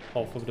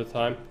half of the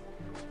time.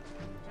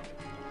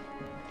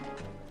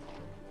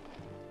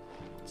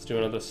 Let's do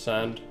another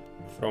sand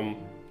from...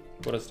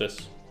 what is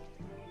this?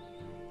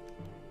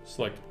 It's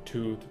like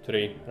 2 to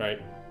 3,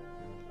 right?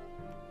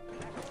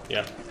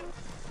 Yeah.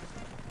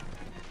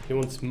 He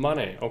wants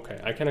money. Okay,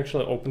 I can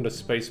actually open the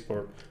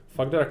spaceport.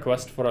 Fuck the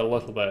request for a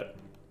little bit.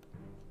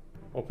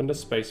 Open the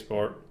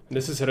spaceport.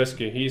 This is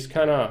risky. He's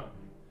kinda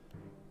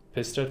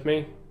pissed at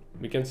me.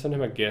 We can send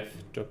him a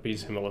gift to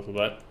appease him a little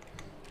bit.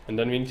 And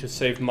then we need to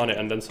save money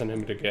and then send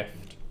him the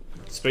gift.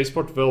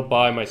 Spaceport will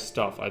buy my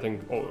stuff. I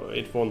think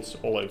it wants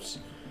olives.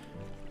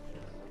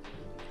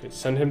 Okay,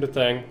 send him the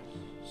thing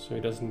so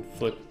he doesn't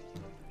flip.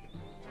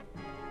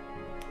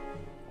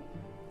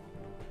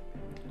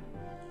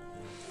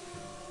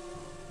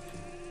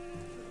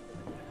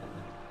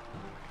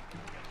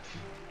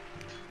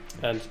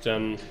 And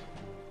then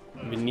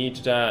we need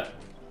that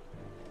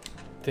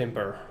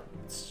timber.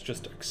 It's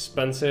just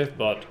expensive,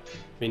 but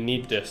we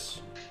need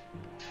this.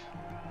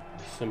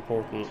 It's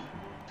important.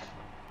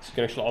 So we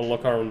can actually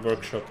unlock our own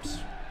workshops.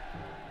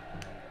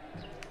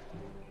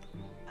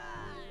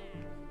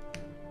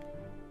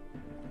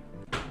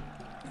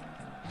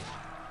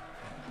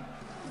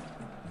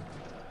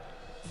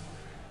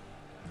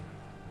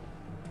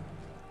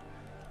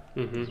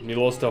 We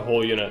lost a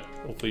whole unit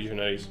of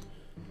legionaries.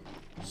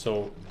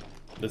 So,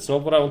 that's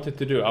not what I wanted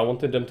to do. I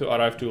wanted them to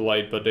arrive too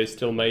late, but they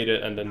still made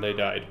it and then they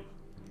died.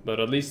 But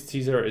at least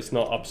Caesar is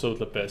not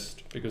absolutely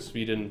pissed, because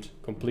we didn't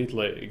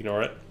completely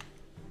ignore it.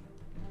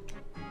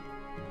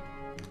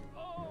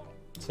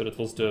 So that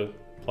was the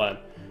plan.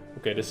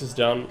 Okay, this is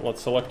done.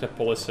 Let's select a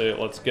policy.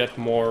 Let's get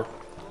more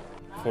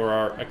for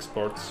our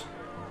exports.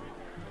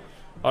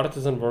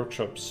 Artisan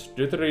workshops.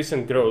 Due to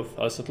recent growth,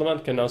 our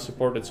settlement can now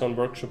support its own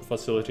workshop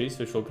facilities,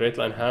 which will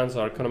greatly enhance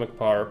our economic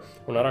power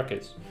on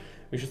Arrakis.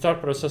 We should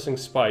start processing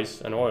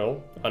spice and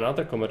oil and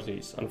other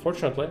commodities.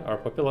 Unfortunately, our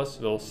populace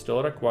will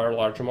still require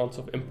large amounts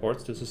of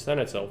imports to sustain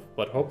itself,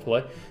 but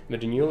hopefully,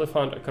 with the newly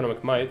found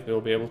economic might, we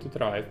will be able to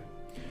thrive.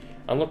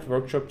 Unlocked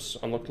workshops,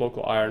 unlocked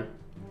local iron.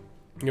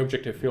 New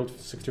objective field,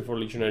 64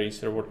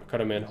 legionaries, reward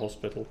academy and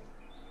hospital.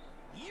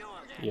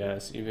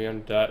 Yes,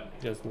 even that,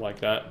 he doesn't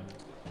like that.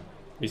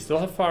 We still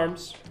have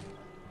farms.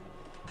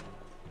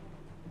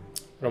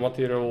 Raw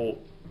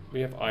material,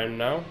 we have iron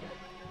now.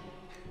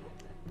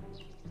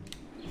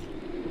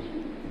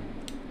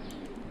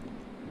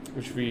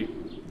 Which we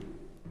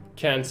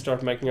can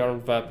start making our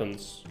own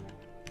weapons.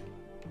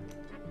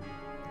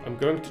 I'm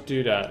going to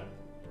do that.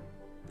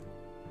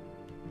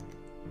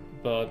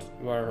 But,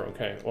 where,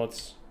 okay,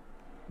 let's...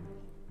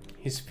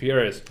 He's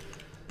furious.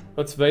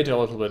 Let's wait a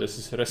little bit, this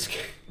is risky.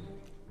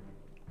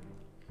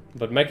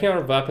 But making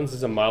our weapons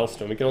is a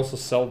milestone. We can also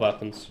sell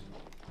weapons.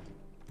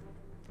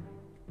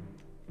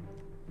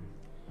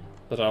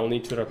 But I'll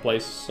need to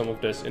replace some of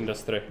this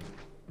industry.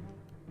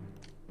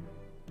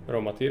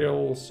 Raw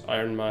materials,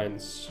 iron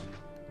mines.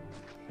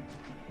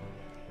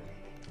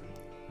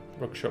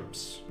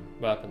 Workshops,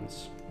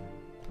 weapons.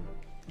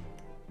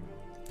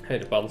 Hey,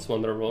 the Battle's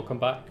Wanderer, welcome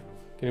back.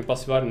 Can you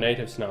pacify the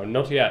natives now?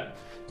 Not yet.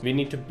 We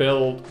need to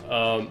build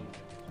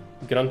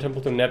Grand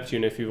Temple to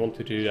Neptune if we want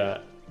to do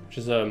that. Which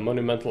is a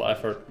monumental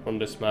effort on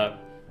this map.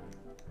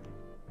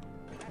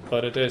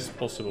 But it is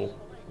possible.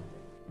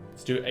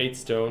 Let's do 8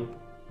 stone,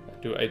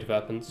 do 8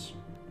 weapons.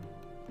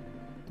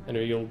 And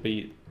we'll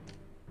be...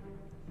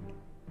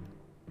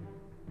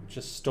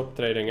 Just stop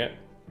trading it.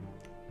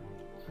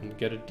 And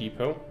get a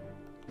depot.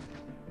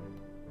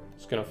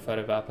 It's gonna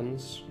ferry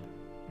weapons.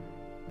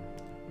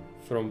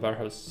 From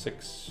warehouse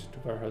 6 to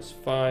warehouse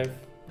 5.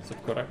 Is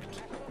that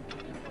correct?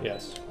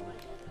 Yes.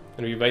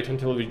 And we wait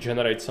until we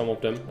generate some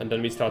of them, and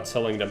then we start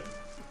selling them.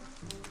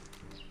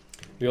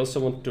 We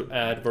also want to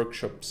add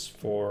workshops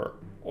for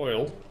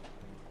oil.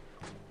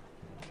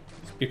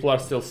 So people are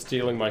still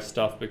stealing my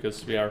stuff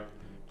because we are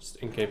just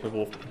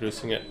incapable of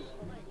producing it.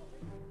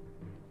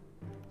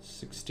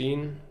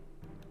 16.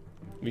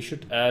 We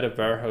should add a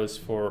warehouse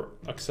for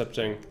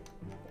accepting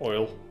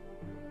oil.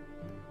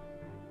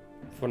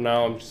 For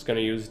now, I'm just gonna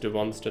use the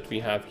ones that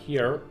we have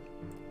here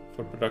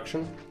for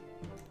production.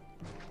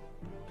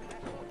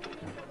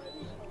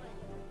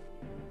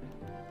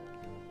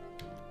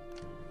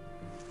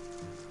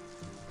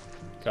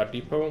 Car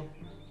depot.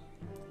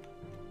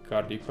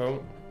 Car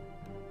depot.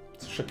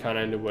 It's actually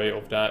kinda in the way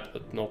of that,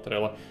 but not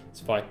really.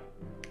 It's fine.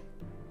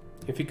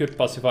 If we could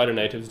pacify the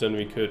natives, then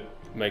we could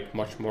make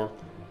much more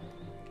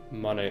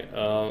money.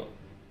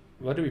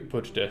 Where do we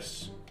put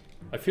this?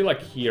 I feel like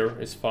here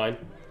is fine.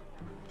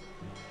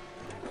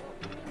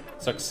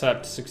 Let's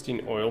accept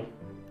 16 oil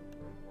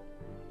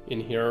in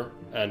here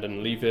and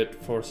then leave it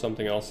for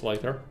something else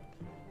later.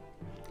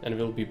 And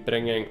we'll be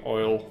bringing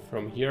oil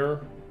from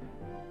here.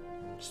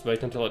 Just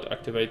wait until it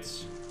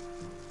activates.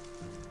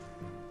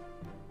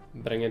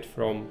 Bring it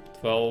from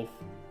 12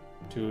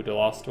 to the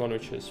last one,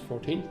 which is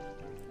 14.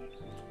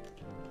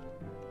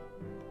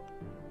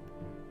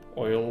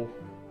 Oil.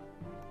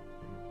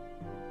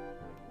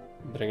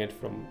 Bring it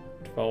from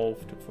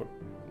 12 to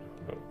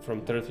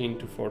from 13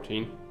 to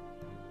 14.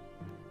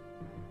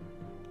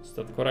 Is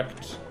that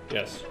correct?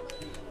 Yes.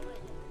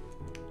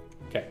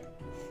 Okay.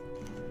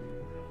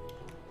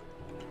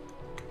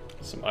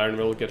 Some iron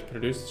will get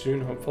produced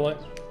soon, hopefully.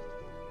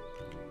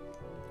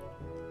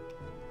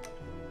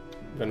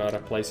 Gonna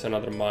replace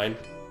another mine.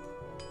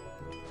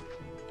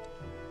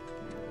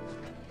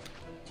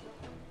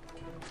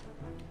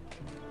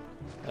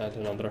 Add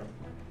another.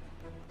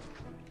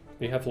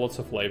 We have lots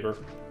of labor,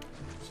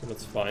 so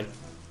that's fine.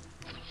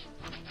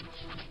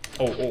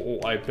 Oh,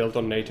 I built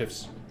on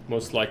natives,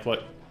 most likely.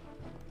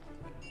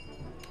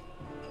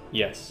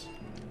 Yes.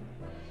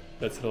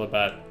 That's really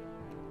bad.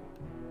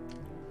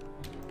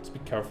 Let's be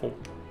careful.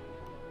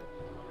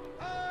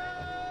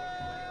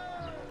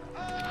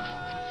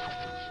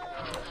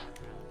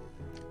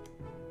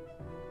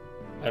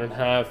 I don't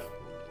have...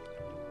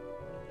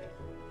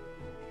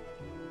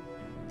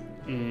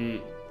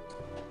 you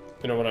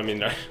know what I mean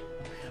there.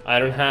 I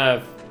don't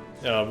have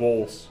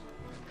walls.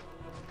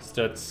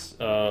 So that's...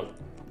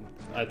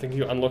 I think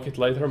you unlock it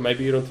later,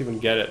 maybe you don't even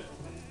get it.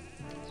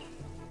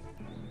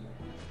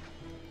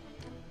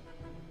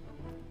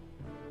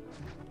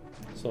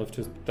 So I have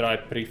to try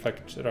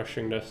prefect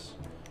rushing this.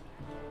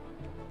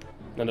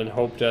 And then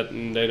hope that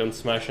they don't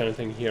smash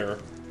anything here.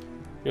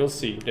 You'll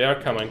see, they are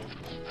coming.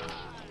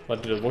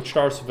 But the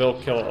watchtowers will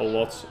kill a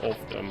lot of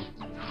them.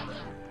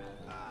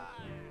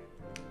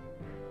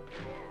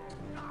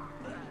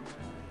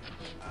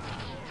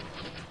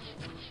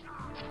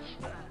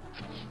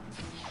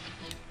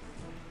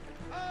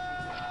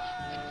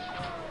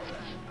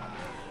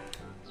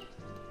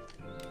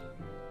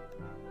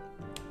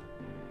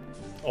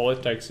 All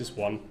it takes is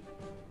one.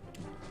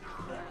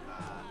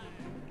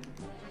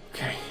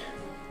 Okay.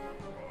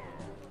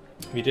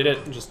 We did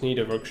it, just need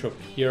a workshop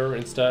here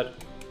instead.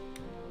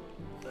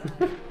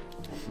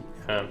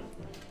 On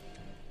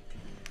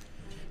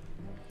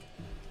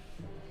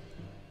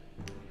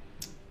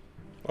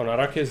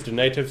Arrakis, the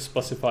natives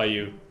pacify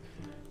you.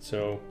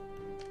 So,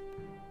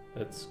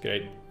 that's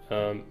great.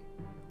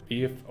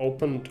 We have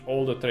opened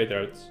all the trade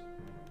routes.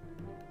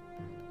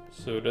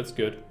 So that's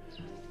good.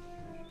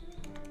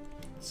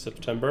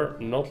 September,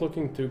 not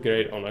looking too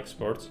great on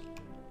exports,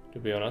 to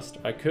be honest.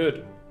 I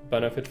could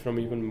benefit from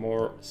even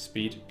more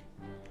speed.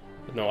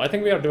 But no, I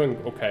think we are doing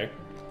okay.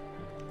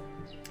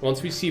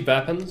 Once we see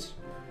weapons,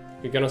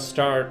 we're gonna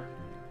start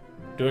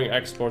doing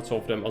exports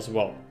of them as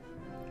well.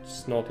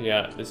 Just not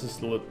yet, this is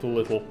too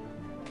little.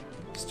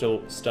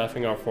 Still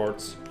staffing our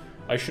forts.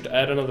 I should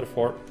add another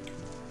fort.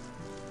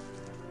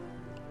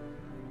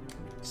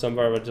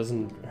 Somewhere where it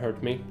doesn't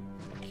hurt me.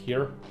 Like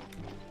here.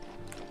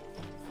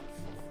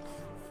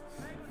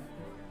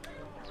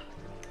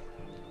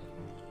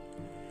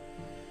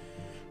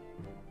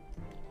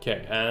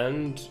 Okay,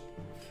 and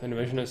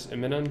invasion is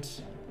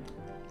imminent.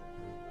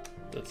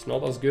 That's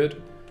not as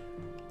good.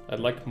 I'd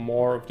like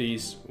more of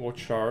these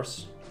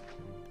watchtowers.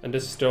 And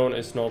this stone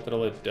is not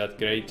really that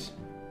great.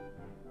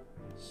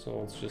 So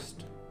let's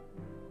just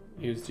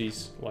use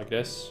these like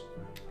this.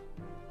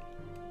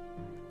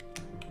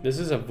 This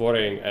is a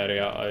worrying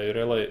area. I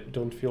really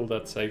don't feel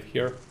that safe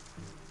here.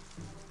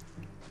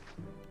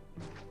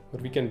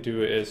 What we can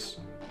do is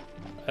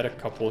add a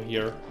couple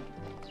here.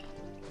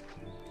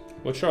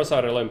 Watchtowers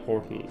are really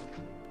important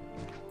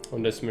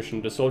on this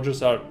mission. The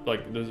soldiers are,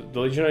 like, the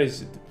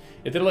legionaries,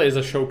 it really is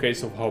a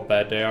showcase of how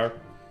bad they are.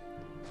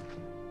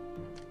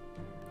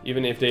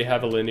 Even if they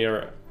have a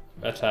linear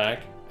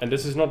attack. And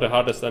this is not the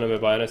hardest enemy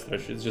by any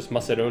stretch, it's just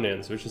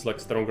Macedonians, which is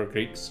like stronger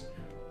Greeks.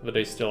 But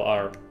they still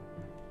are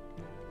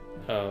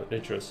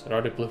dangerous.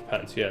 Are they blue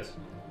pants? Yes.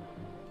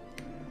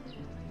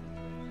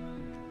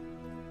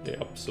 They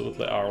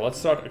absolutely are. Let's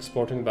start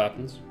exporting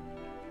weapons.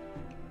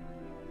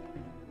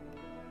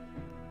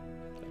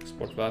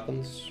 Export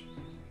weapons.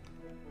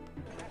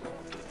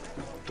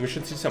 We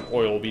should see some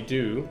oil. We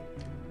do.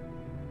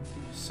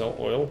 Sell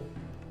oil.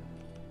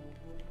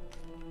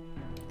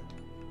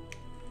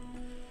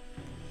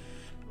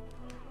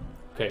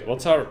 Okay,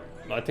 what's our...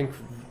 I think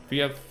we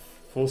have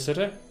full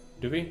city?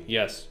 Do we?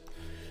 Yes.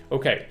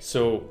 Okay,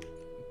 so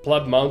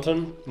Pleb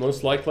Mountain,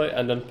 most likely,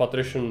 and then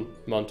Patrician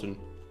Mountain.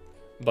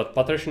 But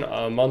Patrician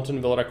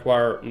Mountain will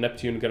require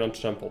Neptune Grand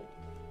Temple.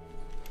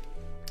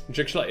 Which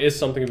actually is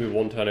something we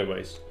want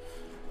anyways.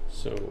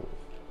 So...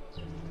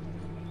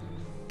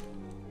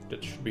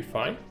 that should be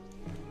fine.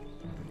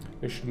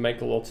 We should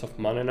make lots of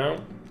money now.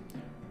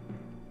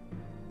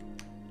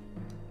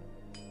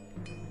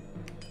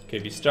 Okay,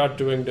 we start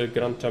doing the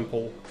Grand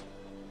Temple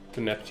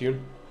to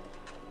Neptune.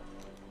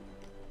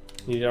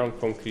 Need our own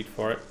concrete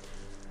for it.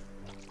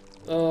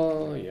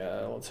 Oh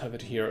yeah, let's have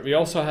it here. We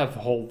also have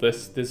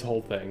this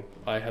whole thing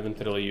I haven't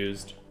really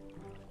used.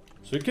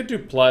 So we could do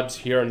plebs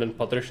here and then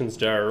patricians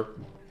there.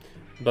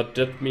 But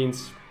that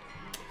means...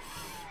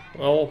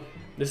 well,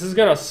 this is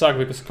gonna suck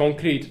because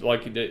concrete,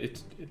 like,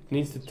 it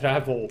needs to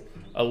travel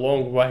a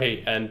long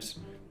way, and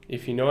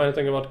if you know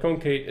anything about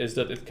concrete, is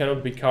that it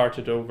cannot be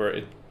carted over.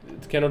 It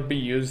cannot be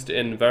used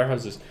in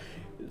warehouses.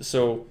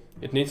 So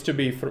it needs to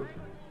be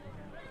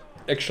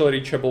actually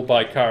reachable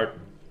by cart.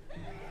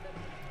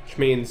 Which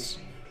means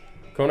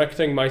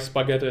connecting my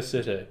spaghetti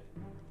city.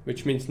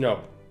 Which means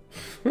no.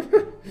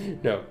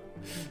 No.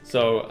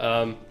 So,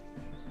 I'm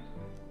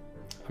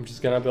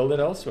just gonna build it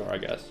elsewhere, I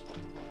guess.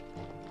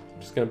 I'm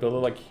just gonna build it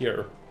like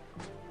here.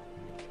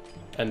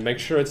 And make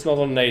sure it's not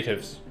on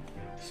natives.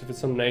 So if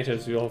it's on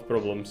natives, we'll have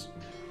problems.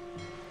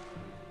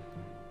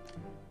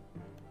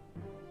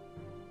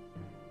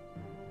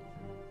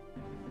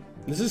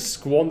 This is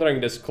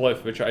squandering this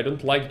cliff, which I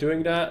don't like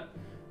doing that.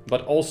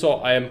 But also,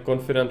 I am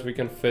confident we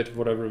can fit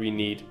whatever we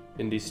need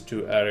in these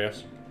two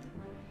areas. It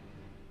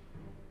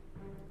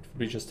would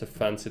be just a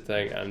fancy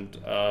thing and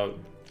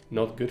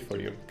not good for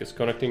you. Because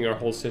connecting your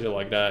whole city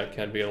like that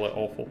can be really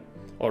awful.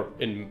 Or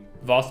in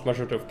vast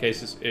majority of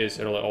cases is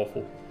really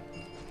awful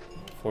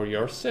for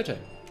your city.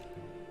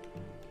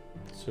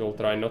 So we'll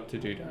try not to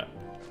do that.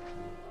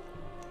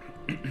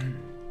 We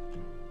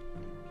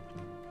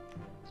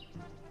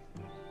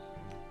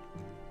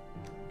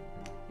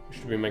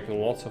should be making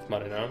lots of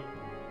money now.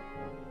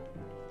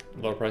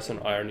 Low price on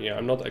iron. Yeah,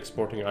 I'm not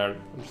exporting iron.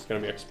 I'm just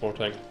gonna be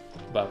exporting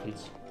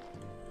weapons.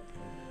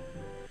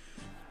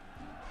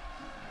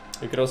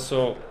 We could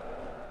also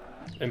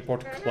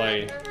import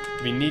clay.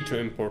 We need to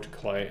import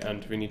clay,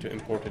 and we need to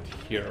import it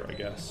here, I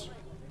guess.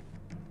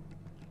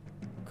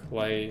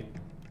 Clay.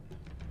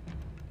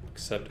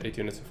 Accept 8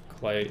 units of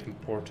clay,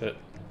 import it.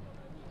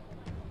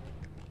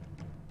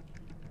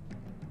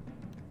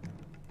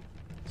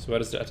 So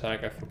where is the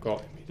attack? I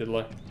forgot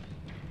immediately.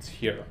 It's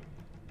here.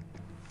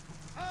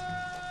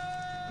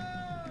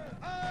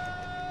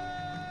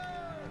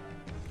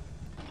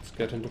 Let's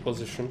get into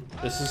position.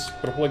 This is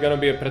probably gonna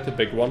be a pretty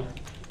big one.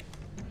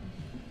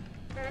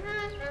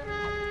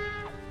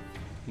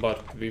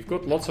 we've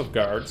got lots of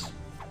guards.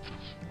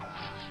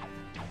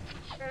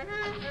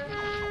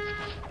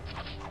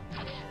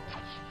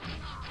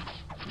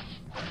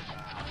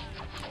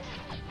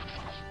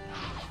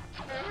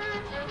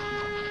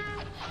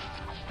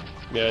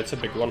 Yeah, it's a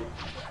big one.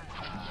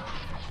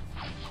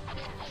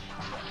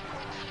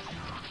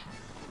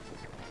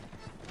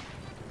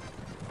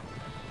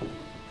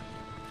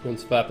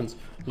 Guns, weapons.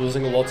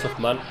 Losing lots of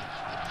men,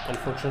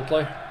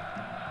 unfortunately.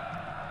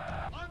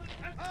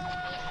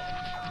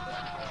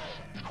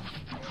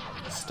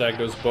 Stack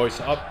those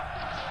boys up.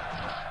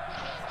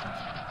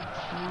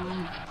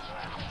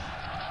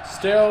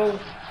 Still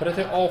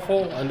pretty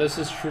awful, and this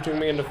is shooting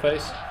me in the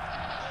face.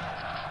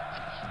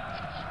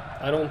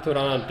 I don't want to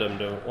run at them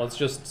though. Let's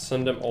just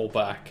send them all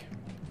back.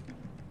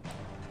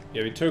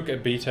 Yeah, we took a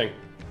beating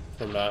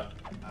from that.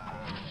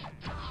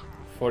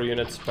 4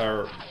 units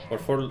per, or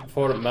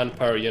 4 man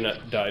per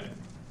unit died.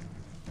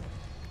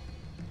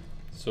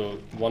 So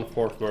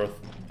 1/4 worth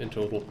in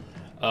total.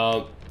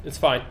 It's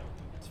fine.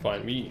 It's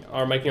fine. We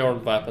are making our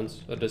own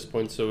weapons at this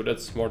point, so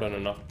that's more than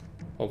enough.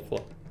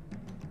 Hopefully.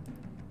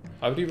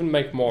 I would even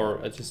make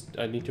more.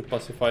 I need to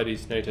pacify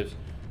these natives.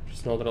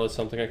 It's not really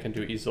something I can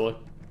do easily.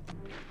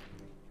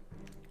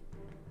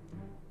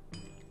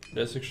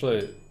 There's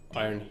actually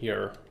iron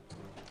here.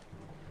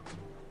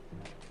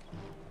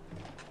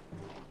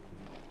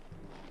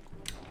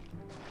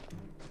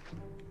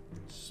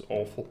 It's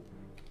awful.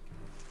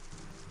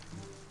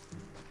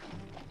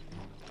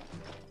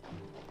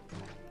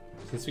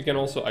 Since we can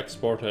also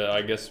export it,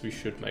 I guess we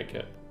should make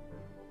it.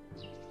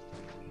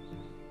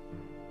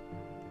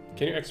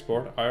 Can you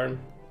export iron?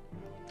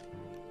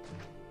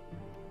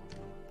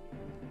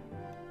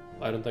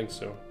 I don't think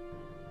so.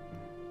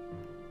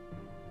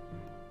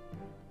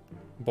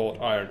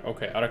 Bought iron.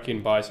 Okay,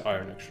 Arakin buys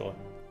iron actually.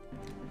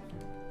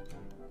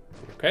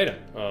 Okay then,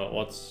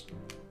 let's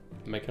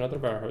make another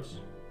warehouse.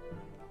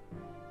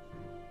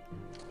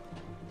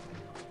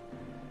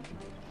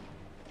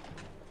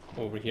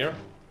 Over here.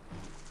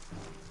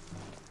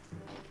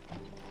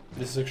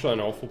 This is actually an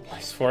awful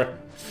place for it.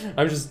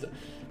 I'm just...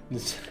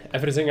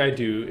 everything I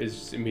do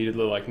is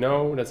immediately like,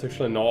 no, that's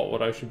actually not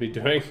what I should be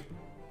doing.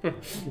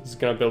 Just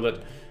gonna build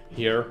it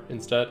here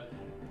instead.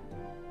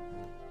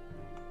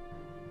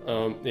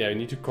 Yeah, you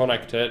need to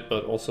connect it,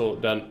 but also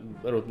then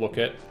roadblock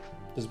it,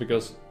 just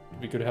because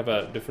we could have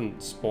a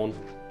different spawn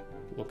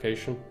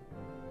location.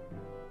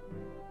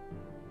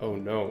 Oh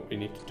no, we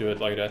need to do it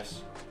like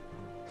this.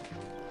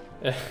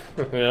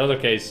 Another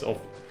case of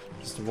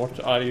just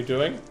what are you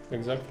doing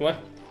exactly?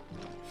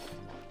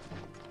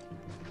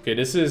 Okay,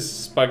 this is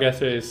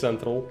Spaghetti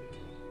Central.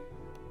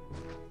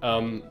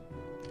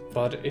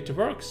 But it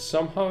works,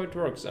 somehow it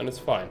works, and it's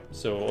fine.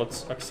 So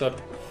let's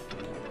accept.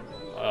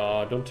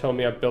 Don't tell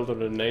me I built on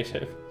the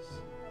natives.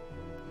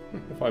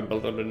 If I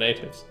built on the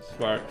natives, I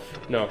swear.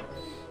 No.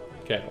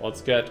 Okay,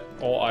 let's get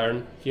all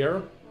iron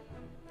here.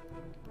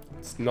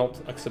 Let's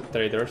not accept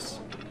traders.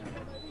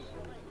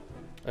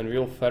 And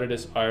we'll ferry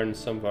this iron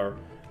somewhere.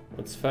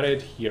 Let's ferry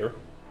it here.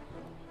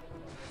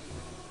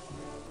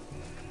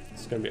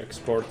 It's gonna be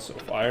exports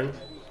of iron.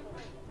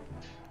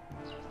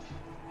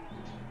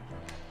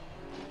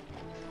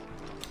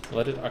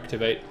 Let it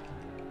activate.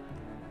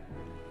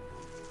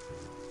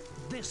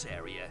 This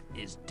area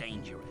is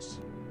dangerous.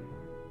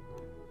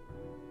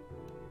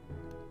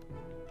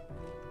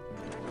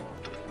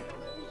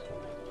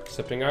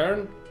 Accepting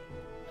iron.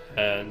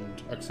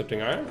 And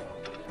accepting iron.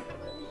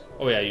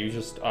 Oh yeah, you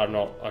just are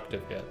not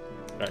active yet.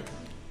 Right.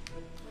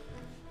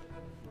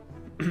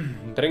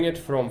 Bring it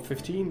from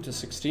 15 to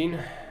 16.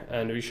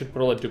 And we should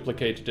probably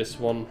duplicate this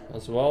one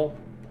as well.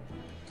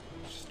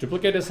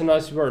 Duplicate is a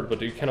nice word,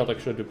 but you cannot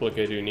actually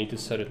duplicate it, you need to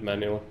set it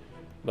manually.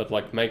 But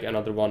like make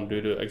another one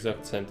do the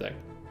exact same thing.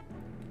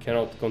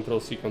 Cannot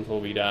Ctrl-C,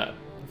 Ctrl-V that,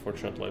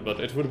 unfortunately, but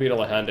it would be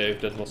really handy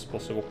if that was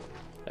possible.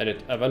 And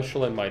it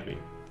eventually might be.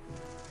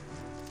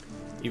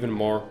 Even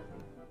more.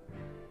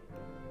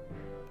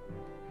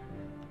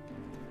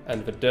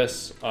 And with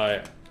this,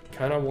 I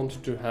kinda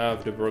want to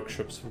have the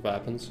workshops for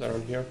weapons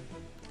around here.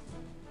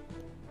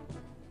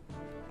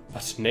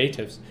 But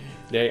natives,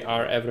 they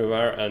are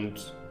everywhere, and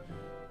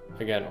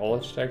again, all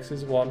it takes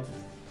is one.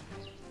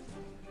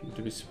 Need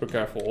to be super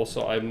careful.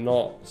 Also, I'm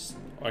not...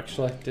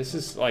 Actually, this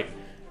is like...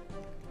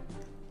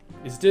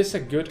 Is this a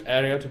good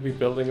area to be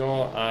building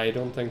on? I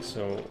don't think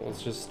so.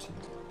 Let's just...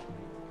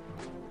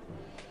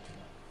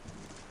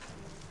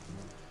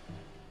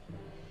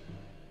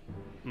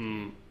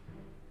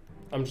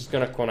 I'm just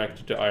gonna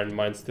connect the iron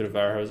mines to the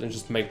warehouse and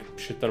just make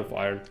shit ton of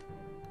iron.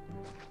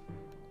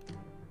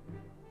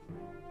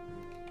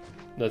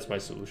 That's my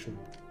solution.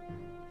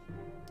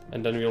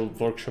 And then we'll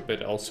workshop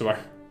it elsewhere.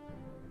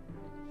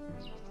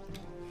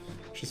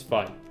 Which is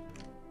fine.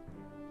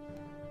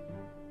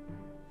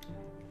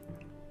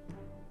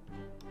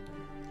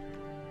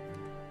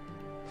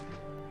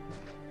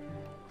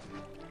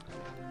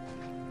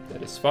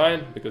 That is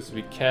fine, because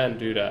we can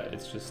do that.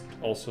 It's just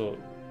also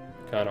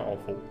kind of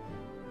awful.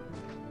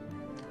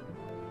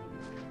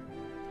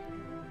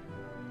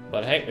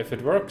 But hey, if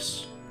it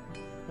works,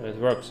 it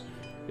works.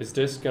 Is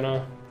this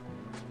gonna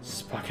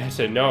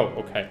Spaghetti, no,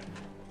 okay.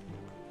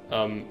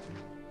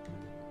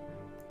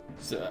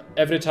 So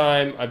every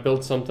time I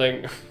build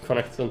something,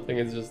 connect something,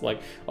 it's just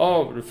like,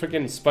 oh,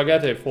 freaking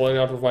spaghetti falling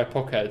out of my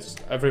pockets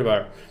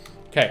everywhere.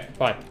 Okay,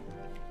 fine.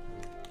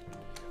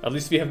 At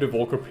least we have the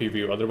Volker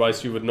preview,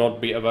 otherwise you would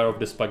not be aware of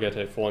the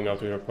spaghetti falling out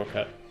of your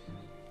pocket.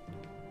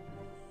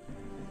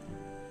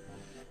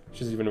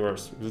 Which is even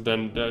worse, because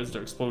then there's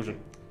the explosion.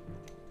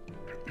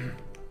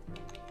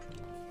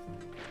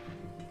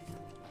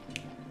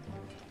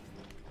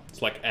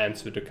 It's like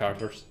ants with the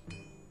characters.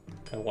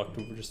 Kind of like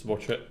to just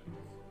watch it.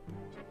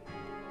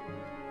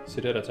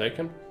 City are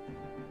taken.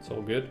 It's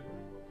all good.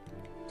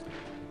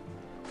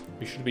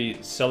 We should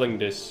be selling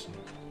this.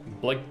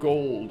 Black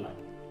gold.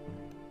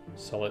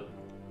 Sell it.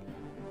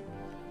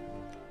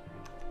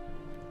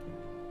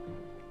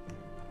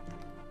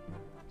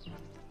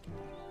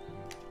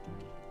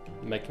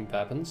 Making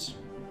weapons.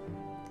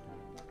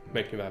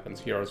 Making weapons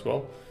here as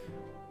well.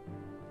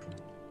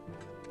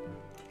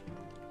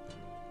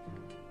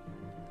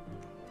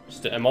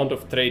 Just the amount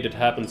of trade that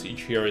happens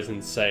each year is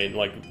insane,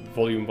 like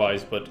volume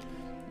wise, but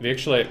we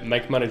actually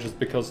make money just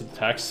because of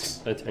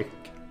taxes, I think.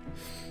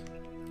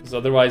 Because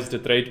otherwise the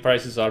trade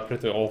prices are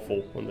pretty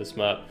awful on this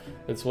map.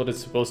 That's what it's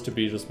supposed to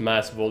be, just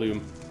mass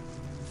volume.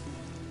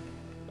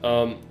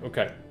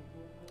 Okay.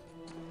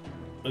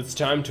 It's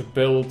time to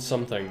build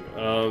something.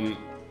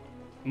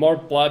 More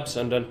plebs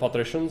and then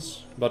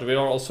patricians, but we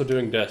are also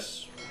doing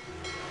this.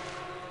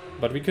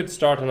 But we could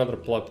start another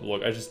pleb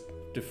block.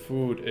 The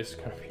food is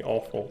gonna be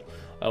awful.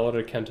 I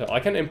already can't tell. I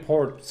can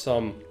import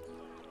something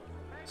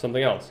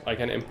else. I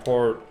can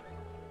import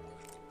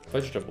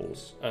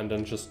vegetables and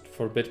then just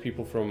forbid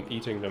people from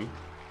eating them.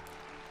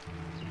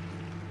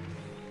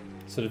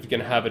 So that we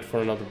can have it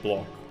for another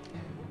block.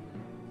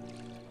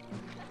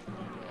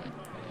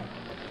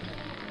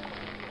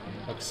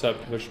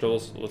 Accept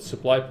vegetables. Let's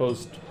supply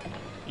post.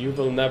 You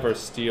will never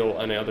steal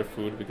any other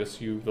food because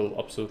you will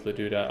absolutely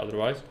do that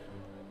otherwise.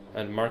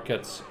 And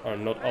markets are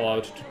not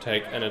allowed to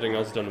take anything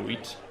else than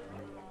wheat.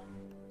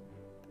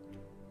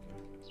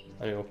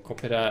 And we'll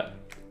copy that.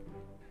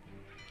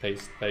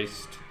 Paste,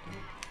 paste.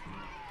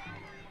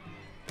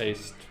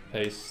 Paste,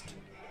 paste,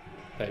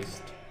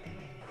 paste.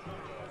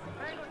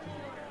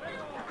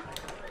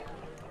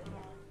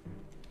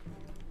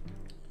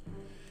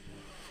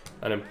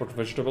 And import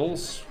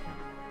vegetables.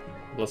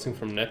 Blessing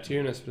from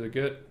Neptune is really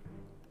good.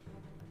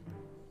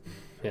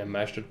 Yeah,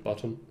 mashed it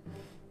button.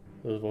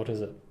 What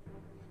is it?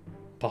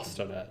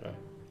 Pasta that,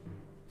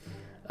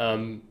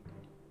 right?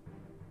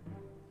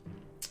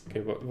 Okay,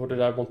 what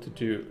did I want to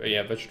do?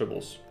 Yeah,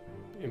 vegetables.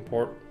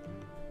 Import.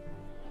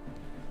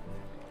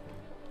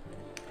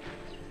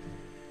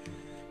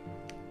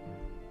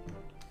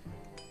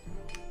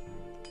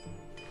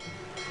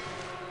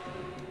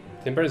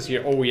 Timber is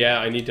here. Oh yeah,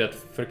 I need that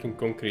freaking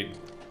concrete.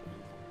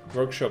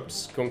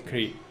 Workshops,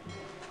 concrete.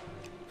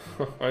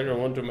 I don't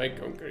want to make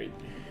concrete.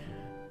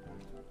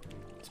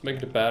 Let's make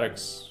the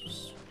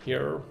barracks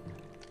here.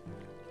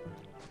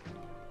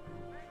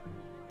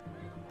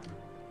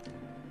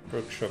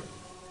 Workshop.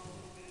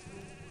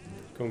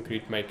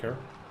 Concrete maker.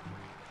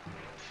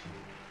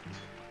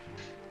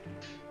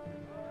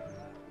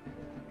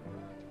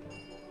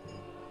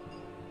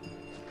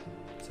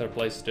 Let's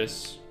replace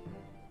this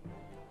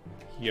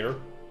here.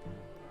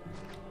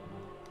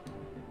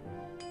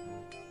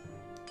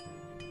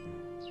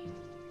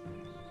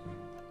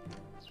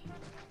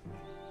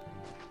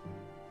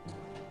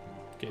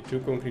 Okay, 2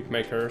 concrete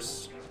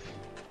makers.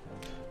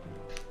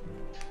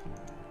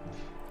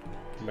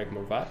 Can make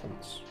more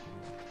weapons.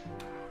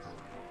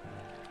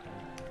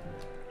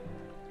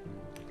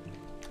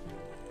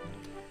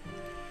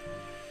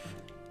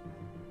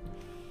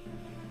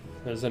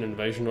 There's an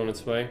invasion on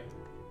its way.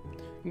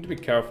 Need to be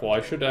careful.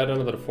 I should add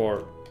another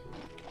fort.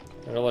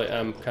 I really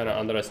am kind of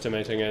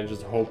underestimating it and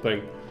just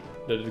hoping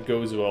that it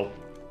goes well.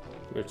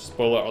 Which,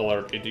 spoiler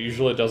alert, it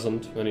usually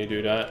doesn't when you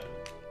do that.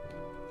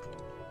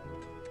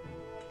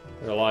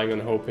 Relying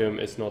on hopium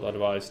is not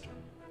advised.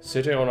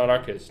 City on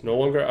Arrakis. No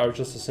longer are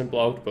just a simple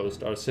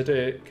outpost. Our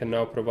city can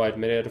now provide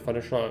myriad of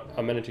additional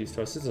amenities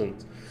to our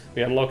citizens.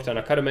 We unlocked an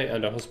academy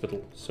and a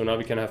hospital, so now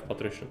we can have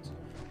patricians.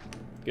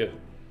 Good.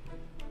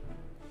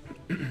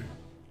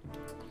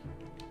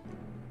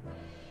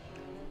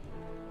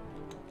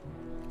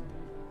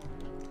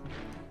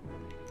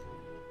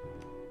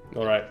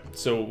 Alright,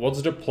 so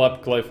what's the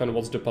pleb cliff and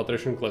what's the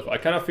patrician cliff? I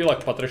kind of feel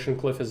like patrician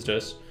cliff is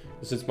this,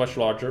 because it's much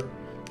larger.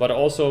 But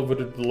also,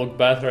 would it look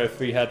better if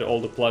we had all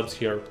the plebs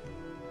here?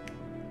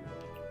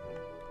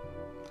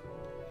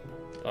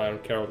 I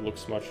don't care how it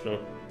looks much though.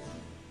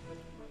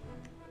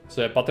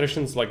 So yeah,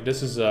 patricians, like,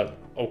 this is a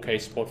okay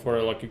spot for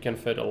it, like you can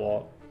fit a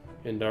lot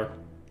in there.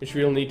 Which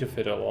we'll need to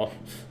fit a lot,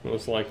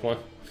 most likely.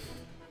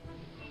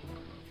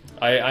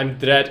 I'm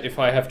dread if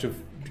I have to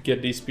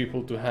get these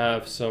people to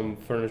have some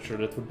furniture,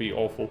 that would be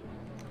awful.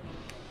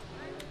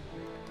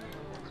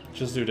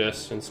 Just do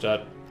this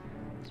instead.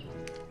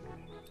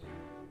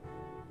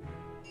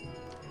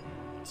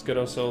 Let's get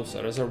ourselves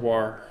a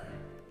reservoir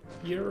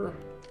here.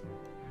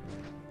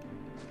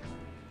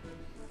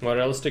 More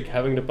realistic,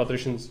 having the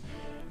patricians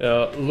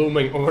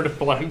looming over the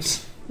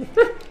flames.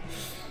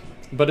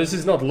 But this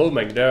is not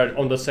looming, they're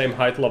on the same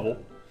height level.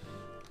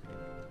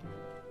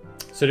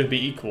 So it'd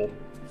be equal,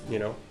 you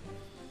know.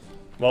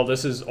 Well,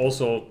 this is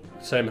also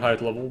same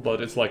height level,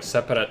 but it's like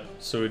separate,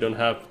 so we don't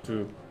have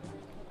to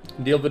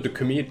deal with the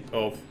commute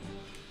of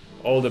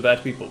all the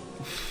bad people.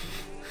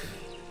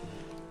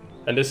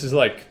 And this is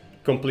like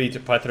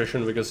complete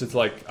patrician because it's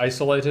like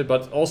isolated,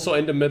 but also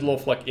in the middle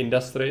of like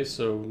industry,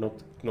 so not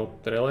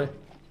really.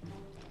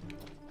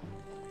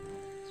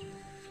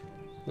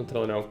 Not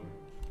really, no.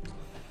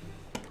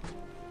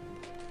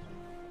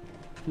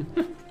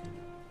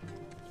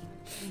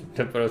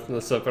 The person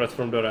is separate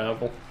from the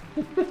rabble.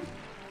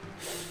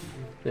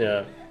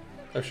 Yeah.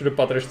 Actually, the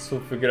patricians will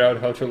figure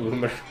out how to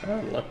loom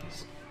around.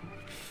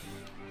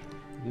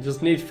 You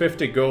just need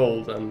 50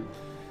 gold and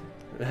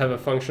have a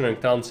functioning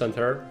town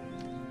center,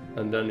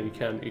 and then you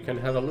can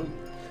have a loom,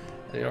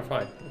 and you're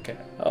fine. Okay,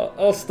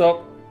 I'll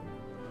stop.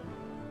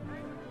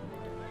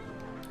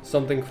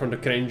 Something from the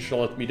cringe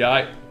let me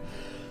die.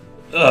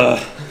 Ugh.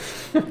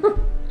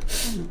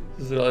 This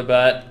is really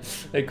bad.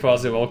 Hey,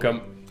 Quasi,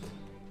 welcome.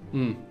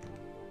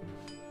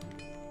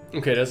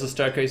 Okay, there's a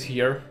staircase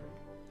here.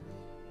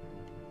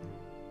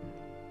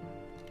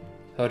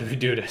 How do we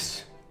do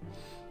this?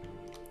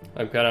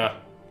 I'm kinda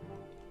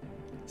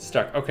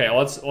stuck. Okay,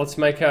 let's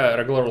make a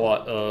regular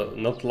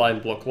not line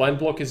block. Line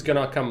block is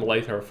gonna come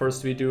later.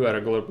 First we do a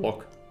regular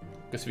block.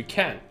 Because we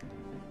can.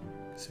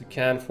 Because we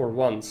can for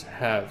once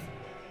have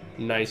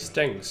nice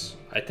things.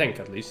 I think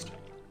at least.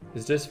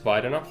 Is this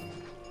wide enough?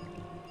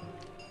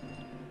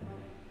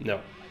 No.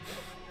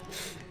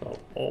 Well,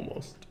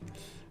 almost.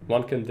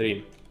 One can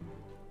dream.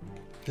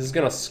 This is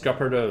gonna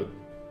scupper the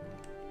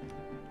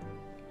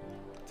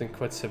thing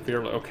quite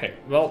severely. Okay,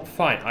 well,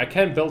 fine. I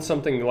can build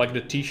something like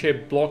the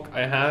T-shaped block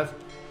I have.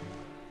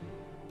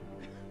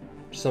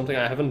 Something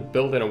I haven't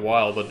built in a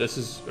while, but this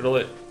is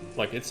really,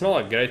 like, it's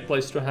not a great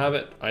place to have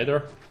it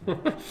either.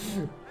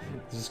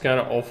 This is kind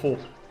of awful.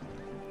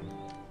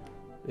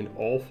 In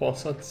all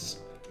facets.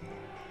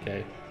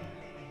 Okay.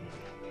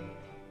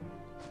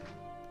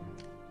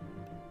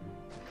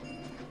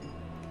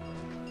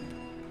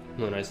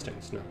 No nice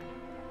things, no.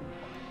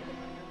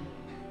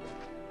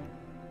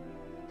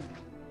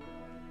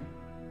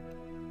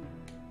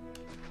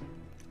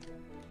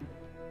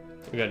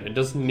 Again, it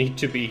doesn't need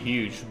to be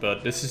huge,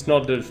 but this is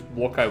not the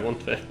block I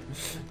wanted.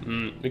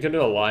 We can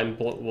do a line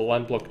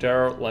block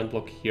there, line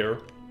block here.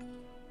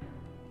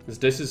 Because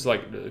this is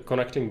like,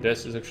 connecting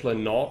this is actually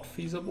not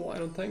feasible, I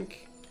don't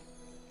think.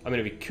 I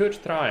mean, we could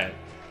try it.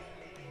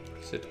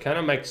 So it kind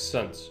of makes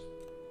sense.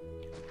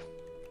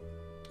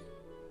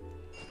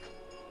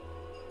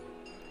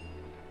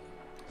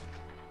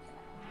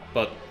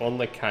 But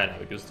only kind of,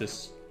 because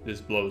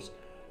this blows.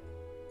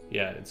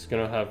 Yeah, it's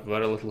gonna have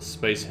very little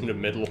space in the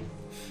middle.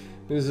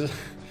 This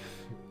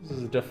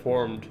is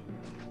deformed.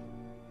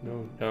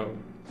 No.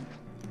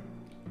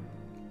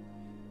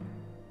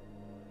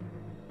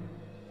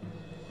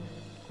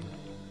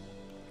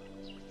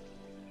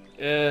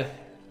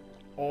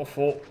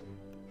 Awful.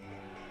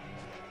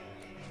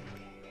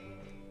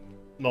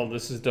 No,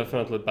 this is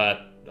definitely bad.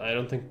 I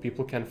don't think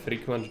people can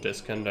frequent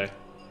this, can they?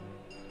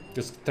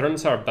 Because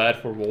turns are bad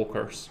for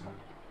walkers.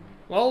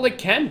 Well, they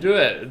can do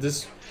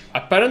it.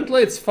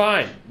 Apparently it's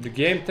fine. The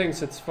game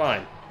thinks it's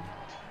fine.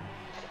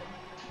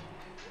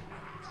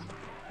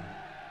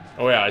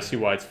 Oh yeah, I see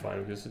why it's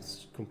fine, because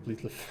it's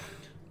completely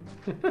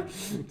fine.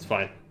 It's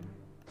fine.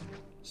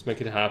 Just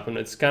make it happen.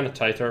 It's kind of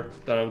tighter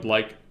than I would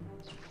like.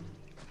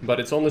 But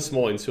it's only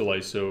small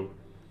insulae, so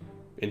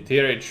in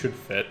theory it should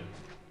fit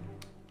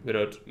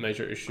without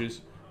major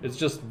issues. It's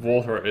just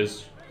water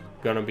is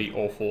gonna be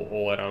awful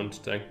all around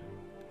thing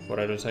for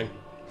everything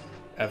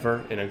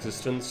ever in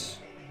existence.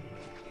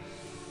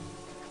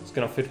 It's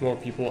gonna fit more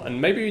people, and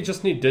maybe we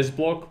just need this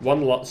block,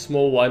 one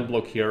small line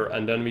block here,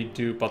 and then we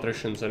do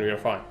patricians and we are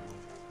fine.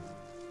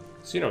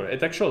 So, you know,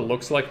 it actually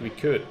looks like we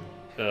could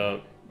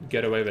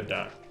get away with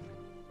that.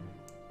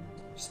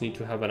 Just need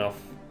to have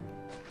enough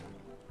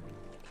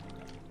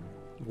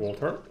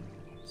water.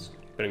 Let's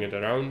bring it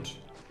around.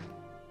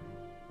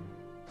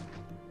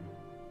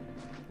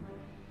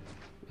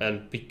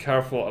 And be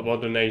careful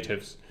about the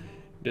natives.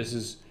 This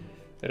is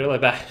really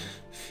bad.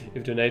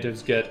 If the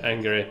natives get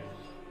angry,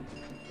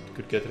 it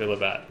could get really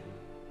bad.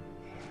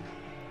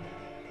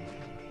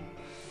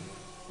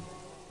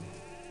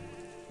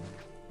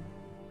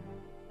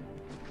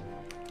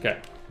 Okay.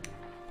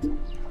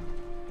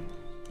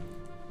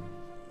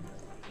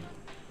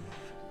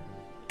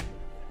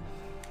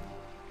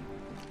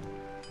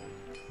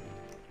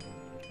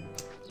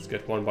 Let's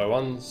get one by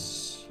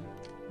ones.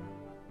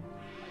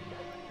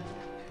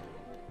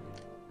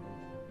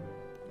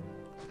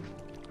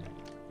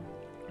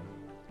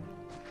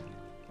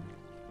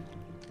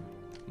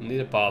 Need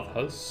a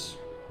bathhouse.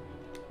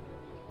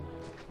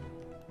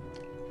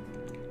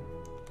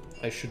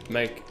 I should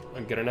make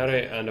a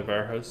granary and a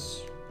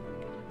warehouse.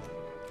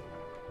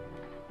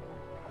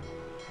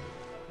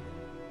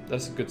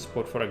 That's a good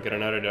spot for a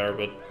granary there,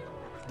 but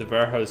the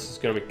warehouse is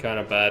gonna be kind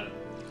of bad.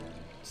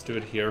 Let's do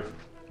it here.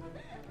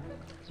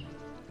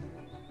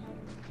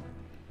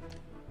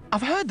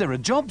 I've heard there are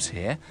jobs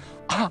here.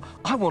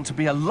 I want to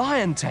be a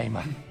lion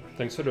tamer.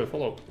 Thanks for the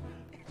follow.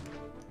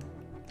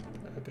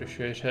 I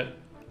appreciate it.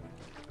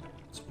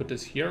 Let's put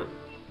this here.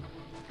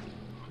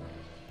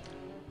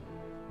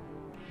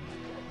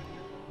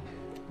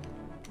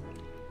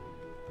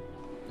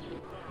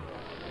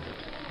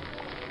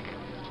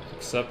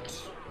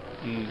 Except,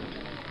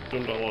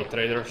 don't allow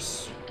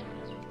traders.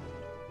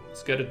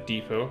 Let's get a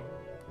depot.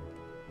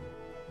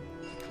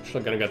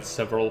 Actually gonna get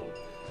several.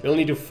 We'll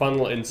need to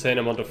funnel insane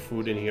amount of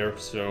food in here,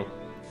 so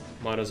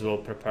might as well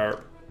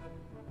prepare.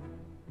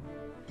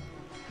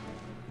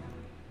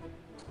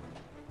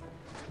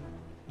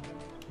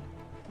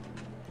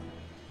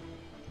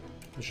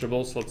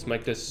 Vegetables, let's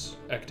make this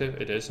active.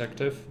 It is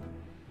active.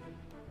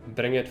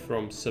 Bring it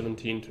from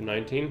 17 to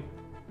 19.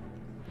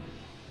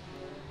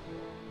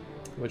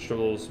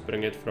 Vegetables,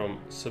 bring it from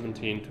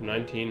 17 to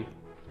 19.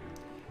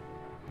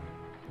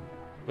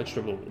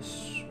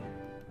 Vegetables,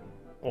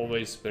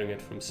 always bring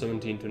it from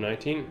 17 to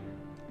 19.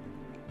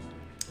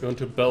 We want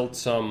to build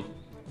some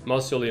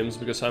mausoleums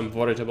because I'm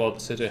worried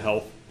about city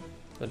health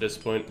at this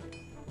point.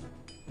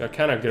 They're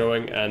kind of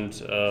growing and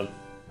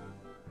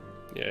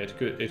yeah, it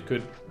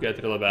could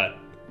get really bad.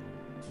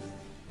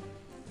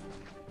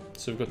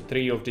 So we've got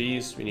 3 of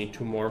these, we need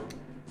 2 more.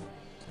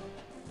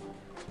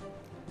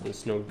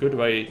 There's no good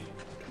way to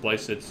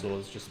place it, so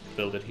let's just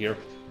build it here.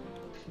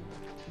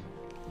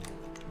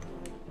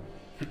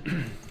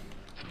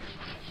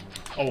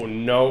 Oh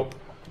no,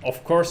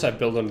 of course I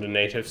build on the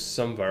natives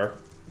somewhere.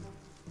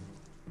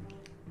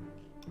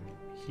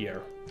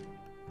 Here.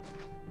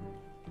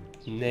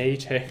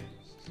 Natives.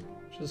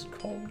 Just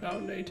calm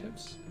down,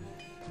 natives.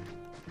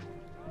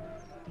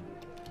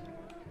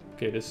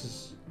 Okay, this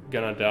is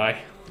gonna die.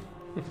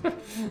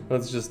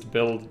 Let's just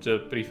build the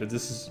prefix.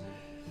 This is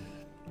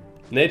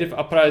Native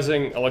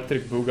Uprising,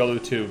 Electric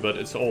Boogaloo 2, but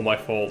it's all my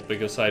fault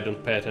because I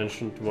don't pay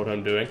attention to what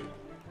I'm doing.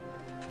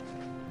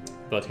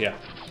 But yeah,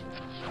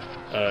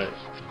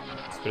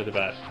 it's pretty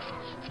bad.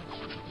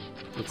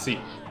 Let's see.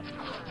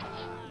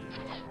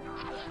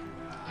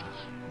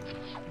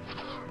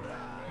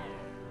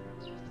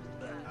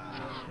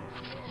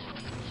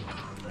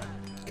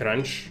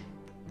 Crunch.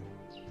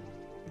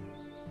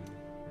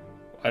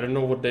 I don't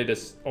know what they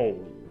just. Oh.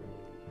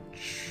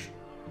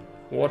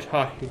 What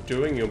are you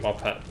doing, you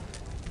muppet?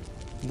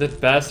 That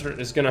bastard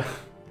is gonna.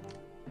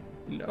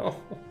 No.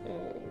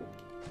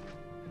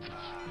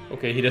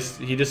 Okay,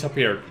 he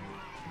disappeared.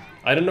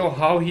 I don't know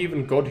how he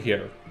even got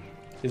here.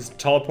 He's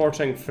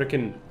teleporting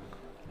freaking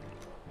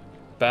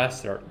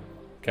bastard.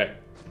 Okay.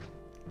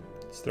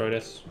 Let's throw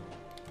this.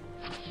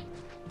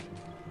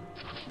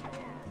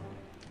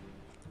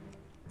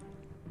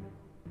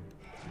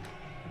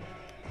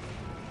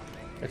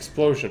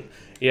 Explosion.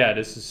 Yeah,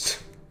 this is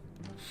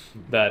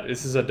bad.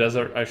 This is a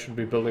desert. I should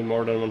be building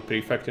more than 1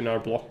 prefect in our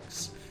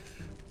blocks.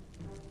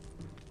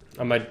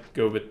 I might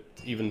go with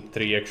even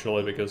 3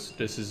 actually, because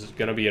this is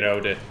gonna be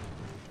routed.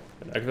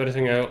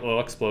 Everything will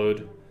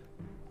explode.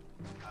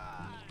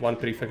 1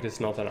 prefect is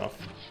not enough.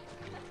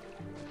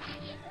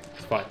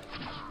 It's fine.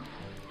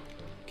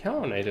 Come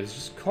on, natives,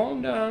 just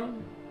calm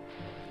down.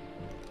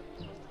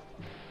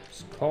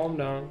 Just calm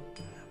down.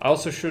 I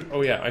also should.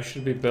 Oh yeah, I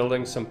should be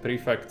building some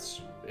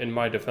prefects in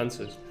my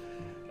defenses.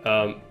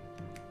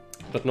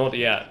 But not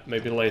yet,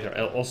 maybe later.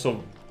 I'll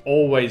also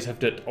always have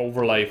that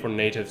overlay for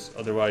natives,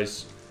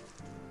 otherwise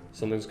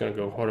something's gonna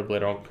go horribly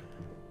wrong.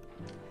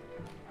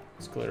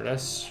 Let's clear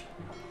this.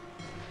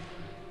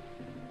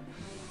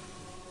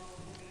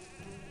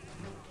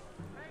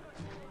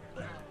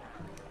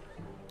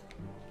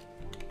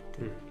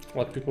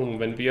 Let people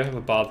when we have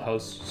a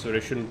bathhouse, so they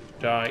shouldn't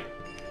die.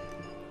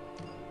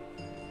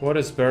 What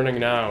is burning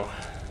now?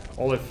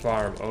 Olive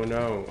farm, oh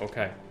no,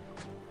 okay.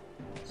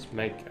 Let's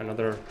make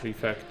another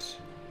prefect.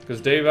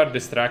 Because they were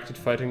distracted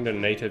fighting the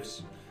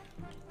natives.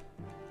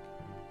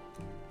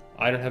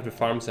 I don't have the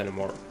farms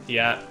anymore.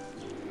 Yeah,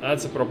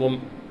 that's a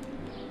problem.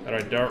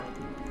 Right there.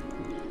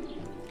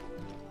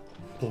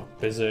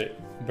 Busy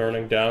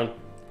burning down.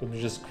 Let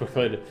me just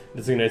quickly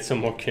designate some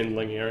more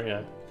kindling here,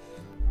 yeah.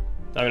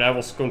 I mean, I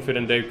was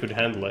confident they could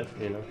handle it,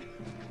 you know.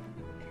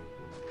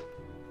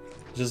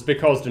 Just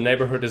because the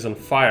neighborhood is on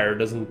fire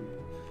doesn't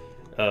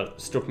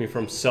stop me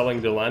from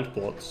selling the land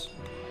plots.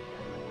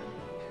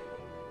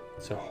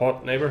 It's a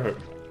hot neighborhood.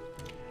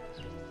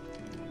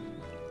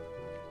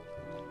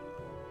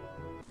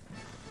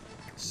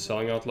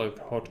 Selling out like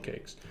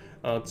hotcakes.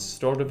 Let's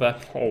store the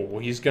weapon. Oh,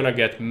 he's gonna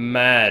get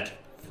mad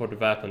for the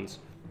weapons.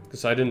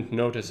 Because I didn't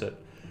notice it.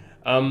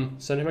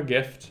 Send him a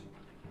gift.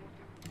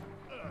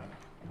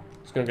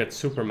 He's gonna get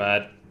super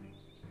mad.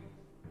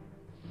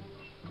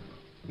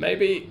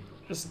 Maybe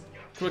just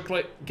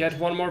quickly get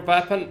 1 more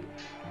weapon.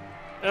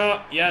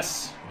 Oh,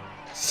 yes.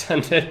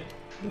 Send it.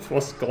 It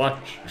was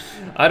clutch.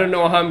 I don't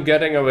know how I'm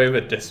getting away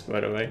with this, by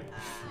the way.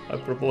 I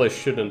probably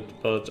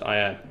shouldn't, but I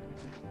am.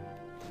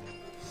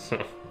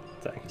 So,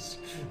 thanks.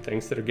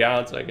 Thanks to the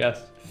gods, I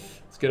guess.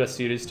 Let's get a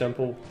Ceres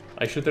temple.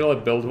 I should really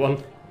build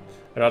one,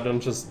 rather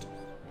than just,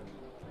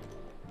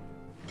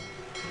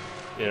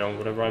 you know,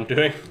 whatever I'm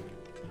doing.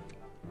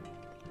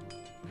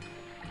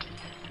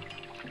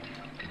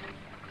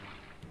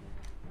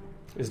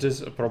 Is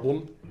this a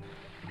problem?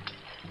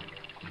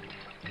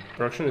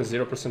 Production is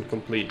 0%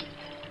 complete.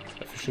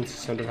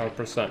 Efficiency is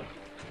 100%.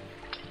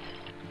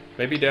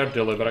 Maybe they're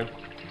delivering.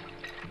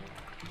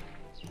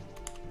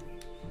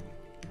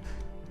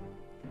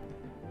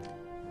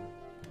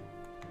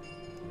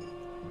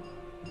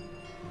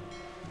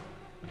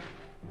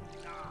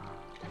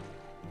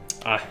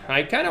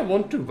 I kind of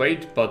want to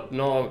wait, but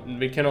no,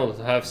 we cannot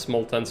have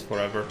small tents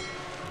forever.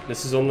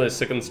 This is only a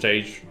second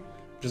stage.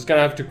 Just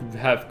gonna have to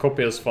have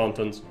copious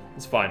fountains.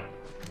 It's fine.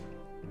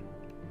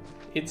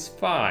 It's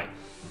fine.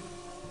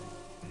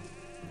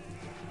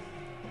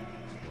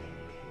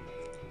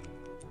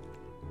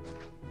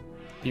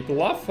 People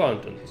love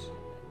fountains.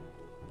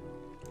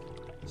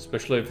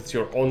 Especially if it's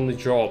your only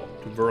job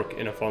to work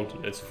in a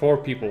fountain. It's 4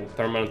 people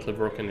permanently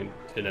working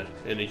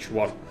in each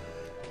one.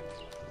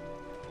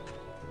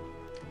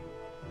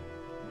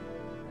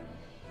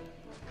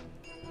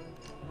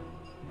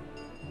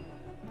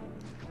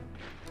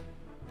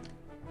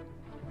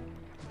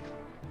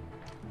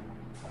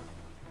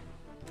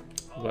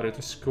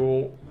 Variety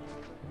school,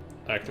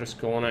 actor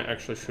school, and I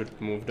actually should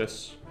move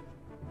this.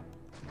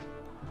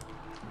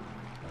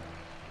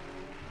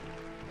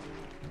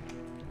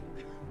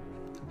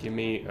 Give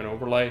me an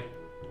overlay.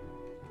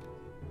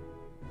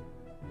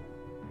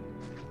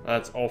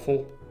 That's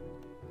awful.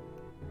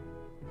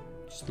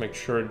 Just make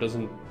sure it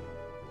doesn't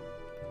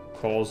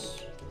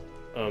cause,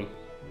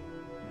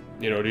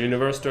 you know, the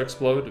universe to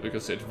explode,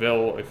 because it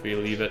will if we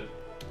leave it.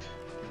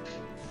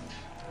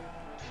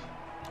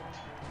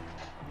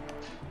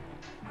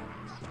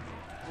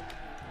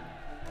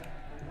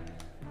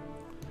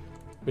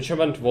 Which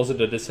event was it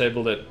that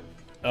disabled it?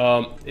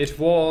 It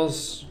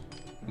was...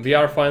 We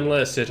are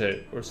finally a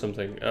city, or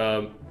something.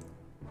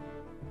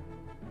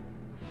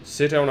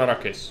 City on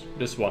Arrakis,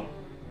 this one.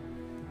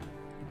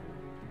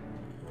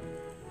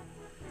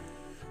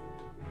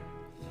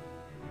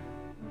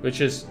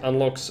 Which is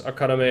unlocks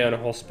academy and a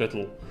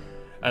hospital.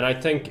 And I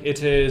think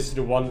it is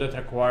the one that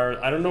acquired...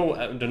 I don't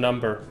know the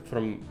number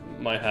from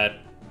my head.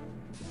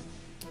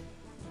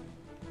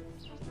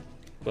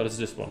 But it's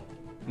this one,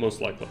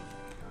 most likely.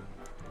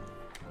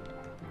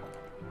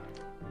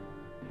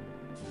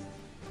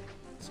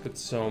 Get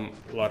some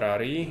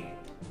Larari.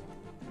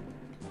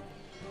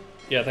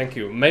 Yeah, thank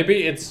you.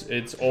 Maybe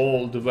it's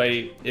all the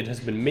way it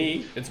has been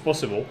me. It's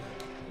possible.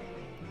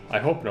 I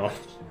hope not,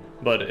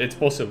 but it's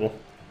possible.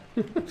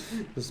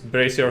 Just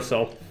brace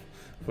yourself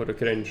for the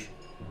cringe.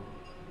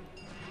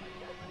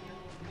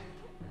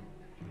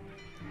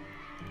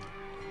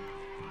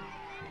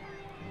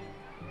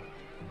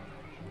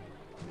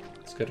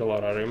 Let's get a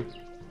Lararium.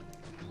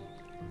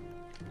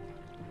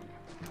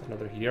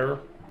 Another here.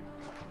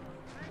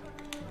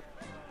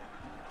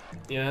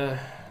 Yeah,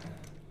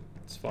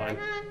 it's fine.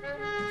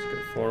 Let's get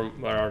a form.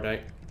 Where are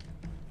they?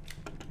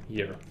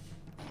 Here.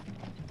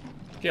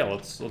 Yeah,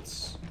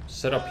 let's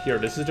set up here.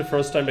 This is the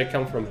first time they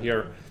come from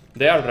here.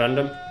 They are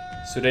random,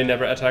 so they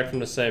never attack from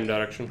the same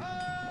direction.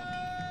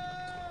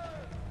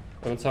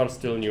 Events are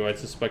still new. I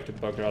suspect a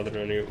bug rather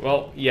than you.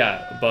 Well,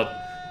 yeah, but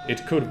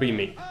it could be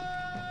me.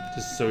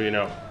 Just so you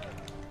know.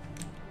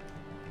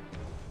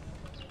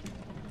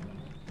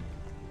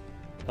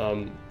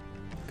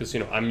 Because,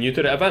 you know, I'm new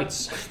to the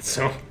events,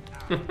 so...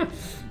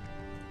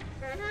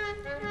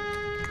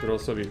 Could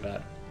also be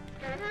bad.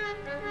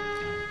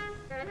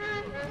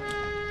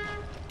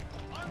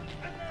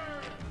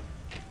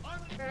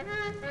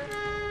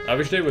 I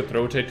wish they would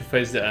rotate to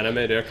face the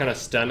enemy. They're kind of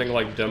standing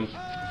like them,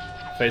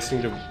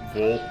 facing the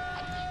wall,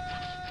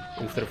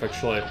 instead of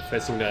actually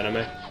facing the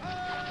enemy.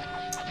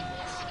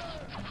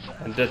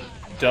 And that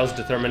does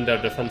determine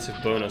their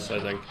defensive bonus, I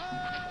think.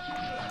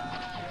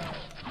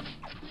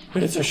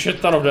 It's a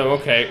shit ton of them,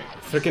 okay.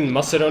 Freaking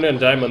Macedonian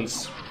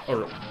diamonds,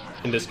 or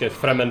in this case,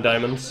 Fremen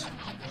diamonds,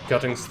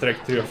 cutting straight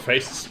through your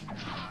face.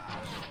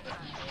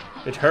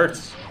 It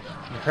hurts.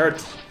 It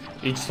hurts.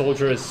 Each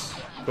soldier is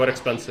quite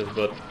expensive,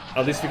 but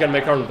at least we can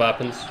make our own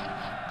weapons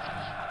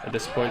at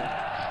this point.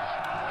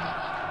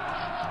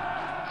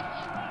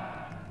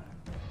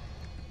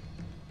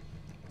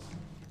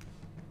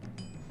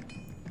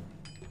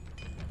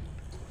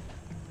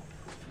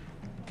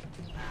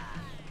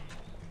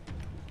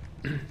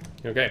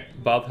 Okay,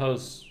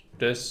 bathhouse,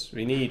 this,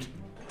 we need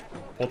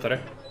pottery.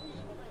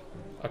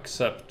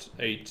 Accept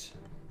 8.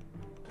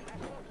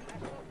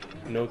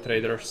 No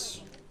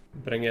traders.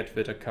 Bring it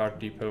with a cart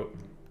depot.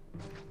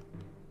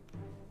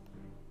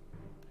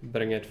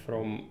 Bring it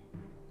from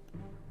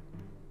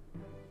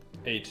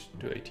 8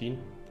 to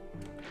 18.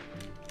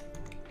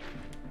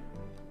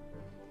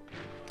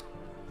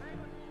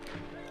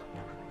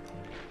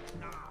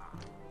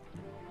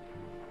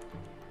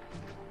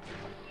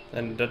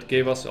 And that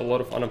gave us a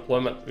lot of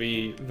unemployment.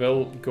 We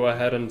will go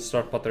ahead and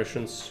start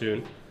patricians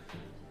soon.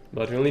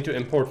 But we'll need to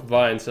import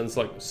vines, and it's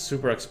like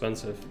super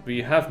expensive.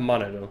 We have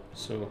money though,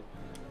 so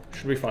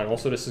should be fine.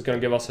 Also, this is gonna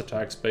give us a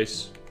tax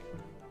base.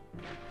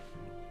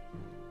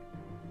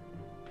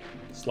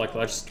 It's like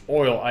just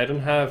oil. I don't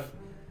have...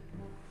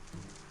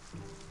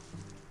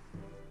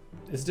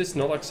 Is this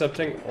not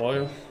accepting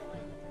oil?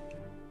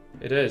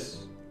 It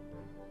is.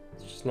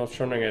 It's Just not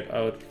churning it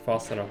out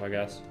fast enough, I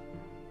guess.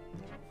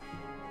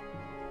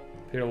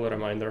 Purely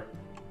reminder.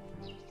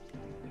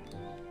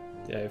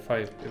 Yeah, if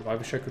I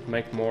wish I could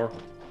make more.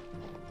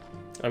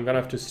 I'm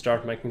gonna have to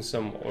start making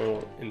some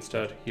oil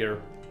instead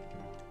here.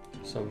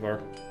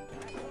 Somewhere.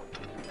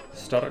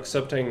 Start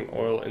accepting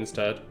oil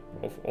instead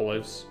of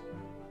olives.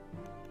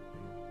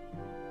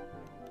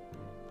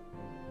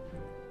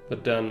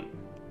 But then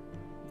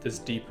this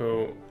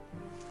depot,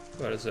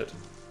 where is it?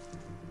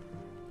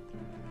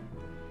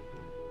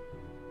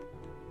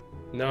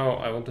 No,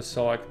 I want to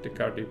select the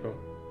car depot.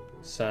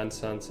 Sand,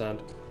 sand, sand.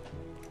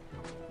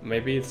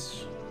 Maybe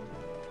it's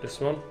this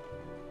one?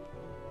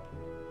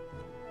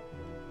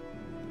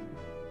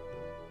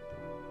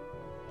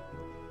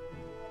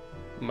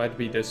 Might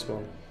be this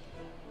one.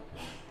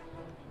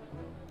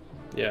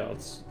 Yeah,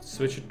 let's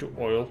switch it to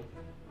oil.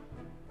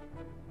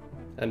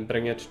 And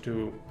bring it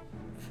to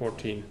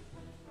 14.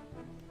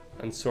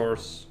 And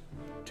source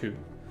 2.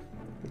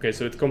 Okay,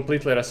 so it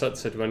completely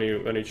resets it when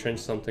you change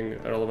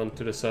something relevant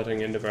to the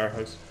setting in the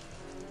warehouse.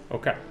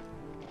 Okay.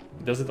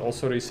 Does it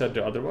also reset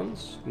the other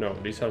ones? No,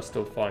 these are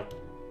still fine.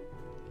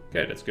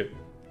 Okay, that's good.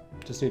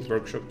 Just need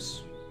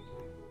workshops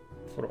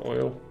for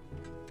oil.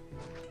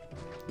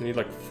 I need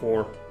like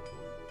 4.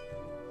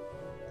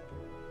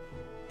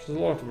 Which is a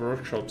lot of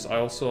workshops. I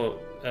also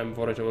am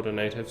worried about the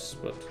natives,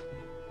 but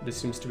this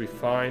seems to be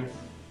fine.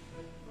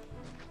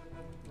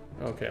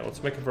 Okay,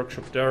 let's make a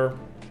workshop there.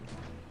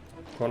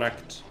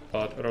 Connect,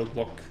 but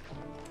roadblock.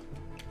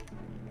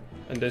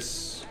 And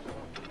this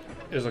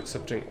is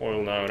accepting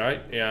oil now,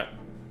 right? Yeah.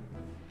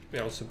 We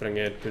also bring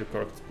it to the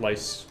correct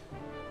place.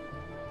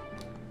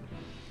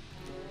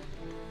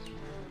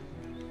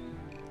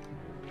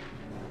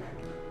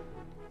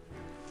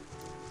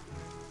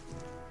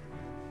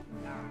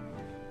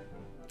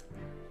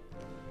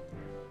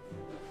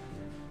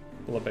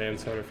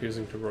 Plebeians are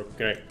refusing to work.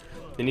 Great.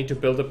 You need to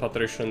build the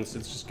patricians.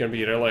 It's just gonna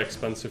be really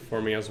expensive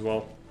for me as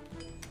well.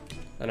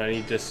 And I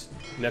need this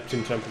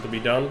Neptune temple to be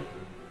done.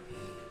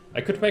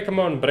 I could make them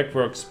on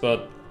brickworks,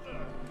 but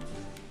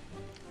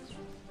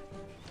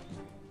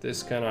this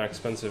is kinda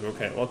expensive.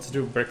 Okay, let's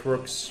do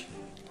brickworks.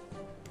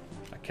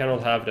 I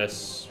cannot have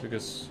this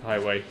because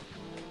highway.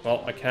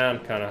 Well, I can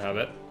kinda have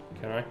it.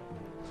 Can I?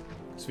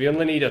 So we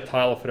only need a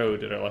tile of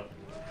road, really.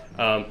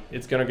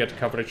 It's gonna get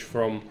coverage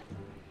from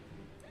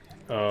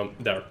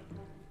there.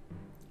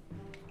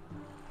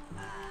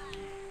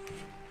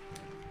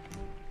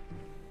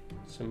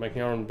 So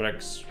making our own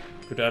bricks.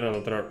 Could add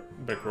another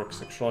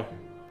brickworks actually.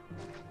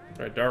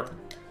 Right there.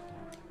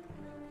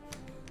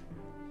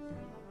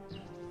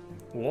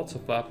 Lots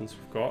of weapons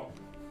we've got.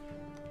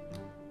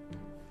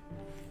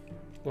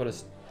 What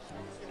is...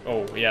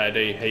 Oh, yeah,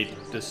 they hate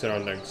the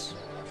surroundings.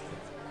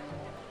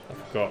 I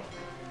forgot.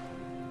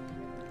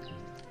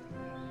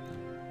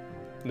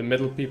 The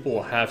middle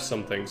people have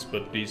some things,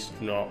 but these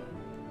do not.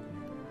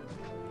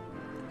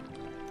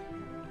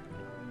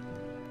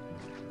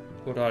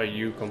 What are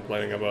you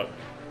complaining about?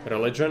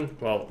 Religion?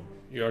 Well,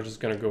 you are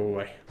just gonna go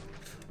away.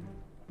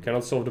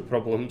 Cannot solve the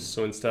problems,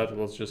 so instead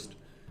let's just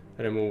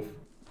remove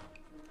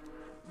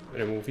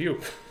you.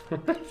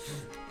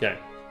 Okay.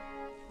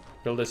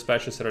 Build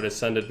dispatches are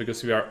descended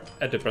because we are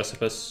at the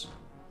precipice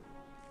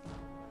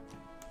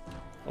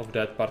of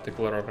that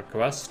particular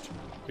request.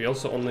 We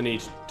also only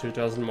need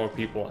 2,000 more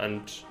people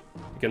and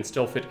we can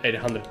still fit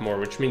 800 more,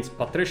 which means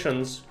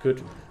patricians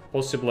could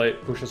possibly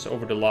push us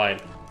over the line.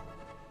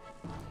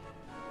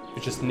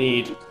 We just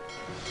need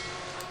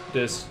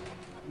this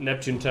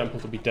Neptune temple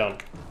to be done.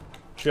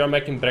 We are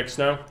making bricks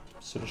now,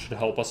 so this should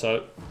help us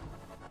out.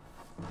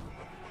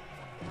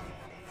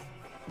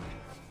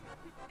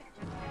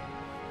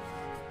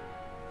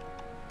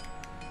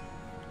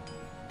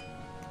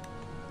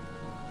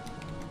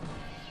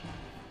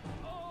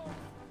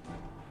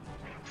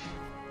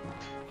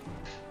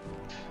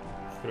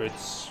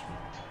 Fruits.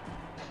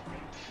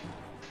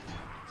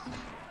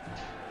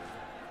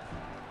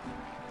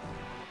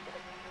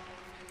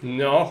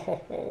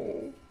 No,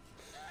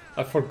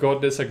 I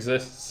forgot this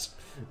exists.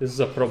 This is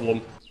a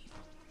problem.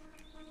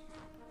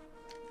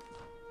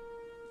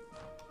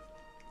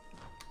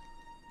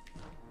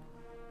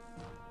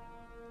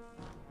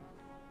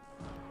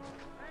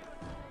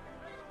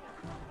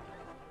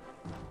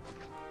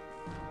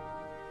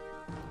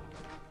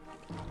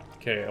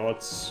 Okay,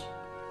 let's...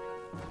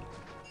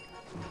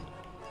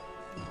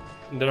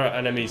 There are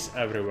enemies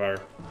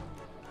everywhere.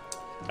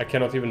 I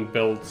cannot even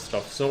build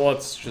stuff, so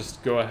let's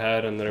just go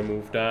ahead and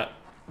remove that.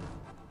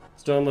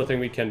 It's the only thing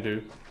we can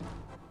do.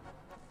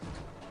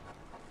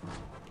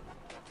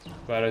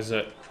 Where is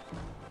it?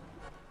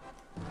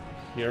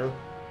 Here.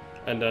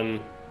 And then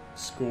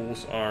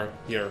schools are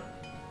here.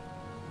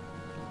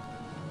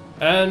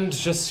 And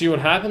just see what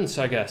happens,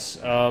 I guess.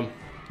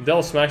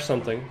 They'll smash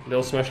something.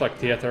 They'll smash like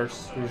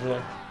theaters,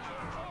 usually.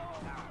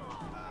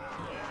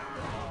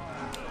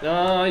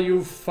 Ah,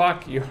 you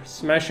fuck. You're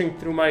smashing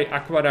through my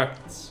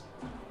aqueducts.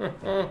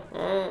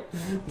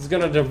 It's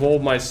gonna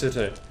devolve my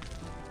city.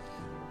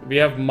 We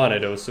have money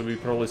though, so we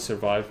probably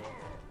survive.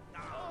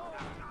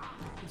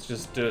 It's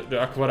just the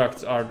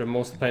aqueducts are the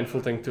most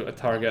painful thing to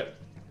target.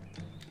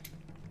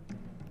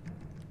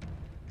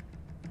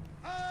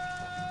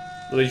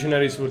 The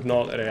legionaries would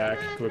not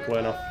react quickly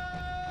enough.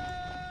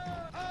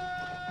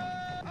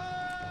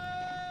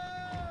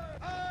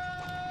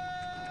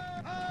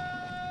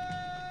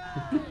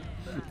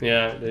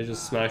 Yeah, they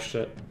just smashed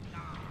it.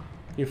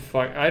 You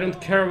fuck. I don't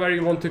care where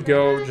you want to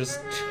go,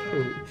 just...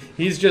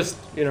 He's just,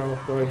 you know,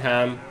 going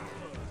ham.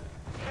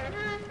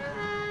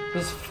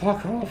 Just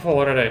fuck off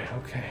already.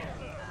 Okay.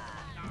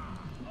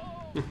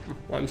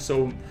 I'm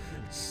so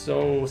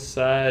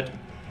sad.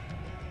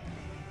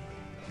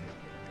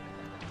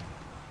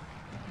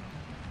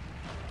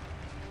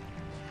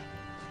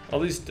 At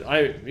least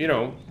you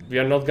know, we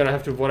are not gonna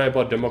have to worry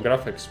about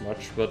demographics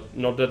much, but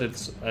not that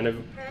it's any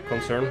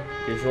concern,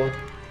 usually.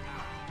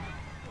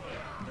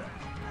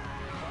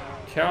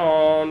 Come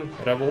on,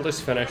 revolt is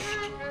finished.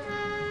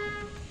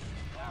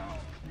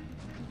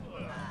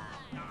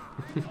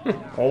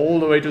 All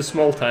the way to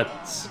small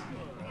tents.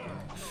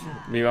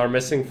 We are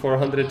missing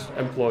 400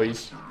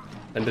 employees,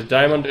 and the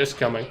diamond is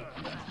coming.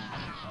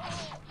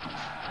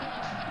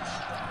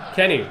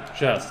 Can you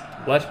just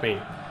let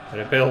me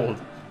rebuild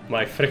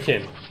my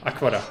freaking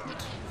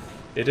aqueduct?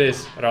 It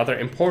is rather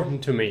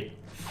important to me.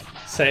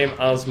 Same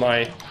as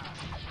my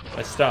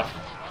stuff.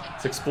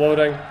 It's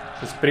exploding.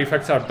 His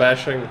prefects are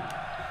bashing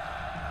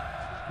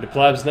the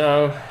plebs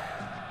now.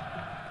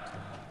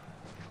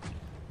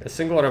 A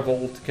single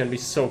revolt can be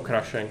so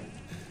crushing.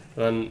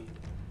 When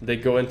they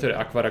go into the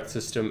aqueduct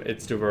system,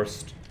 it's the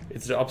worst.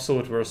 It's the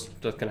absolute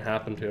worst that can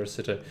happen to your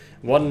city.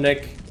 One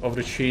nick of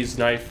the cheese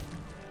knife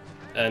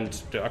and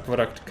the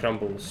aqueduct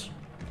crumbles.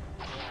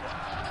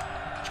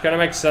 Which kind of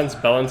makes sense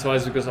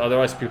balance-wise, because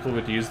otherwise people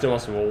would use them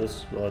as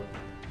walls, but,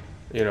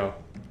 you know,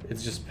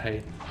 it's just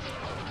pain.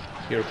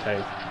 Pure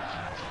pain.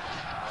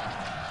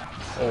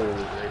 Oh,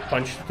 they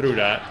punched through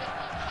that.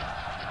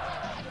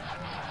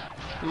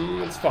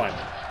 It's fine.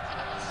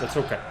 That's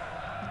okay.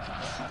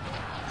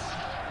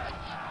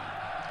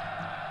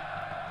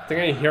 I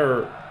think I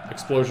hear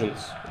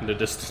explosions in the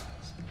distance.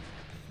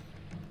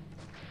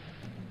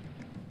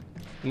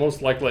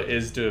 Most likely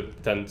is the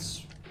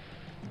tents.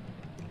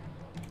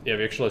 Yeah,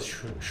 we actually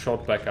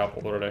shot back up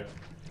already.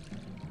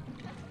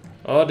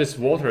 Oh, this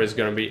water is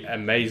gonna be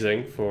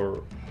amazing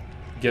for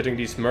getting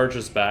these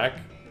merges back.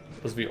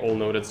 As we all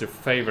know, that's the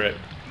favorite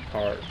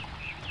part.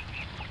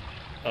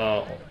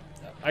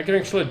 I can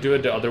actually do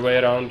it the other way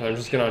around. I'm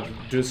just gonna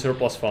do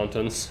surplus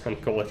fountains and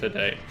call it a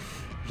day.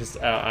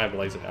 Just, I'm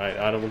lazy.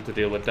 I don't want to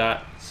deal with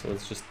that. So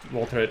let's just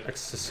water it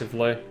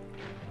excessively.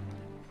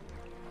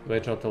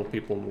 Wait until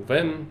people move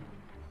in.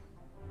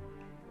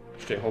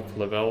 Which they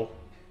hopefully will.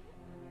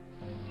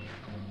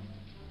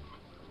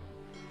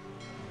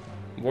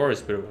 War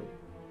is brewing.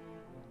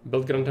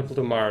 Build Grand Temple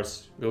to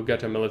Mars. We'll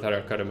get a military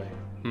academy.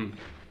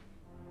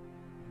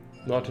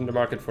 Not in the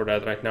market for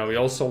that right now. We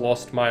also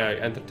lost my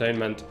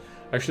entertainment.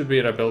 I should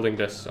be rebuilding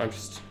this.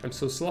 I'm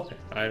so sloppy.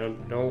 I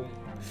don't know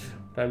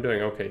what I'm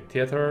doing. Okay,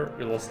 theater.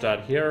 We lost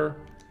that here.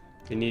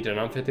 We need an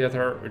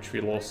amphitheater, which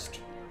we lost.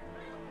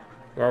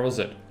 Where was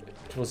it?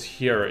 It was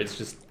here. It's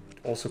just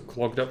also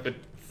clogged up with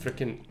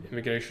freaking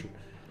immigration.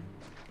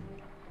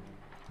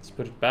 Let's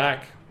put it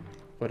back.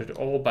 Put it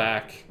all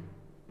back.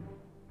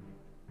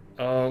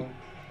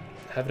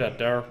 Have that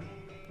there.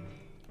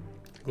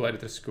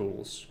 Gladiator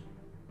schools.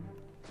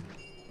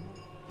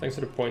 Thanks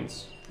for the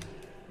points.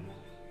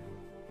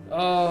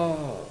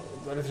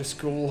 Gladiator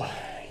school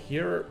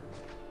here.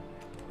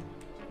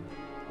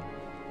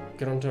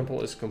 Grand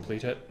Temple is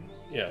completed.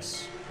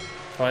 Yes.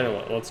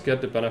 Finally, let's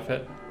get the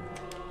benefit.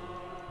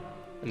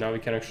 And now we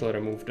can actually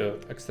remove the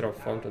extra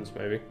fountains,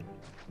 maybe.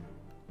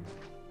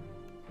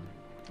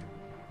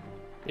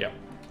 Yeah.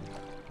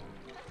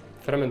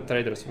 Fremen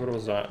traders, what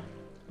was that?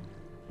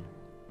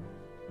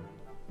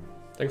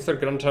 Thanks to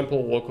Grand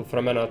Temple, local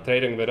Fremen are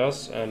trading with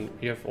us, and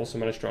we have also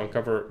managed to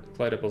uncover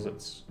clay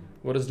deposits.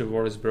 What is the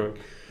war is brewing?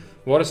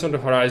 War is on the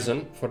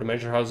horizon for the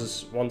major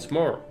houses once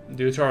more.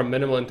 Due to our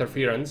minimal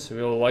interference,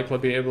 we will likely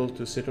be able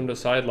to sit on the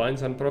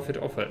sidelines and profit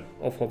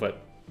off of it.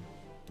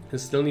 We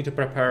still need to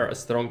prepare a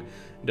strong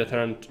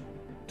deterrent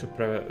to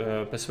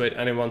persuade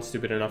anyone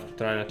stupid enough to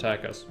try and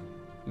attack us.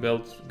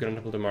 Build Grand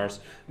Temple to Mars.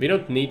 We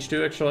don't need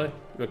to, actually.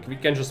 Look, we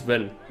can just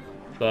win,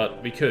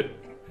 but we could.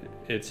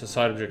 It's a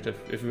side objective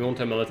if we want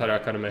a military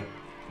academy.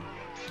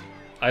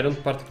 I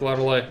don't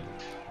particularly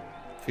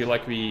feel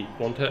like we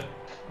want it,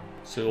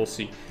 so we'll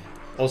see.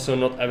 Also,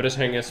 not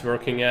everything is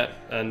working yet,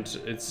 and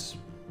it's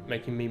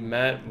making me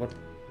mad. What?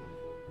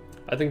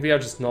 I think we are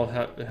just not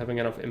having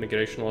enough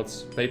immigration.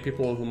 Let's pay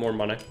people a little more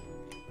money.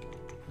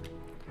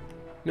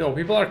 No,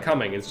 people are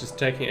coming. It's just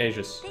taking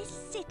ages. This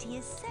city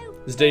is so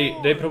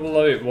They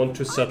probably want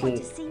to settle I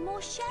want to see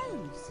more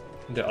shows.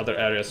 the other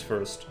areas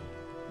first.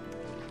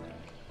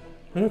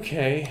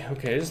 Okay,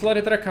 just let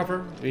it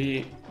recover.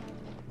 We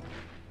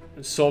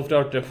solved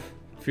our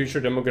future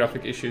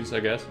demographic issues, I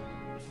guess.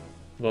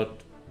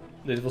 But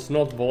it was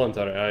not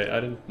voluntary.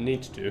 I didn't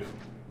need to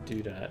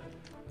do that.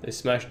 They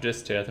smashed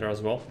this theater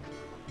as well.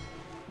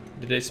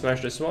 Did they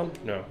smash this one?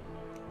 No.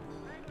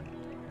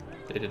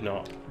 They did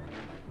not.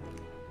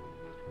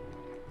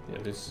 Yeah,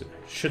 this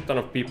shit ton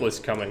of people is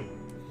coming.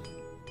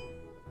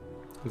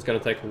 It's gonna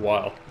take a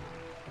while.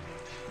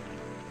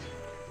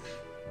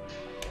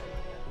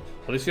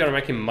 At least we are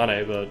making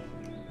money, but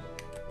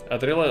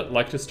I'd really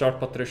like to start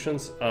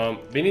patricians.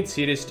 We need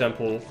Ceres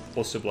Temple,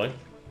 possibly.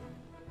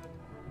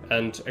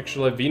 And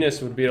actually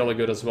Venus would be really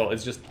good as well.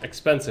 It's just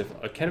expensive.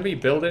 Can we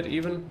build it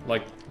even?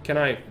 Like, can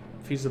I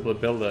feasibly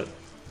build it?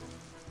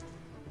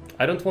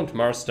 I don't want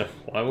Mars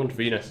Temple, I want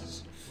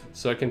Venus.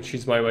 So I can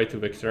cheese my way to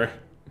victory.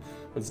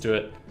 Let's do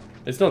it.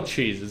 It's not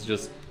cheese, it's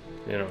just,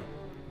 you know.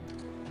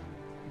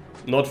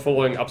 Not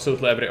following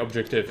absolutely every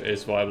objective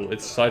is viable.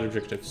 It's side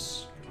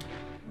objectives.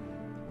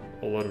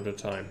 A lot of the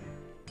time.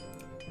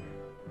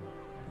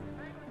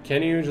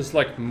 Can you just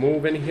like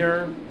move in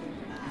here?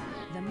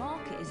 The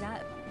market is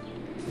out.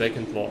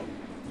 Vacant lot.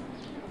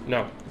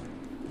 No.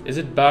 Is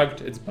it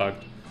bugged? It's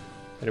bugged.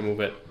 Remove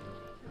it.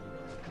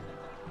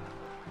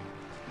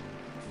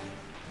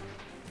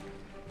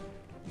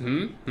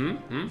 Do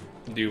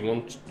you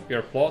want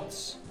your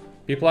plots?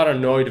 People are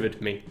annoyed with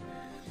me.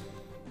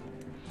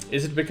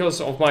 Is it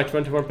because of my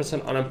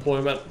 21%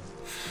 unemployment?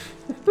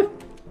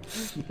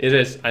 It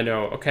is, I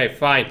know. Okay,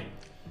 fine.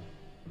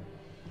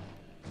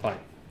 Fine.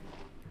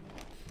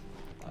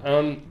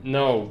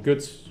 No,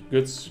 goods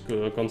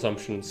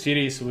consumption.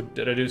 Ceres would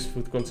reduce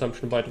food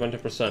consumption by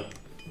 20%.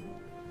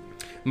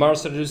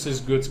 Mars reduces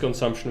goods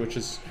consumption, which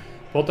is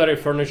pottery,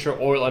 furniture,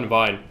 oil, and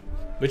wine.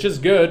 Which is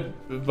good,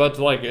 but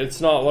like, it's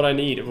not what I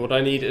need. What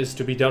I need is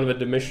to be done with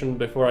the mission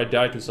before I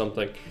die to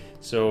something.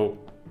 So,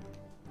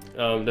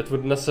 that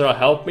wouldn't necessarily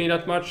help me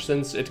that much,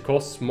 since it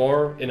costs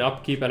more in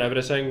upkeep and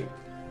everything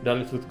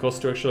than it would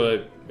cost to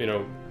actually, you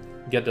know,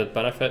 get that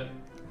benefit.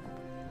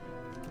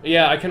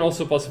 Yeah, I can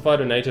also pacify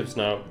the natives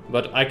now,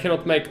 but I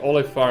cannot make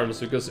olive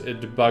farms because the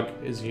bug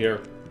is here.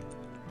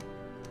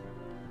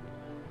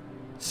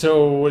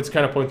 So it's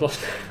kind of pointless.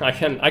 I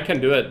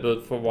can do it,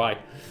 but for why?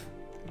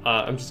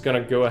 I'm just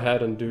gonna go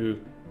ahead and do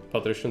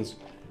patricians.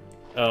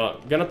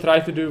 Gonna try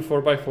to do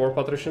 4x4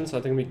 patricians. I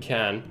think we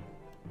can.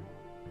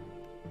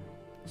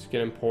 So you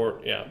can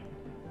import, yeah.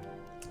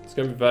 It's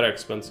gonna be very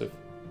expensive.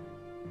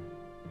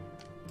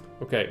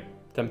 Okay,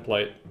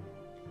 template.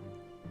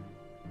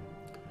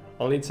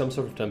 I'll need some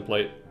sort of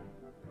template.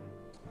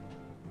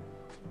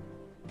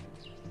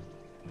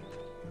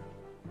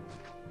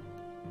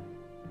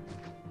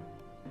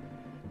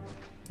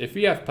 If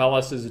we have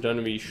palaces,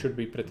 then we should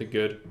be pretty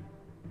good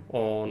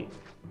on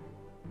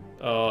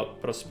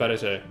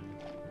prosperity.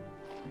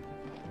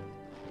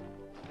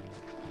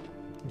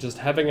 Just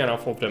having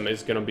enough of them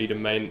is gonna be the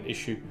main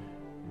issue.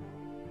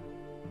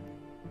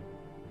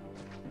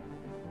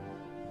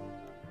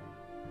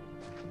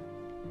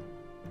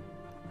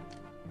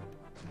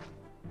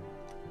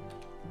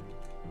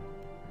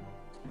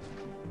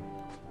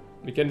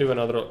 We can do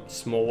another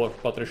smaller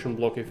patrician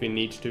block if we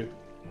need to.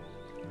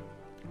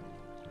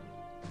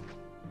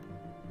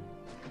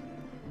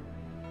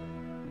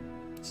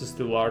 This is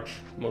too large,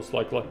 most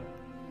likely.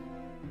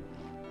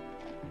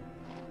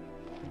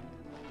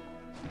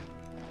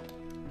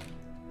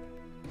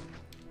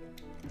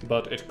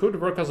 But it could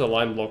work as a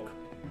line block.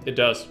 It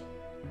does.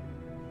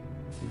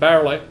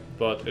 Barely,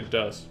 but it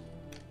does.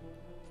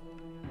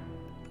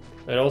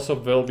 It also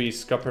will be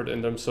scuppered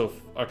in terms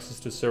of access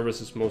to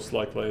services, most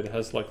likely. It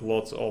has like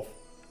lots of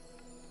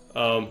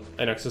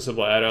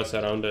inaccessible areas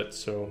around it,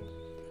 so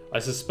I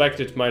suspect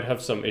it might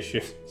have some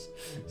issues.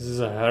 This is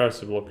a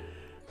heresy block.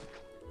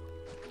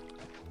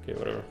 Okay,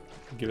 whatever.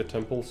 Give it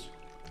temples.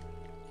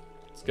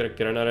 Let's get a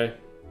granary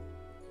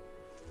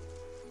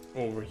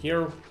over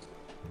here.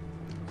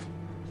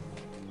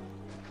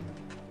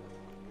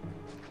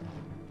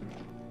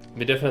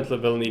 We definitely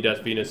will need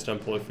that Venus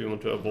temple if we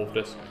want to evolve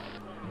this.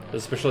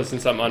 Especially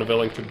since I'm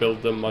unwilling to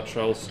build them much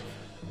else.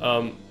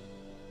 Yeah,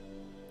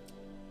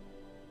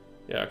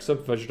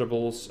 accept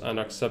vegetables and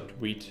accept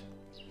wheat.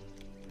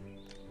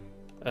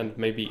 And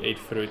maybe 8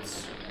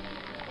 fruits.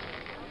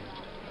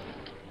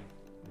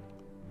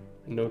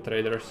 No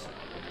traders.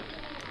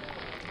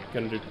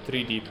 Gonna do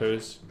 3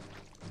 depots.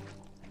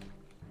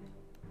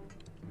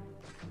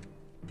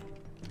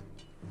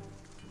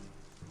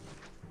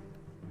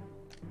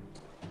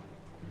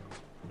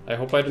 I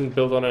hope I didn't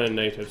build on any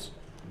natives.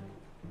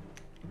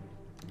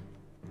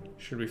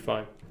 Should be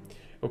fine.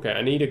 Okay,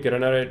 I need a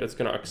granary that's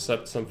gonna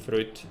accept some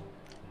fruit.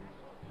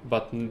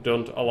 But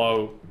don't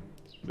allow...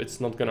 It's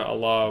not gonna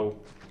allow...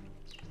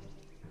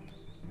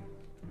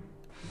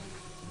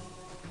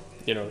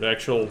 You know, the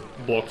actual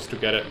blocks to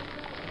get it.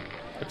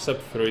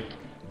 Accept fruit.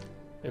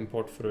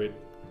 Import fruit.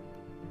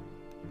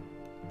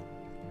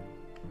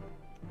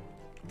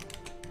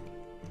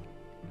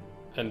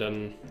 And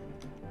then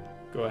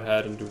go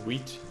ahead and do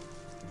wheat.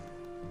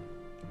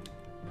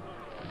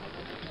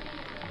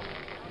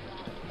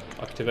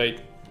 Activate.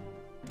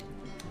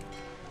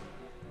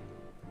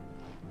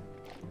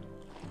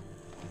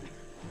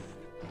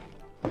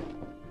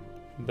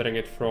 Bring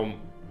it from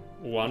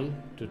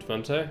 1 to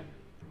 20.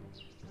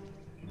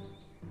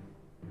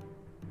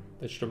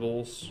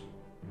 Vegetables.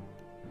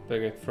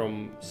 Bring it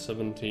from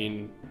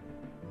 17.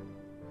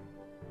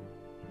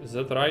 Is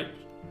that right?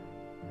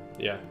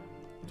 Yeah,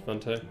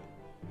 20.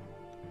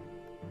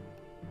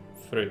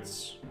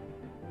 Fruits.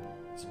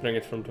 Let's bring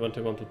it from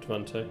 21 to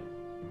 20.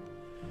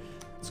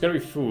 It's gonna be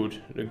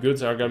food. The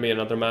goods are gonna be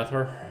another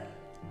matter.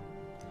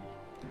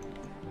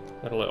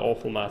 Really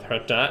awful matter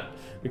at that.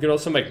 We can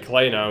also make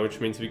clay now, which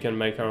means we can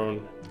make our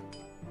own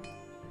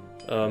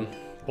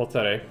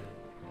pottery.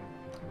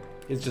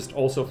 It's just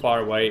also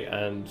far away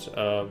and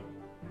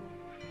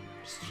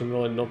it's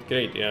generally not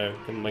great. Yeah,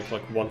 we can make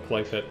like one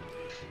clay pit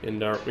in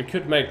there. We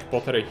could make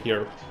pottery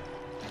here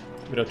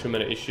without too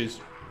many issues.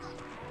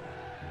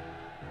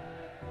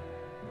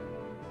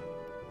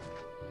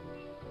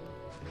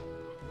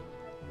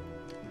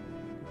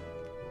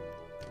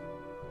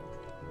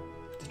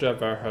 To the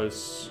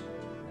warehouse.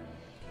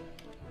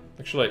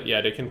 Actually,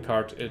 yeah, they can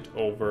cart it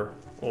over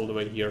all the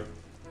way here.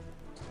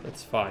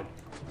 That's fine.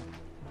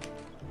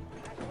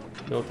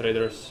 No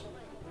traders.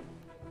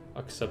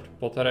 Accept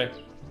pottery.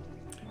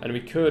 And we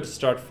could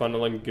start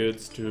funneling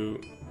goods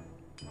to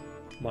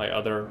my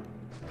other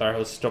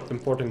warehouse. Stop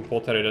importing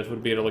pottery, that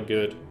would be really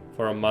good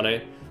for our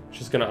money. Which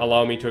is gonna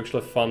allow me to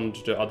actually fund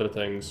the other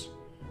things.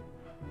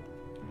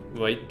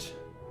 Wait.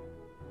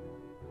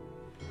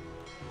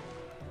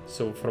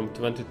 So from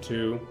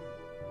 22,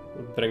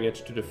 we'll bring it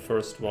to the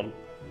first one.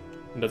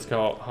 And that's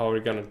how we're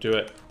gonna do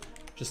it.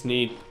 Just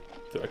need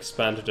to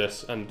expand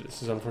this, and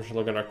this is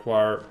unfortunately gonna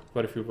require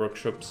quite a few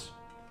workshops.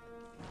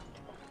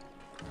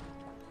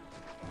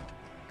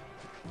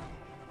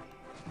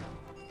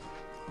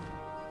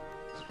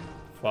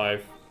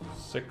 Five,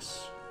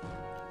 6.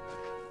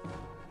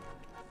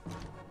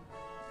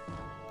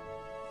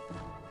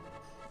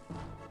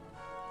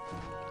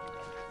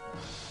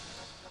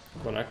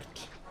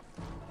 Connect.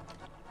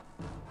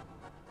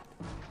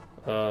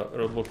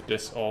 Roadblock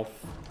this off.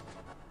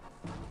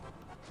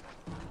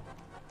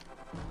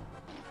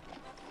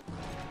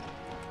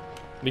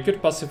 We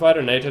could pacify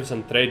the natives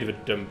and trade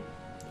with them.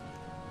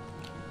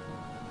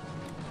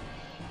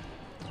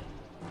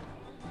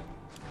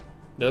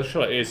 That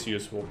actually is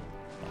useful.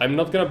 I'm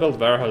not gonna build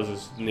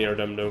warehouses near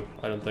them though,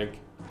 I don't think.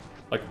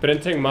 Like,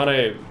 printing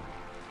money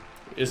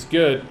is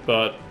good,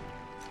 but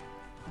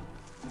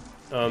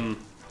no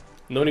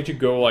need to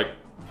go like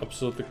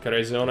absolutely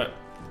crazy on it.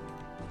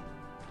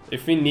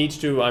 If we need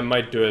to, I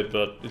might do it,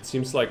 but it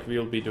seems like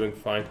we'll be doing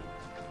fine.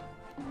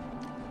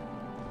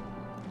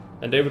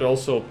 And they would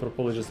also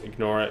probably just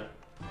ignore it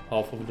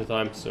half of the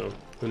time, so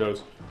who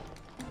knows.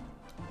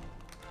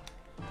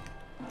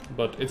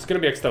 But it's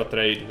gonna be extra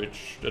trade,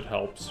 which that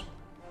helps.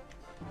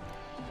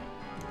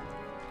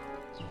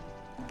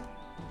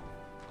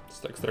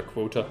 Just extra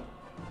quota.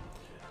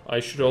 I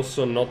should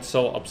also not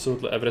sell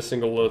absolutely every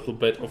single little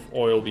bit of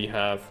oil we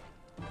have.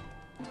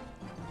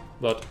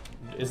 But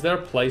is there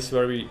a place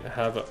where we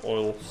have an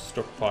oil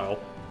stockpile?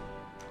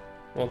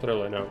 Not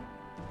really, no.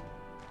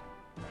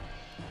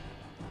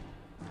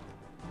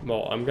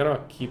 Well, I'm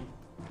gonna keep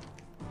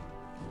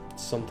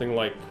something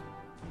like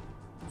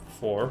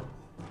 4.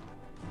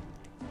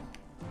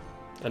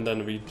 And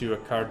then we do a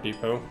car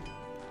depot.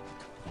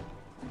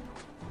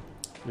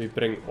 We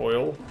bring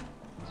oil.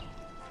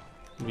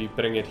 We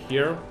bring it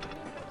here.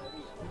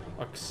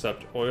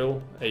 Accept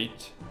oil.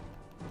 8.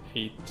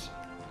 8.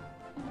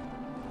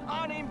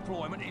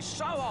 Unemployment is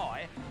so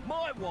high,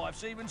 my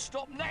wife's even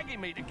stopped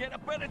nagging me to get a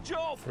better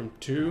job. From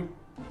 2?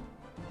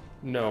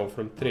 No,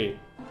 from 3.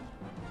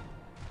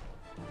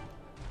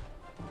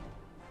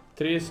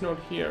 3 is not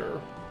here.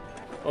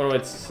 Oh no,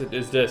 it's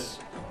this,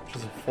 which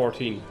is a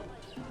 14.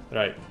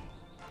 Right.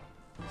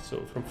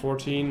 So from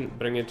 14,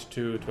 bring it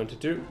to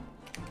 22.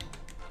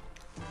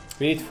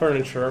 We need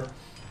furniture.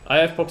 I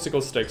have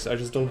popsicle sticks, I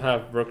just don't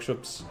have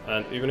workshops,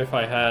 and even if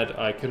I had,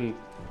 I couldn't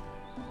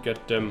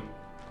get them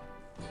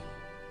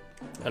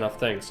enough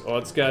things. Oh,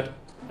 let's get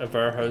a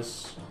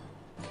warehouse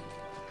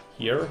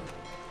here,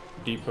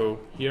 depot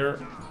here.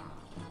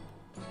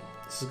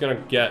 This is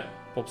gonna get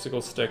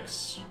popsicle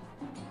sticks.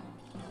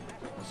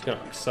 Just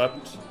gonna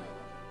accept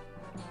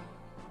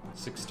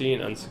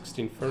 16 and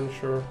 16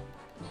 furniture.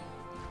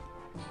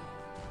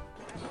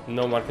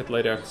 No market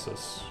late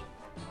access.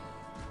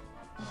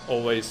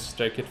 Always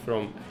take it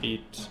from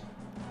 8,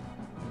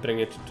 bring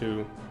it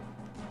to...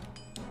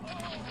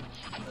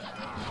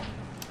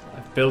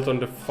 I've built on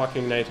the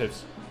fucking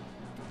natives.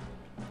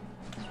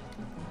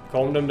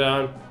 Calm them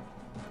down.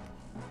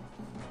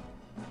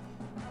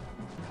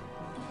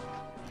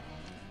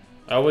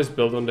 I always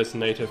build on this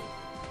native,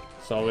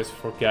 so I always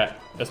forget.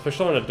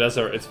 Especially on the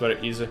desert, it's very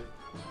easy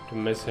to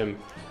miss him.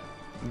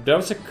 There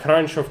was a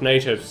crunch of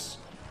natives.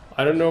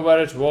 I don't know what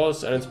it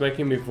was, and it's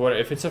making me worry.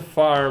 If it's a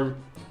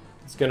farm,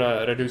 it's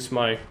gonna reduce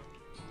my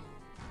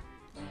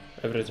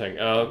everything.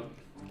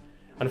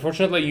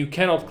 Unfortunately, you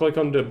cannot click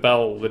on the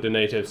bell with the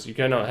natives. You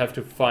cannot have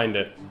to find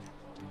it.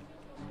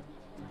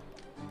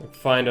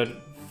 Find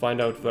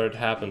out where it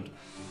happened.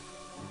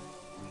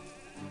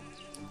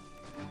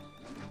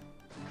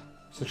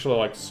 It's actually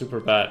like super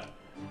bad.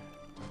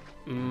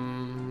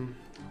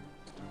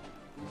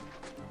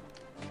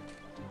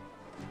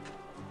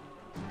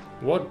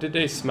 What did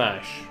they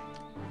smash?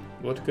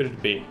 What could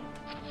it be?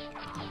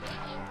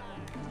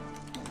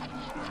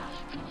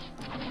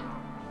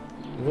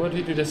 What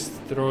did you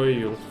destroy,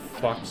 you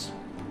fucks?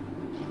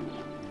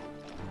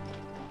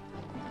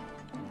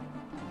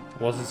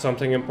 Was it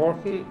something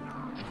important?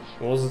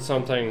 Was it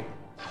something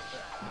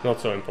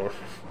not so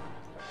important?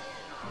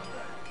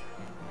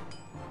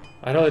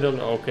 I really don't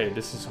know. Okay,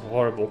 this is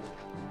horrible.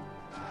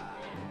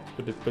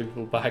 Put the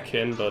people back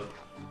in, but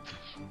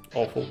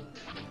awful.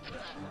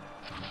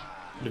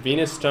 The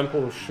Venus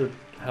temple should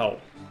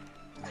help.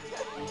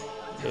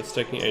 It's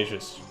taking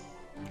ages.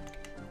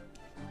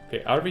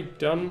 Okay, are we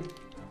done?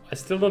 I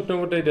still don't know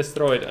what they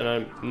destroyed and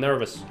I'm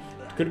nervous.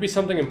 It could be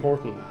something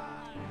important.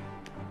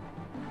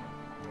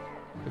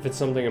 If it's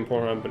something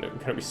important, I'm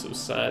gonna be so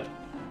sad.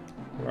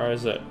 Where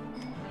is it?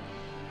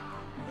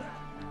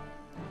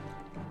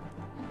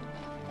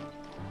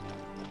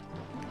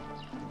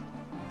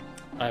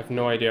 I have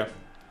no idea.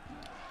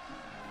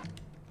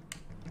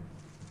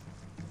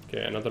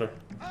 Okay, another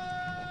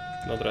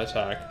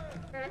attack.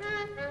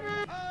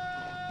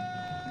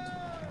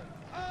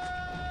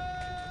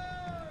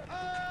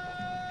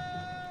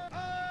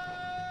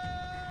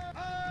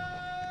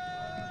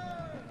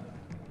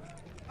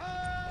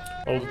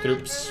 All the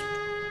troops.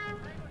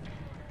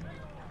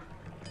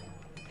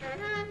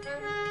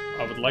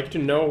 I would like to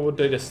know what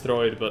they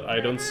destroyed, but I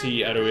don't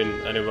see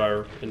Erwin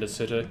anywhere in the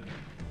city.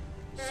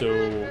 So,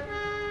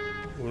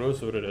 who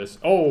knows what it is?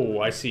 Oh,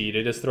 I see.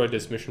 They destroyed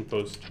this mission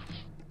post.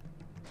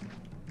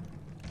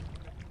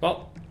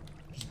 Well,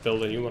 just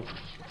build a new one.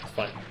 It's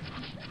fine.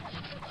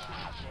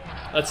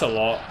 That's a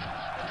lot.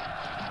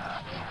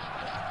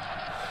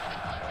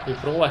 We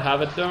probably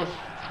have it though.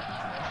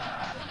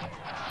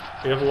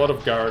 We have a lot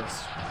of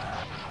guards.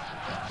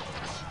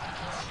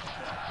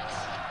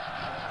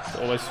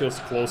 It always feels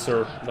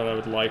closer than I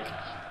would like.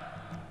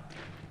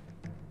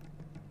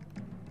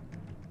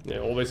 Yeah,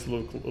 always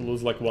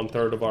lose like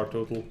 1/3 of our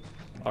total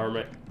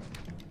army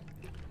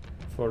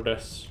for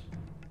this.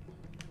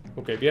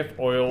 Okay, we have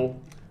oil.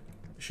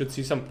 We should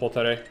see some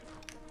pottery.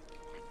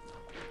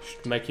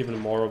 Should make even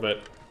more of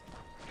it.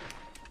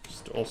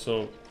 Just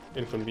also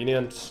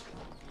inconvenient.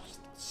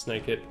 Just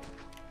snake it.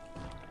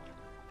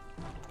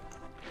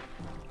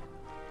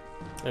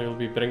 I will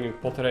be bringing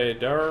pottery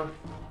there,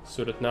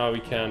 so that now we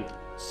can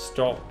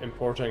stop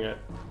importing it.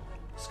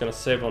 It's gonna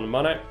save on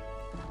money,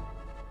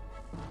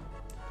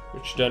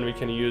 which then we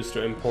can use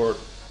to import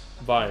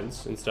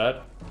vines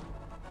instead.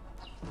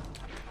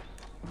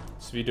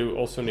 So we do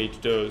also need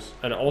those.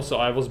 And also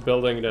I was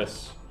building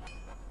this.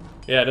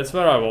 Yeah, that's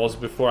where I was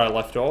before I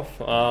left off.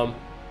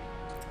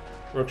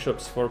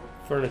 Workshops for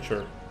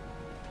furniture.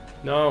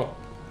 No.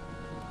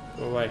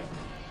 Go away.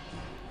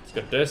 Let's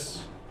get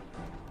this.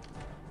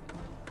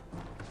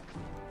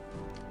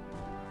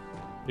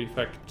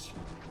 Prefect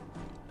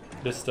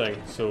this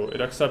thing. So it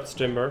accepts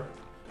timber.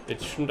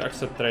 It shouldn't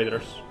accept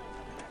traders.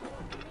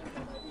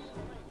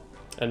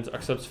 And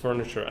accepts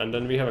furniture. And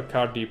then we have a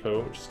car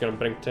depot, which is gonna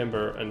bring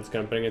timber, and it's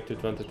gonna bring it to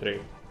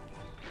 23.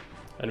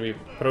 And we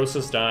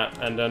process that,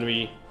 and then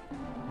we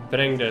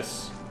bring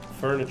this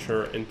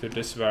furniture into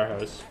this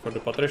warehouse for the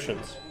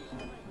patricians.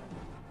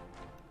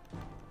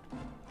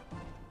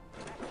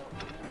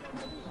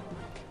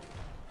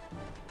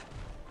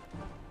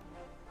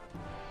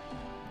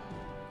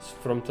 It's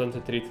from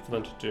 23 to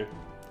 22.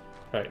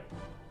 Right.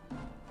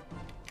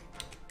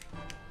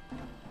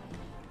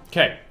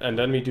 Okay, and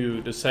then we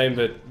do the same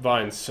with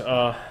vines.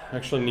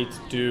 Actually need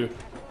to do...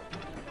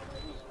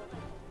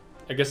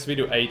 I guess we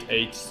do 8,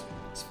 it's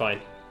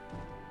fine.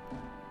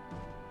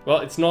 Well,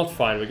 it's not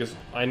fine, because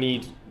I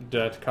need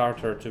that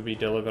carter to be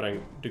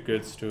delivering the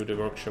goods to the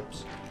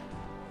workshops.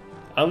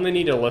 I only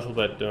need a little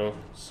bit though,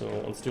 so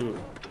let's do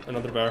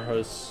another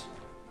warehouse.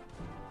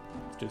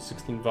 Let's do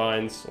 16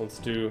 vines, let's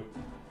do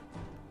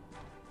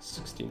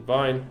 16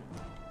 vine.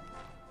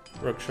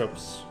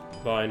 Workshops,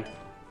 vine.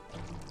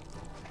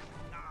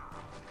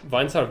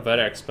 Vines are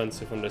very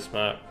expensive on this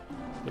map,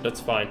 but that's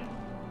fine.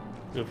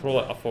 We'll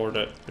probably afford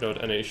it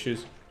without any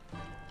issues.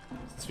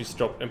 Since we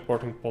stopped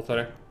importing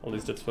pottery, at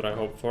least that's what I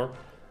hope for.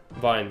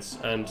 Vines,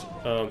 and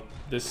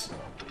this...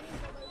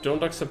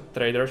 Don't accept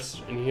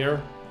traders in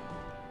here.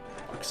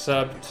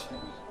 Accept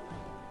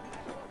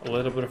a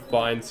little bit of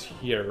vines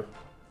here.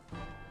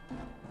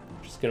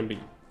 Which is gonna be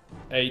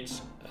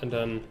 8, and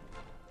then...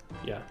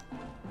 yeah.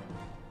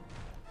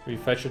 We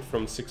fetch it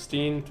from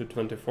 16 to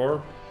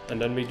 24,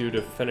 and then we do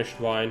the finished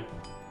wine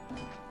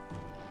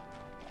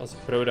as a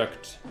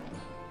product.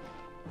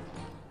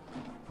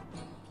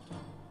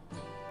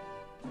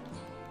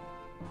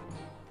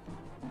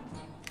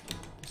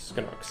 Just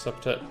gonna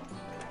accept it.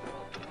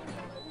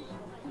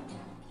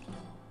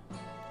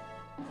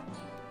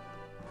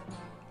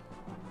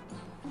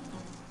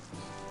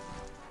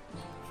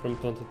 From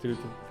 22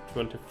 to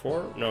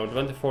 24? No,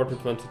 24 to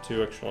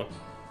 22 actually.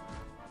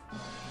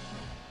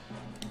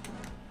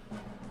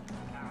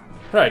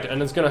 Right,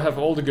 and it's gonna have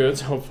all the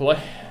goods, hopefully,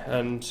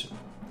 and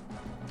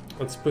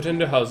let's put in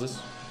the houses.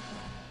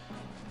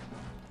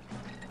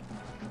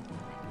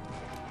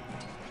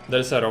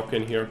 There's a rock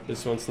in here.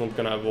 This one's not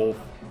gonna evolve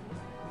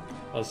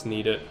as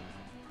needed.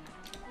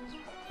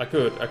 I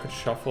could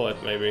shuffle it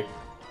maybe.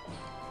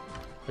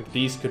 Like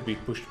these could be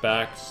pushed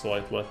back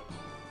slightly.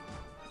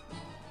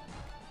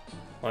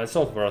 Well, it's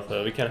not worth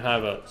it. We can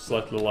have a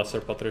slightly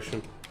lesser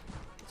patrician.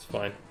 It's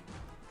fine.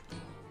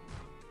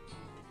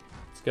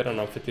 Let's get an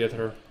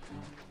amphitheater.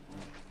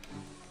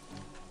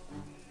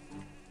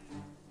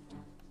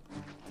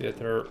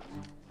 Theater.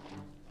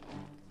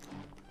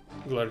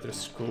 Gladiator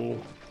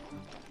School.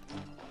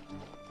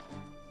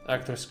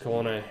 Actors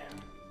Colony.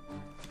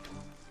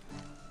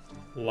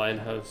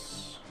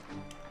 Linehouse.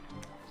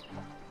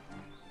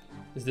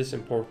 Is this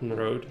important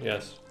road?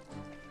 Yes.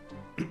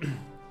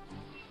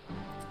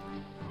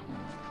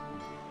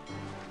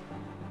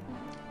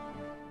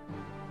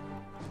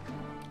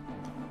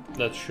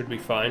 That should be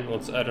fine.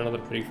 Let's add another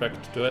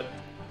prefect to it.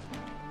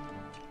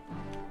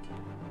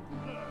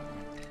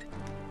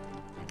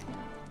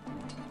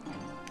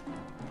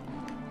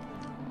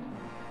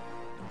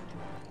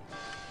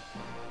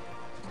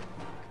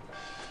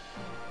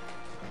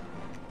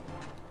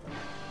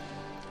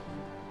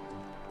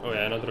 Oh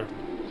yeah, another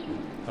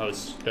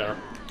house there.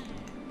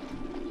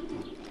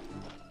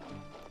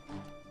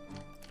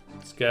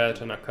 Let's get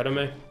an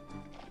academy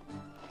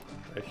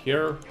right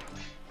here.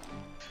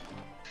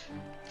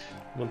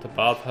 Want a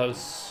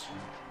bathhouse.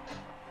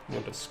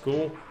 Want a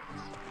school.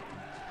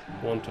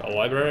 Want a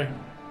library.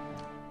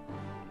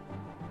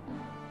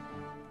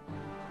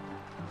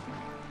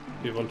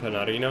 We want an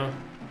arena.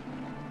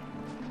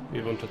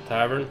 We want a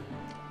tavern.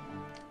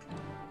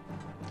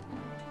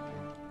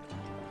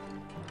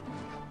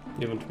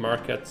 We want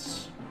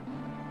markets.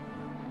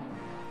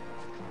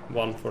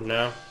 One for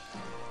now.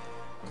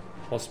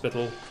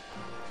 Hospital.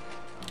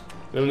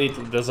 We'll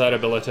need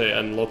desirability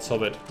and lots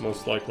of it,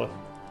 most likely.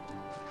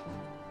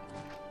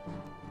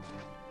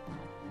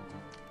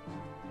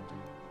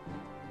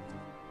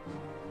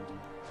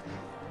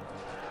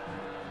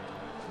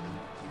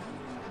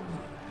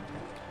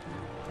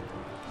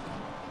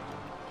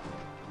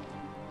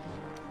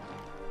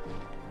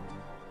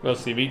 We'll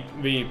see,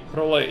 we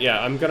probably,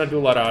 yeah, I'm gonna do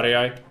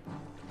Lararii.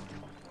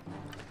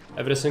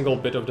 Every single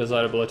bit of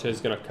desirability is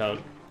gonna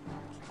count.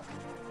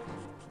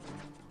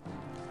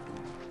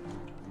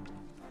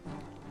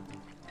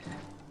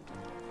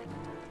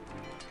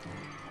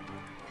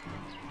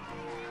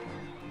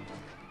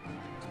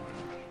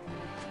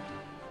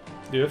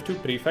 Do you have two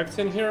prefects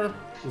in here?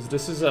 Because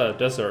this is a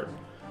desert.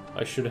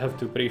 I should have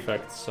two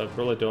prefects, I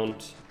really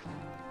don't.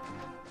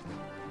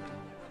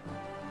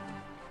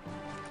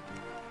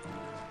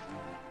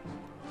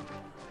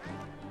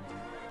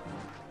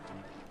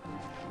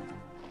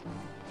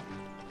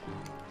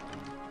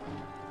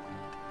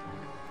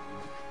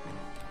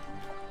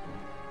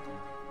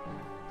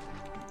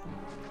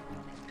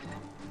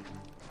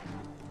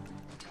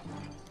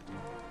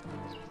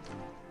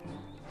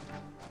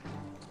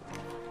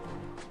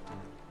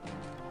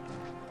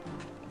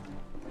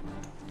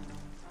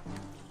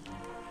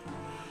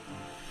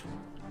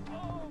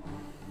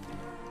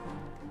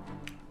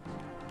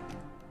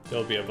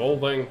 They'll be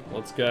evolving.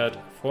 Let's get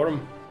a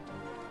forum.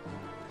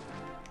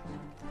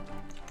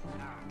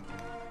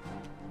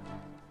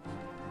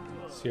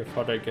 See how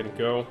far they can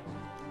go.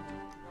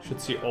 Should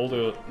see all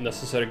the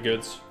necessary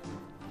goods.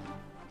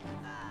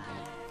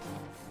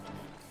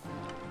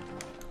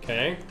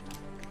 Okay.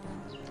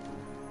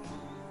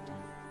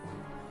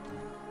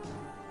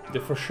 They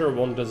for sure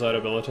want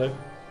desirability.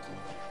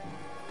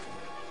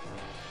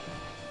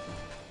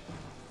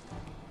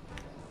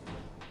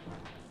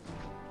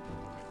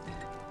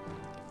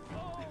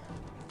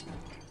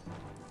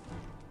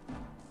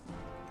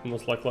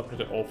 Most likely a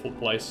pretty awful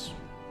place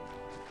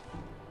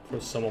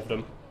for some of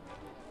them.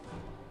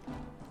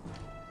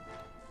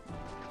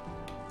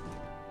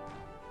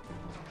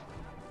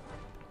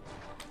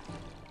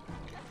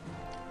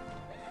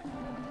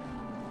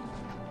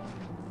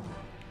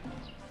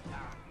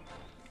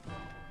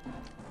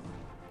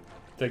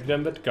 Take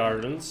them with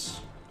gardens.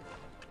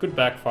 Could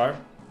backfire.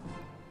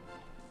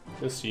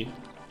 We'll see.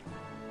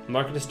 The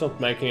market is not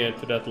making it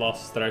to that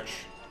last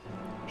stretch,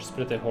 which is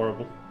pretty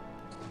horrible.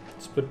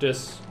 Let's put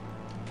this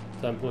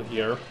temple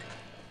here.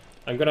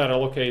 I'm gonna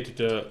relocate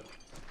the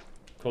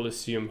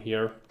Colosseum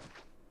here.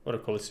 Or the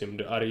Colosseum,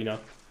 the arena.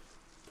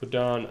 Put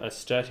down a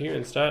statue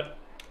instead.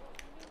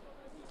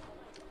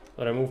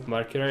 Remove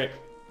Mercury.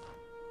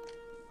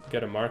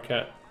 Get a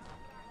market.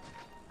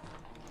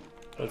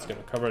 That's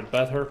gonna cover it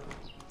better.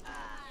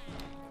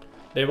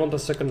 They want a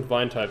second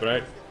vine type,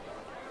 right?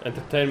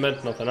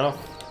 Entertainment, not enough.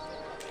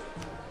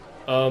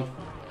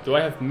 Do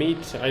I have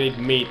meat? I need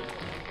meat.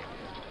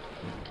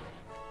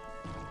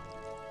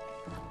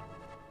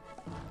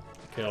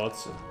 Okay,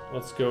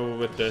 let's go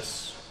with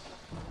this.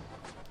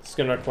 It's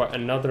gonna require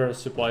another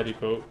supply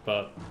depot,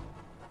 but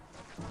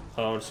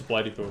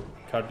supply depot,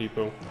 card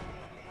depot.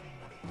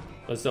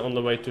 That's the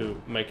only way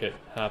to make it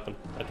happen,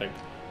 I think.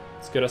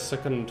 Let's get a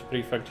second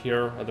prefect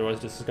here, otherwise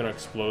this is gonna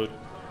explode.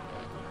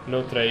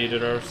 No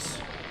traders.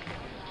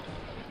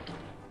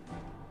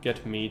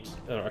 Get meat,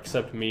 or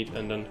accept meat,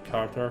 and then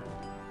Carter.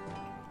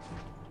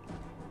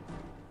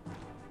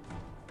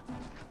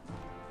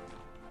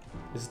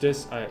 Is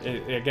this,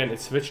 again, it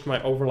switched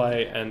my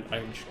overlay and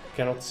I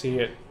cannot see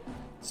it.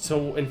 It's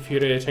so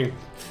infuriating.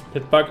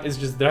 That bug is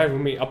just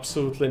driving me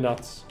absolutely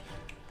nuts.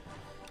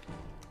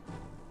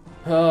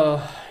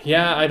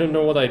 Yeah, I don't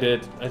know what I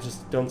did. I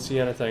just don't see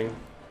anything.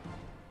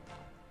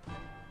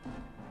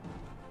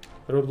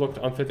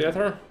 Roadblocked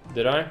amphitheater?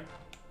 Did I?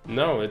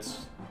 No,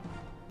 it's...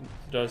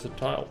 There's a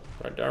tile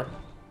right there.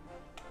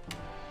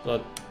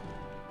 But...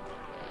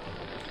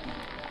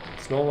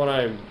 It's not what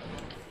I'm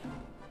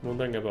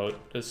wondering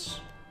about. This...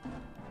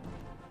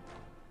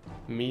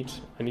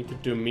 Meat. I need to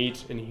do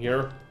meat in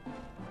here.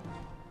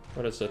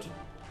 What is it?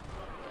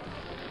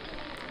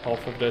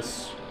 Half of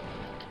this.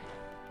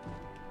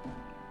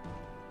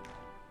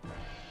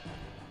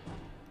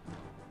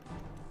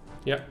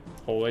 Yeah,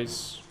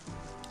 always.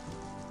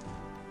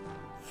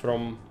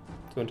 From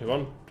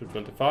 21 to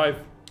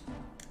 25.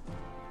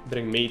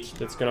 Bring meat,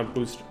 that's gonna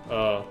boost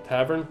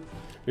tavern.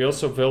 We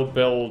also will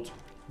build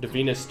the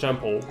Venus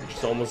Temple, which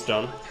is almost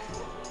done.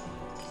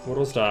 What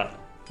was that?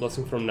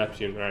 Blessing from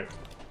Neptune, right.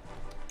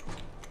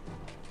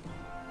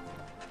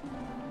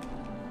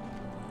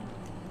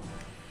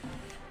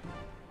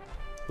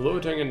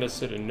 Looting in the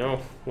city, no,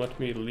 let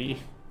me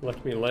leave,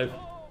 let me live.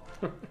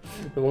 I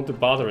don't want to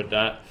bother with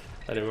that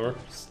anymore.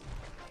 Just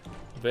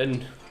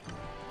win.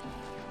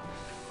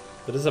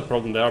 That is a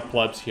problem, there are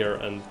plebs here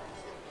and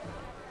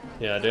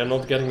yeah, they're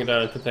not getting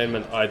that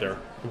entertainment either.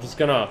 I'm just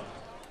gonna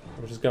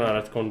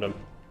retcon them.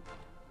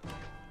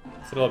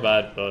 It's a little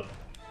bad, but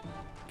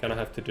kinda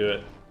have to do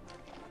it.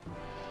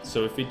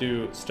 So if we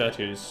do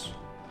statues,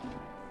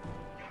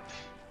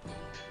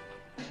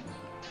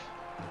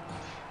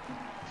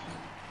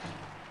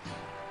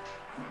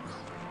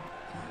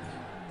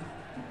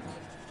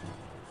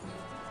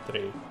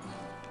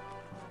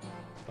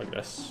 like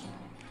this.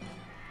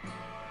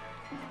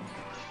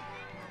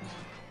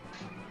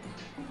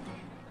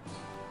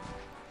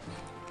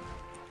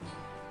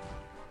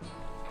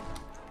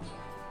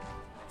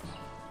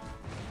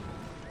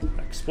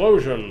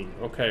 Explosion!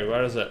 Okay,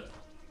 where is it?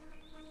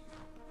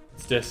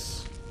 It's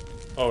this.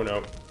 Oh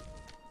no.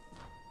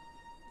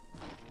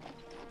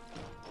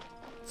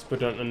 Let's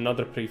put on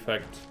another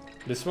prefect.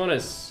 This one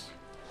is...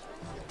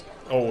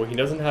 Oh, he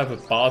doesn't have a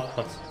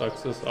bathhouse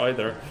access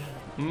either.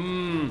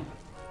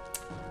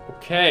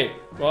 Okay,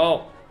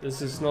 well,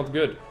 this is not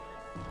good.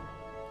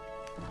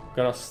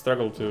 Gonna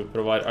struggle to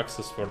provide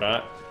access for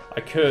that.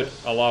 I could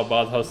allow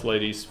bathhouse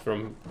ladies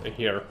from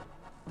here.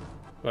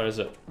 Where is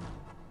it?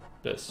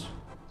 This.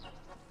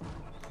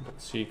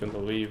 Let's see,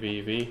 control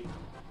V.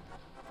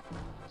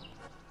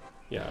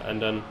 Yeah,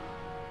 and then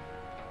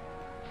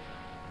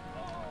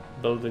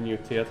build a new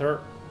theater.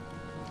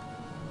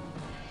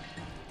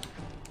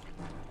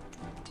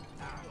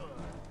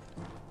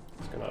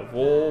 It's gonna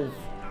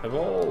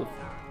evolve.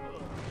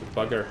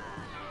 Bugger.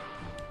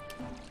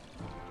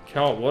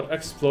 Count, what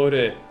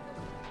exploded?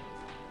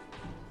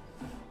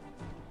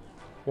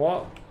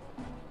 What?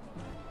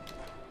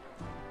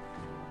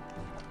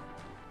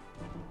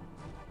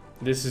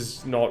 This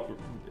is not...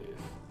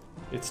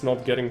 It's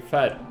not getting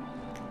fed.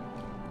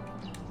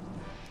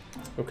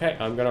 Okay,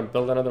 I'm gonna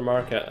build another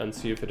market and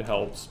see if it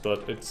helps,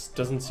 but it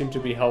doesn't seem to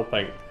be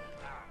helping.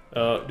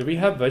 Do we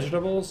have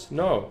vegetables?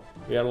 No,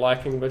 we are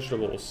lacking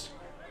vegetables.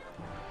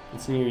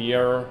 It's New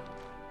Year.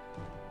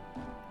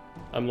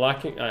 I'm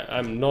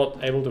not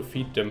able to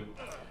feed them.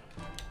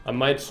 I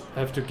might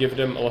have to give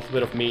them a little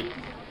bit of meat.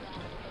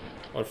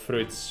 Or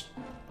fruits.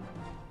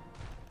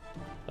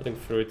 I think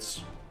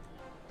fruits.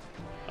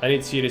 I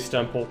need Ceres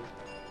Temple.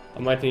 I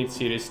might need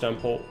Ceres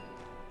Temple.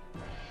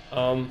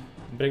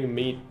 Bring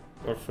meat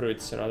or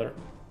fruits, another.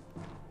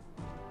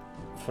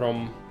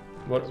 From...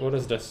 What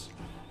is this?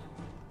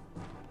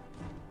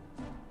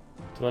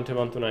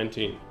 21 to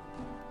 19.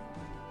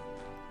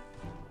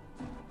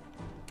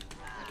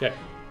 Okay.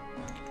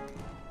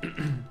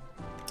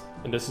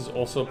 And this is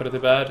also pretty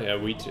bad. Yeah,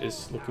 wheat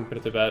is looking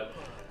pretty bad.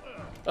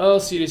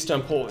 Ceres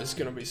Temple is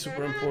gonna be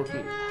super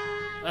important.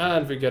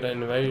 And we get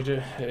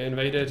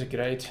invaded,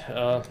 great.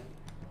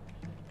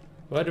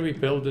 Where do we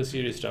build the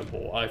Ceres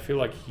Temple? I feel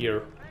like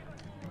here.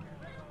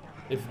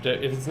 If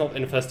it's not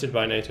infested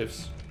by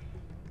natives.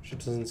 Which it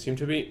doesn't seem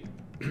to be.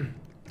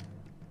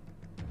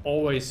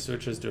 Always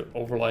switches to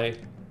overlay.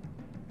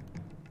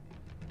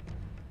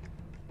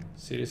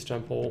 Ceres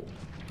Temple.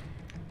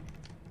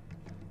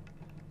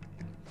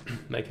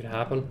 Make it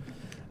happen.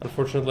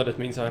 Unfortunately, that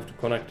means I have to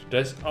connect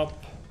this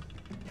up.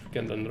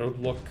 And then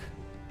roadblock.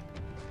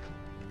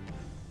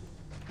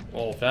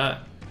 All of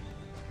that.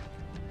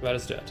 Where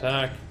is the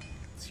attack?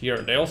 It's here.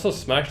 They also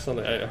smashed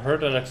something. I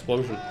heard an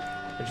explosion.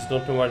 I just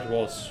don't know what it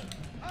was.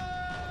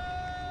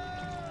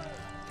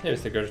 Hey,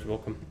 Mr. Gurge,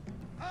 welcome.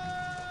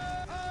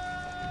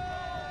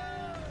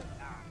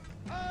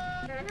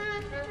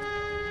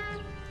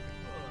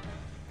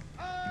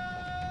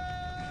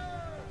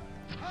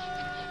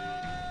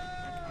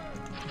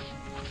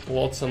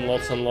 Lots and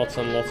lots and lots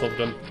and lots of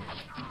them.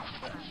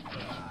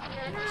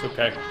 It's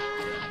okay.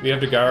 We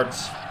have the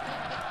guards.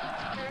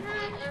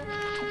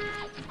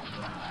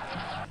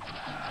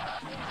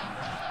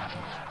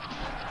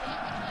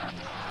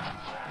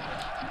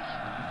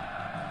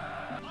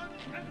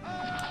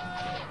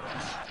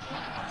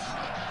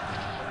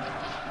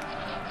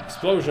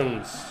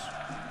 Explosions.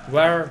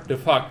 Where the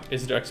fuck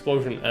is the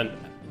explosion? And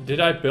did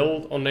I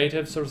build on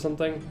natives or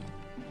something?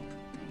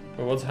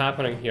 Or what's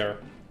happening here?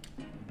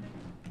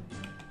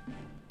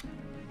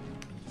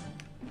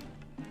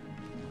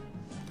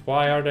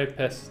 Why are they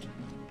pissed?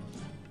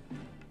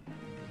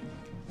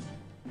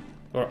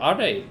 Or are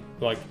they?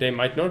 Like, they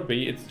might not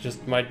be. It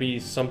just might be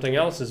something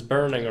else is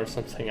burning or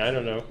something. I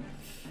don't know.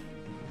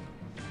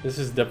 This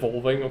is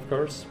devolving, of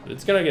course.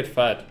 It's gonna get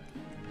fat.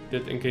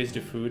 Did increase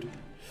the food.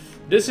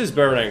 This is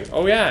burning.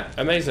 Oh yeah,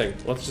 amazing.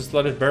 Let's just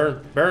let it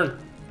burn. Burn.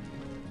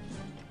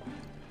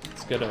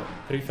 Let's get a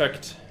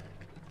prefect.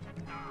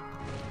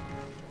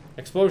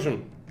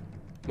 Explosion.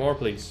 More,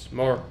 please.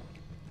 More.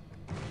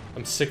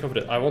 I'm sick of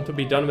it. I want to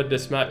be done with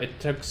this map. It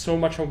took so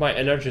much of my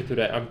energy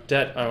today. I'm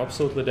dead. I'm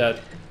absolutely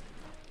dead.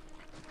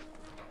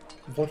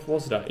 What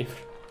was that?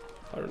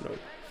 I don't know.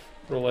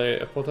 Probably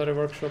a pottery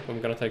workshop.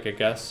 I'm gonna take a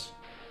guess.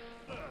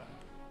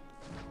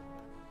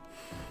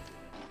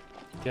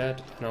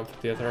 Get an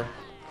amphitheater.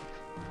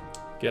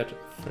 Get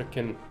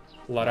frickin'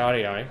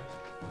 Lararii.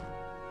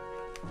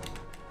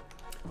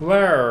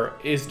 Where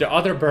is the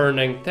other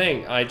burning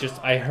thing?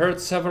 I heard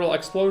several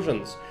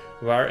explosions.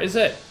 Where is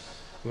it?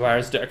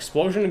 Where's the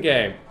explosion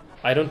game?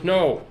 I don't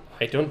know.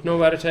 I don't know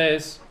where it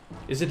is.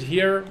 Is it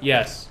here?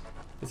 Yes.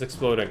 It's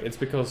exploding. It's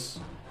because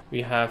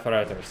we have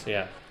writers.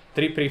 Yeah.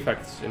 3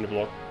 prefects in the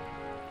block.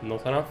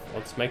 Not enough.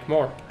 Let's make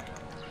more.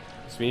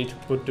 So we need to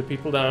put the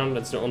people down.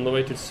 That's the only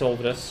way to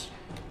solve this.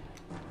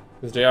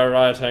 Because they are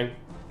rioting.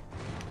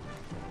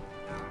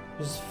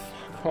 Just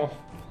fuck off.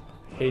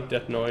 Hate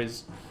that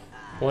noise.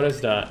 What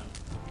is that?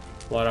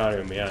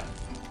 Lararium, yeah.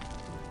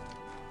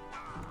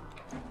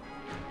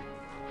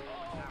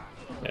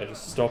 Yeah,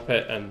 just stop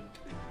it and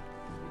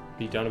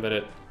be done with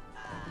it.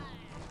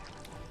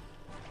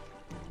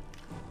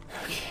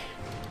 Okay.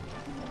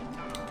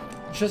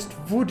 Just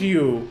would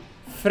you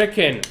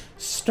frickin'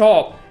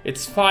 stop?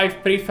 It's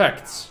 5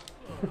 prefects.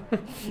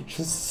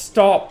 Just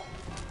stop.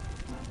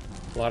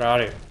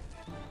 Larari.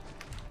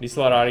 These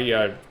Larari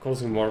are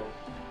causing more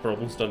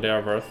problems than they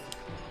are worth.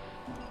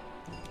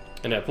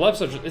 And yeah,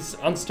 plebs are just, it's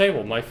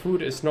unstable. My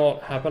food is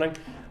not happening.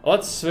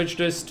 Let's switch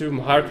this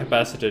to higher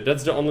capacity.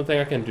 That's the only thing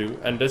I can do.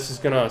 And this is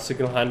gonna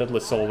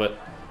single-handedly solve it.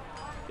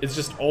 It's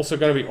just also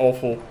gonna be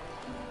awful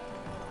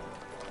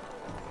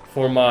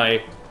for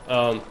my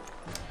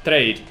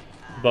trade.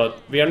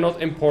 But we are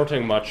not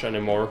importing much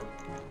anymore.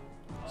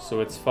 So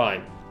it's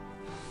fine.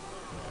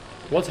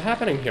 What's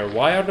happening here?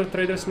 Why are the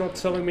traders not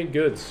selling me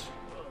goods?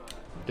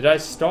 Did I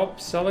stop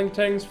selling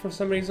things for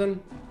some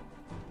reason?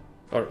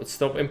 Or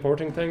stop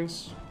importing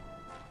things?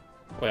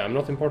 Oh yeah, I'm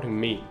not importing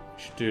meat.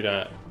 I should do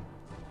that.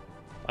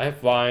 I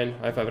have wine,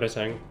 I have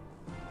everything.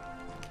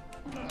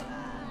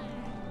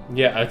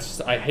 Yeah,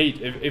 I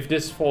hate if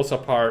this falls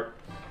apart.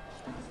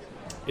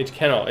 It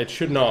cannot, it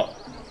should not.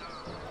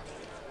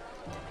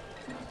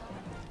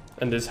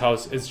 And this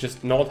house is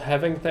just not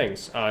having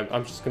things.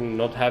 I'm just gonna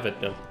not have it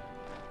then.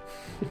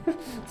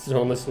 It's the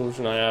only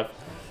solution I have.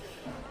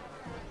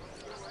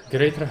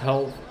 Greater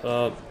health.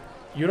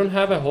 You don't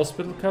have a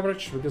hospital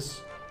coverage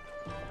because...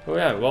 Oh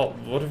yeah, well,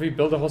 what if we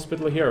build a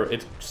hospital here?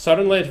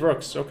 Suddenly it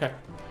works, okay.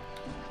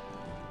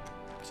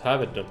 Let's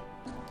have it then.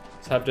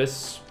 Let's have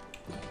this.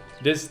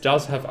 This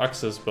does have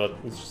access, but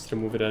let's just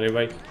remove it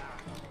anyway.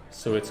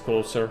 So it's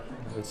closer.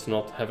 It's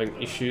not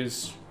having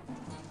issues.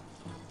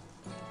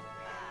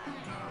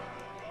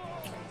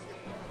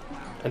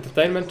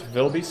 Entertainment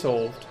will be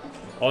solved.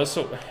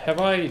 Also, have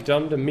I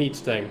done the meat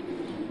thing?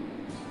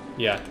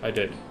 Yeah, I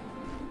did.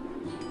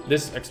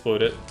 This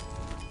exploded.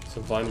 It's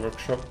a wine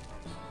workshop.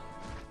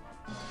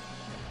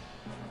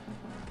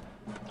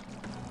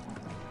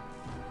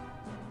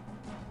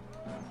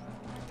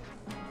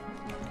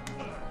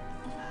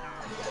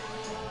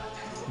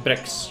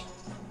 Bricks.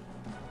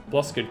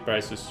 Plus good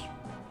prices.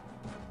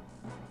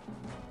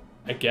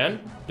 Again?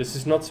 This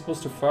is not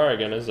supposed to fire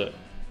again, is it?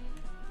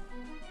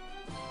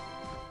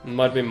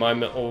 Might be my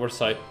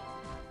oversight.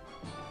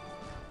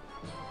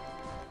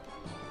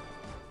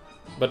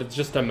 But it's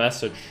just a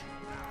message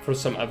for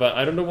some event.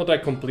 I don't know what I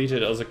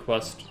completed as a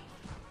quest.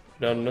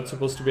 There are not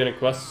supposed to be any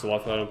quests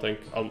left, I don't think.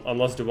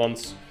 Unless the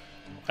ones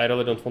I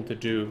really don't want to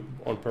do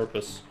on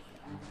purpose.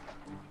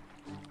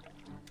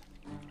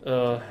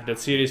 That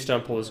series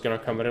temple is gonna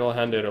come real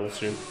handy real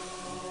soon.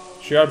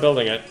 We are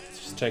building it. It's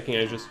just taking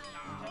ages.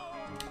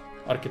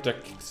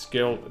 Architect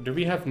skill. Do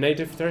we have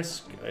native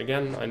risk?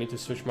 Again, I need to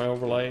switch my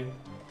overlay.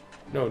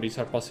 No, these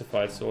are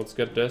pacified, so let's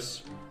get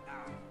this.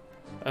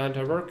 And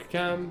a work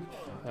camp.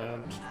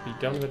 And be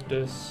done with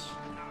this.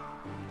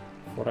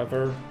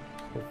 Forever.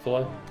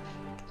 Hopefully.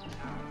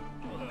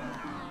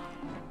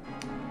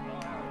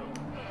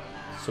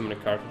 So many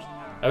characters.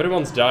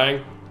 Everyone's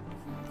dying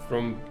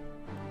from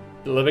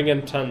living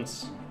in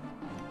tents.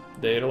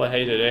 They really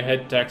hate it. They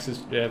hate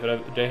taxes. They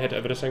hate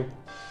everything.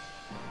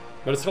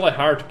 But it's really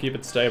hard to keep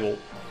it stable.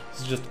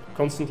 It's just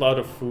constantly out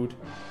of food.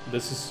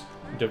 This is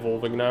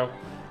devolving now.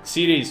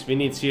 Series. We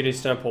need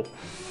series temple.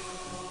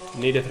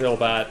 Need it real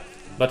bad.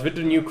 But with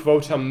the new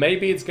quota,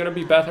 maybe it's gonna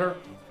be better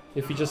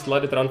if we just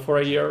let it run for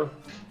a year.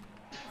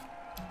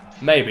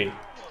 Maybe.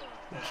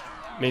 Which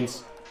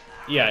means,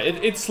 yeah,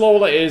 it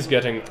slowly is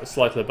getting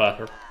slightly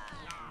better.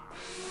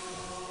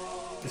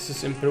 This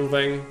is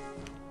improving.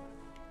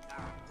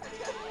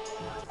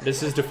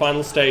 This is the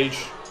final stage.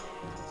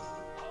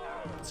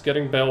 It's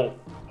getting built.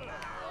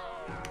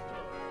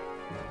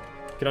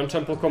 Grand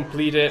Temple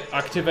completed.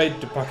 Activate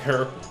the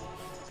bugger.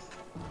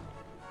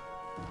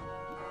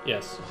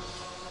 Yes.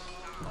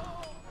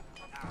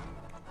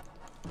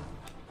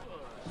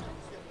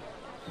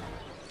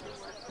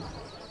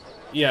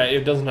 Yeah,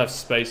 it doesn't have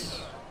space.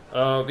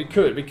 We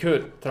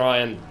could try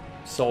and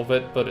solve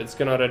it, but it's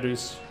gonna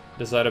reduce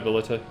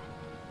desirability.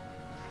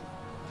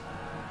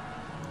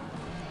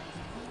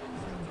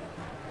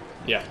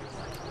 Yeah.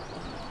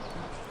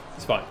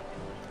 It's fine.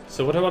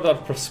 So what about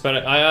that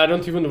prosperity? I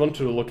don't even want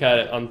to look at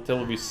it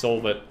until we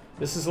solve it.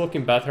 This is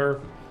looking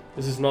better.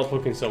 This is not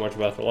looking so much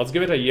better. Let's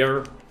give it a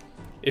year.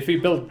 If we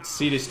build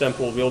City's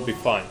Temple, we'll be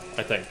fine,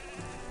 I think.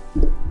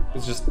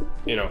 It's just,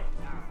 you know,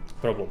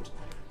 problems.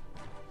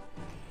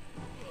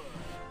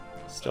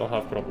 Still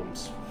have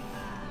problems.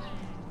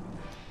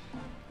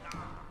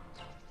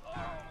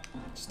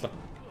 Just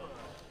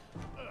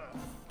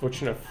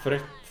pushing a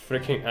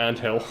freaking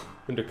anthill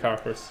in the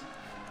carcass.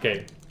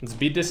 Okay, let's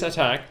beat this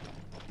attack.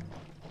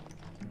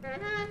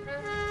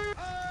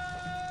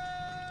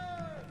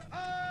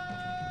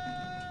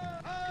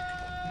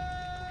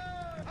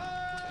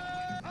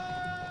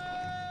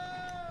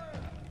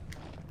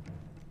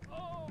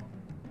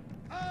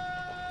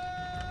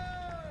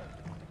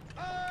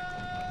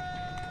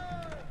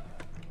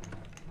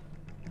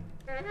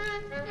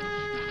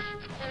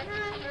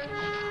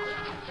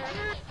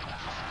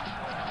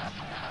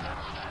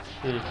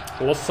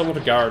 Lost some of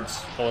the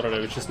guards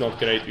already, which is not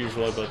great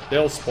usually, but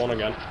they'll spawn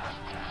again.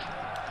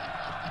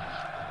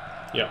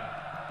 Yeah.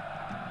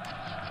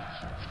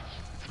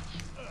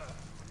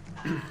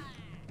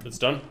 It's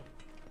done.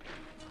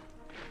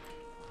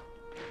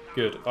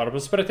 Good. Our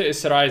prosperity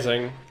is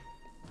rising.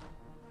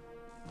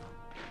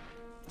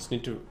 Just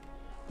need to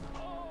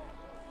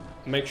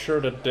make sure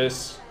that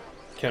this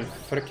can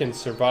freaking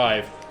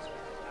survive.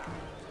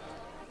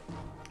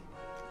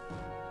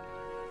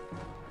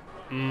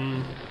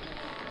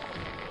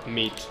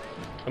 Meat.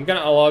 I'm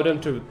gonna allow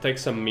them to take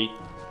some meat.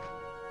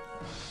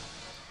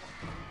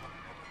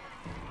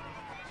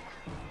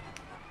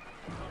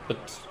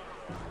 But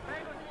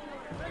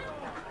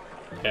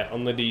yeah,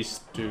 only these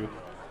 2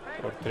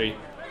 or 3.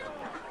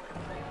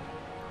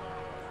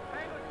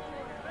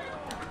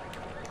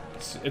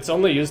 It's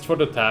only used for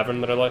the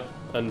tavern really,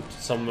 and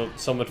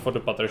somewhat for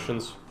the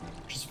patricians,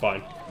 which is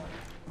fine.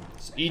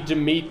 Just eat the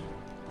meat.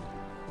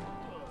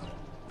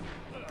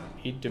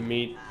 Eat the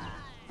meat.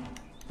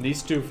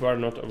 These 2 are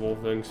not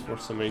evolving for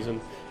some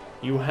reason.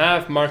 You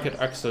have market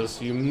access.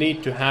 You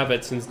need to have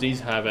it since these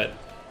have it.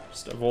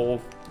 Just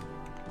evolve.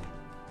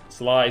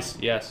 Slice,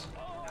 yes.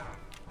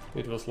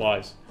 It was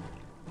lies.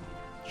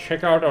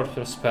 Check out our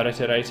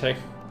prosperity rating.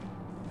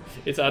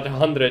 It's at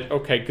 100.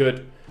 Okay,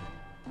 good.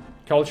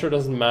 Culture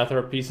doesn't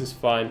matter. Peace is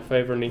fine.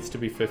 Favor needs to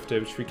be 50,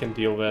 which we can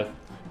deal with.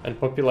 And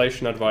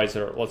population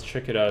advisor. Let's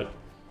check it out.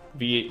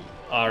 We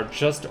are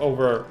just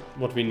over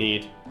what we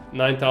need.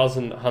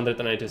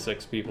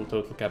 9,186 people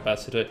total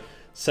capacity.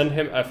 Send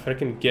him a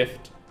freaking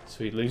gift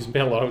so he leaves me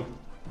alone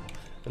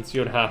and see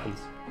what happens.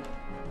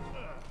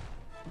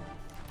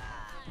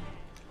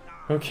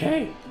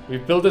 Okay,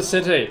 we've built a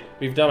city.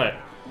 We've done it.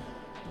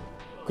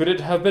 Could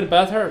it have been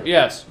better?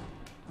 Yes.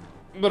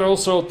 But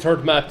also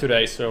third map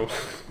today, so...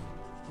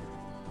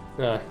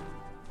 yeah.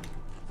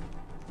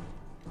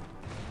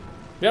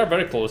 We are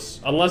very close.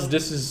 Unless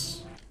this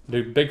is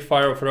the big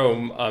fire of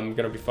Rome, I'm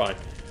gonna be fine.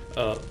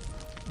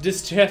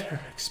 This theater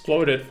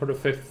exploded for the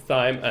 5th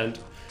time and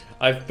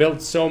I've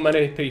built so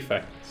many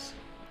prefects.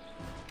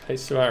 I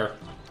swear.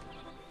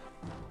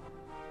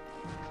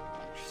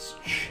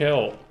 Just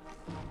chill.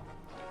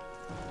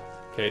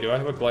 Okay, do I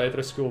have a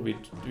gladiator school?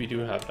 We do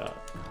have that.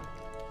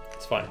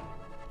 It's fine.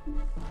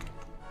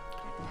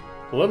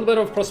 A little bit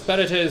of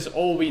prosperity is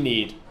all we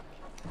need.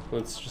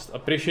 Let's just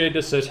appreciate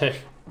the city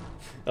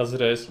as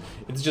it is.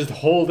 It's just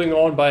holding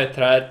on by a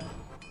thread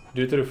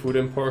due to the food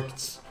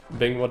imports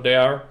being what they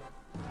are.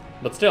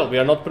 But still, we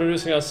are not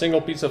producing a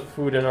single piece of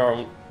food in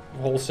our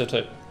whole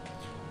city.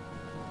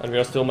 And we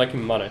are still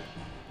making money.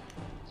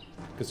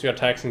 Because we are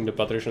taxing the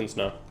patricians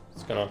now.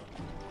 It's gonna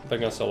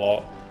bring us a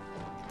lot.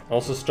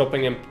 Also,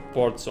 stopping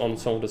imports on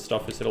some of the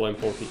stuff is really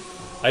important.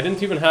 I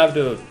didn't even have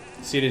the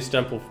City's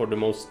Temple for the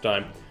most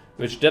time.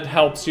 Which that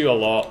helps you a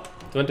lot.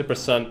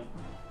 20%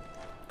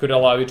 could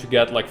allow you to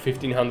get like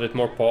 1500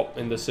 more pop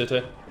in the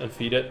city and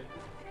feed it.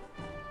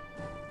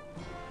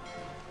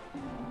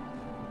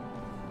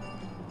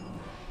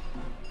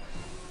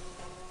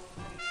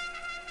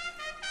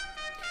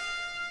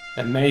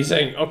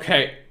 Amazing.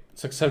 Okay,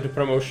 let's accept the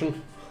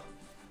promotion.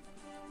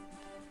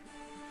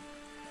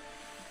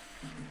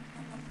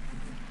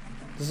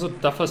 This is the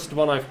toughest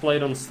one I've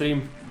played on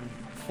stream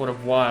for a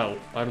while.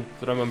 I don't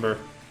remember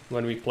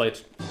when we played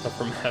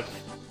tougher map.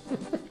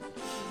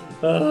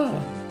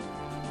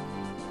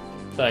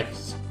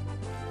 Thanks.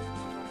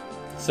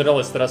 It's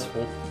really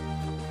stressful.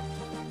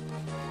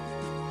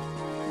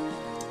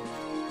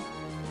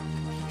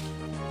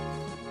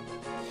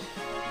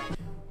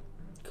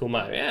 Cool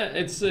map. Yeah,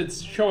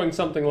 it's showing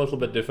something a little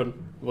bit different.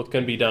 What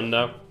can be done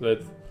now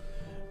with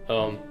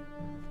the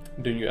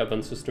new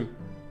event system.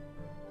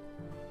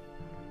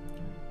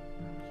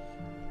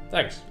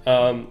 Thanks.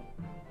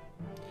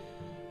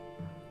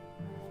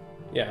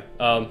 Yeah,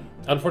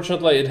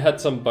 unfortunately it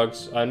had some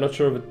bugs. I'm not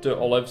sure with the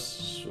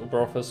Olives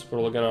Brofist,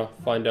 we're gonna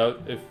find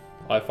out if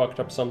I fucked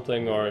up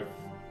something or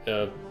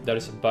if there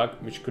is a bug,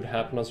 which could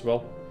happen as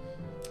well.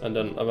 And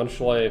then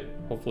eventually,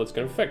 hopefully it's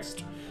gonna be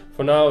fixed.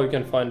 For now, you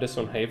can find this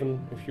on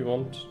Haven if you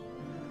want.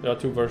 There are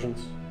 2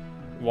 versions.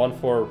 One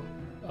for,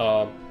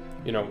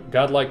 you know,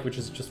 Godlike, which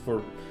is just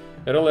for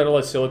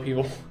really silly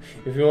people.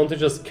 If you want to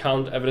just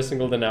count every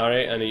single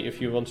denarii, and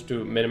if you want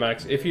to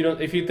minimax, if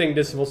you think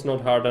this was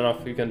not hard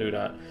enough, you can do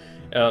that.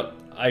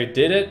 I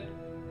did it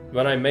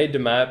when I made the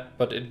map,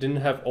 but it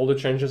didn't have all the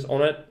changes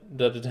on it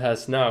that it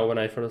has now when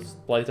I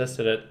first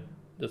playtested it.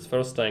 That's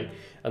first thing.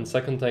 And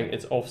second thing,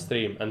 it's off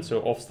stream, and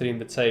so off stream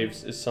with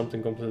saves is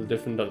something completely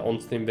different than on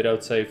stream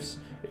without saves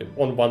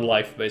on one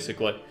life,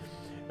 basically.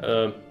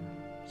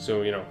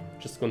 So, you know,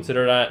 just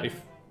consider that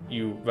if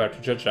you were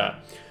to judge that.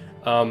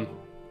 Other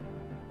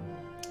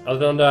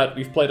than that,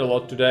 we've played a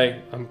lot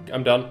today.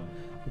 I'm done.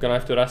 I'm gonna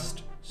have to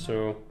rest.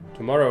 So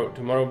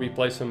tomorrow we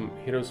play some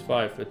Heroes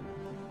 5 with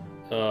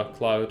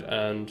Cloud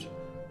and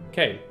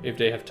Kane, if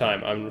they have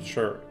time. I'm not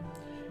sure.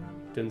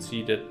 Didn't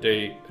see that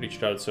they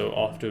reached out, so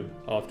I'll have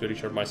to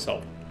reach out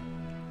myself.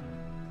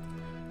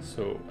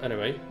 So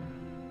anyway,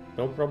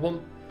 no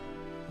problem.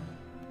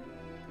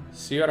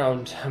 See you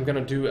around. I'm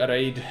gonna do a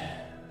raid,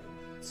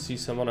 see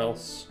someone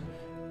else,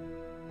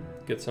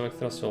 get some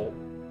extra soul.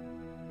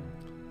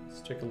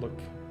 Let's take a look.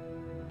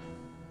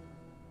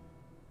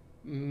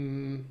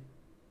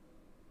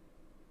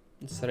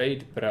 Let's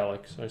raid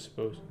Brelix, I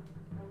suppose.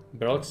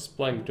 Brelix is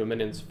playing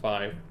Dominions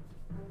 5.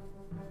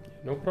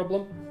 No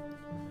problem.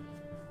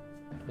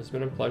 It's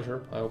been a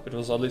pleasure. I hope it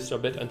was at least a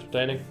bit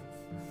entertaining.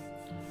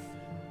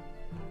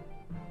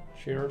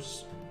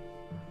 Cheers.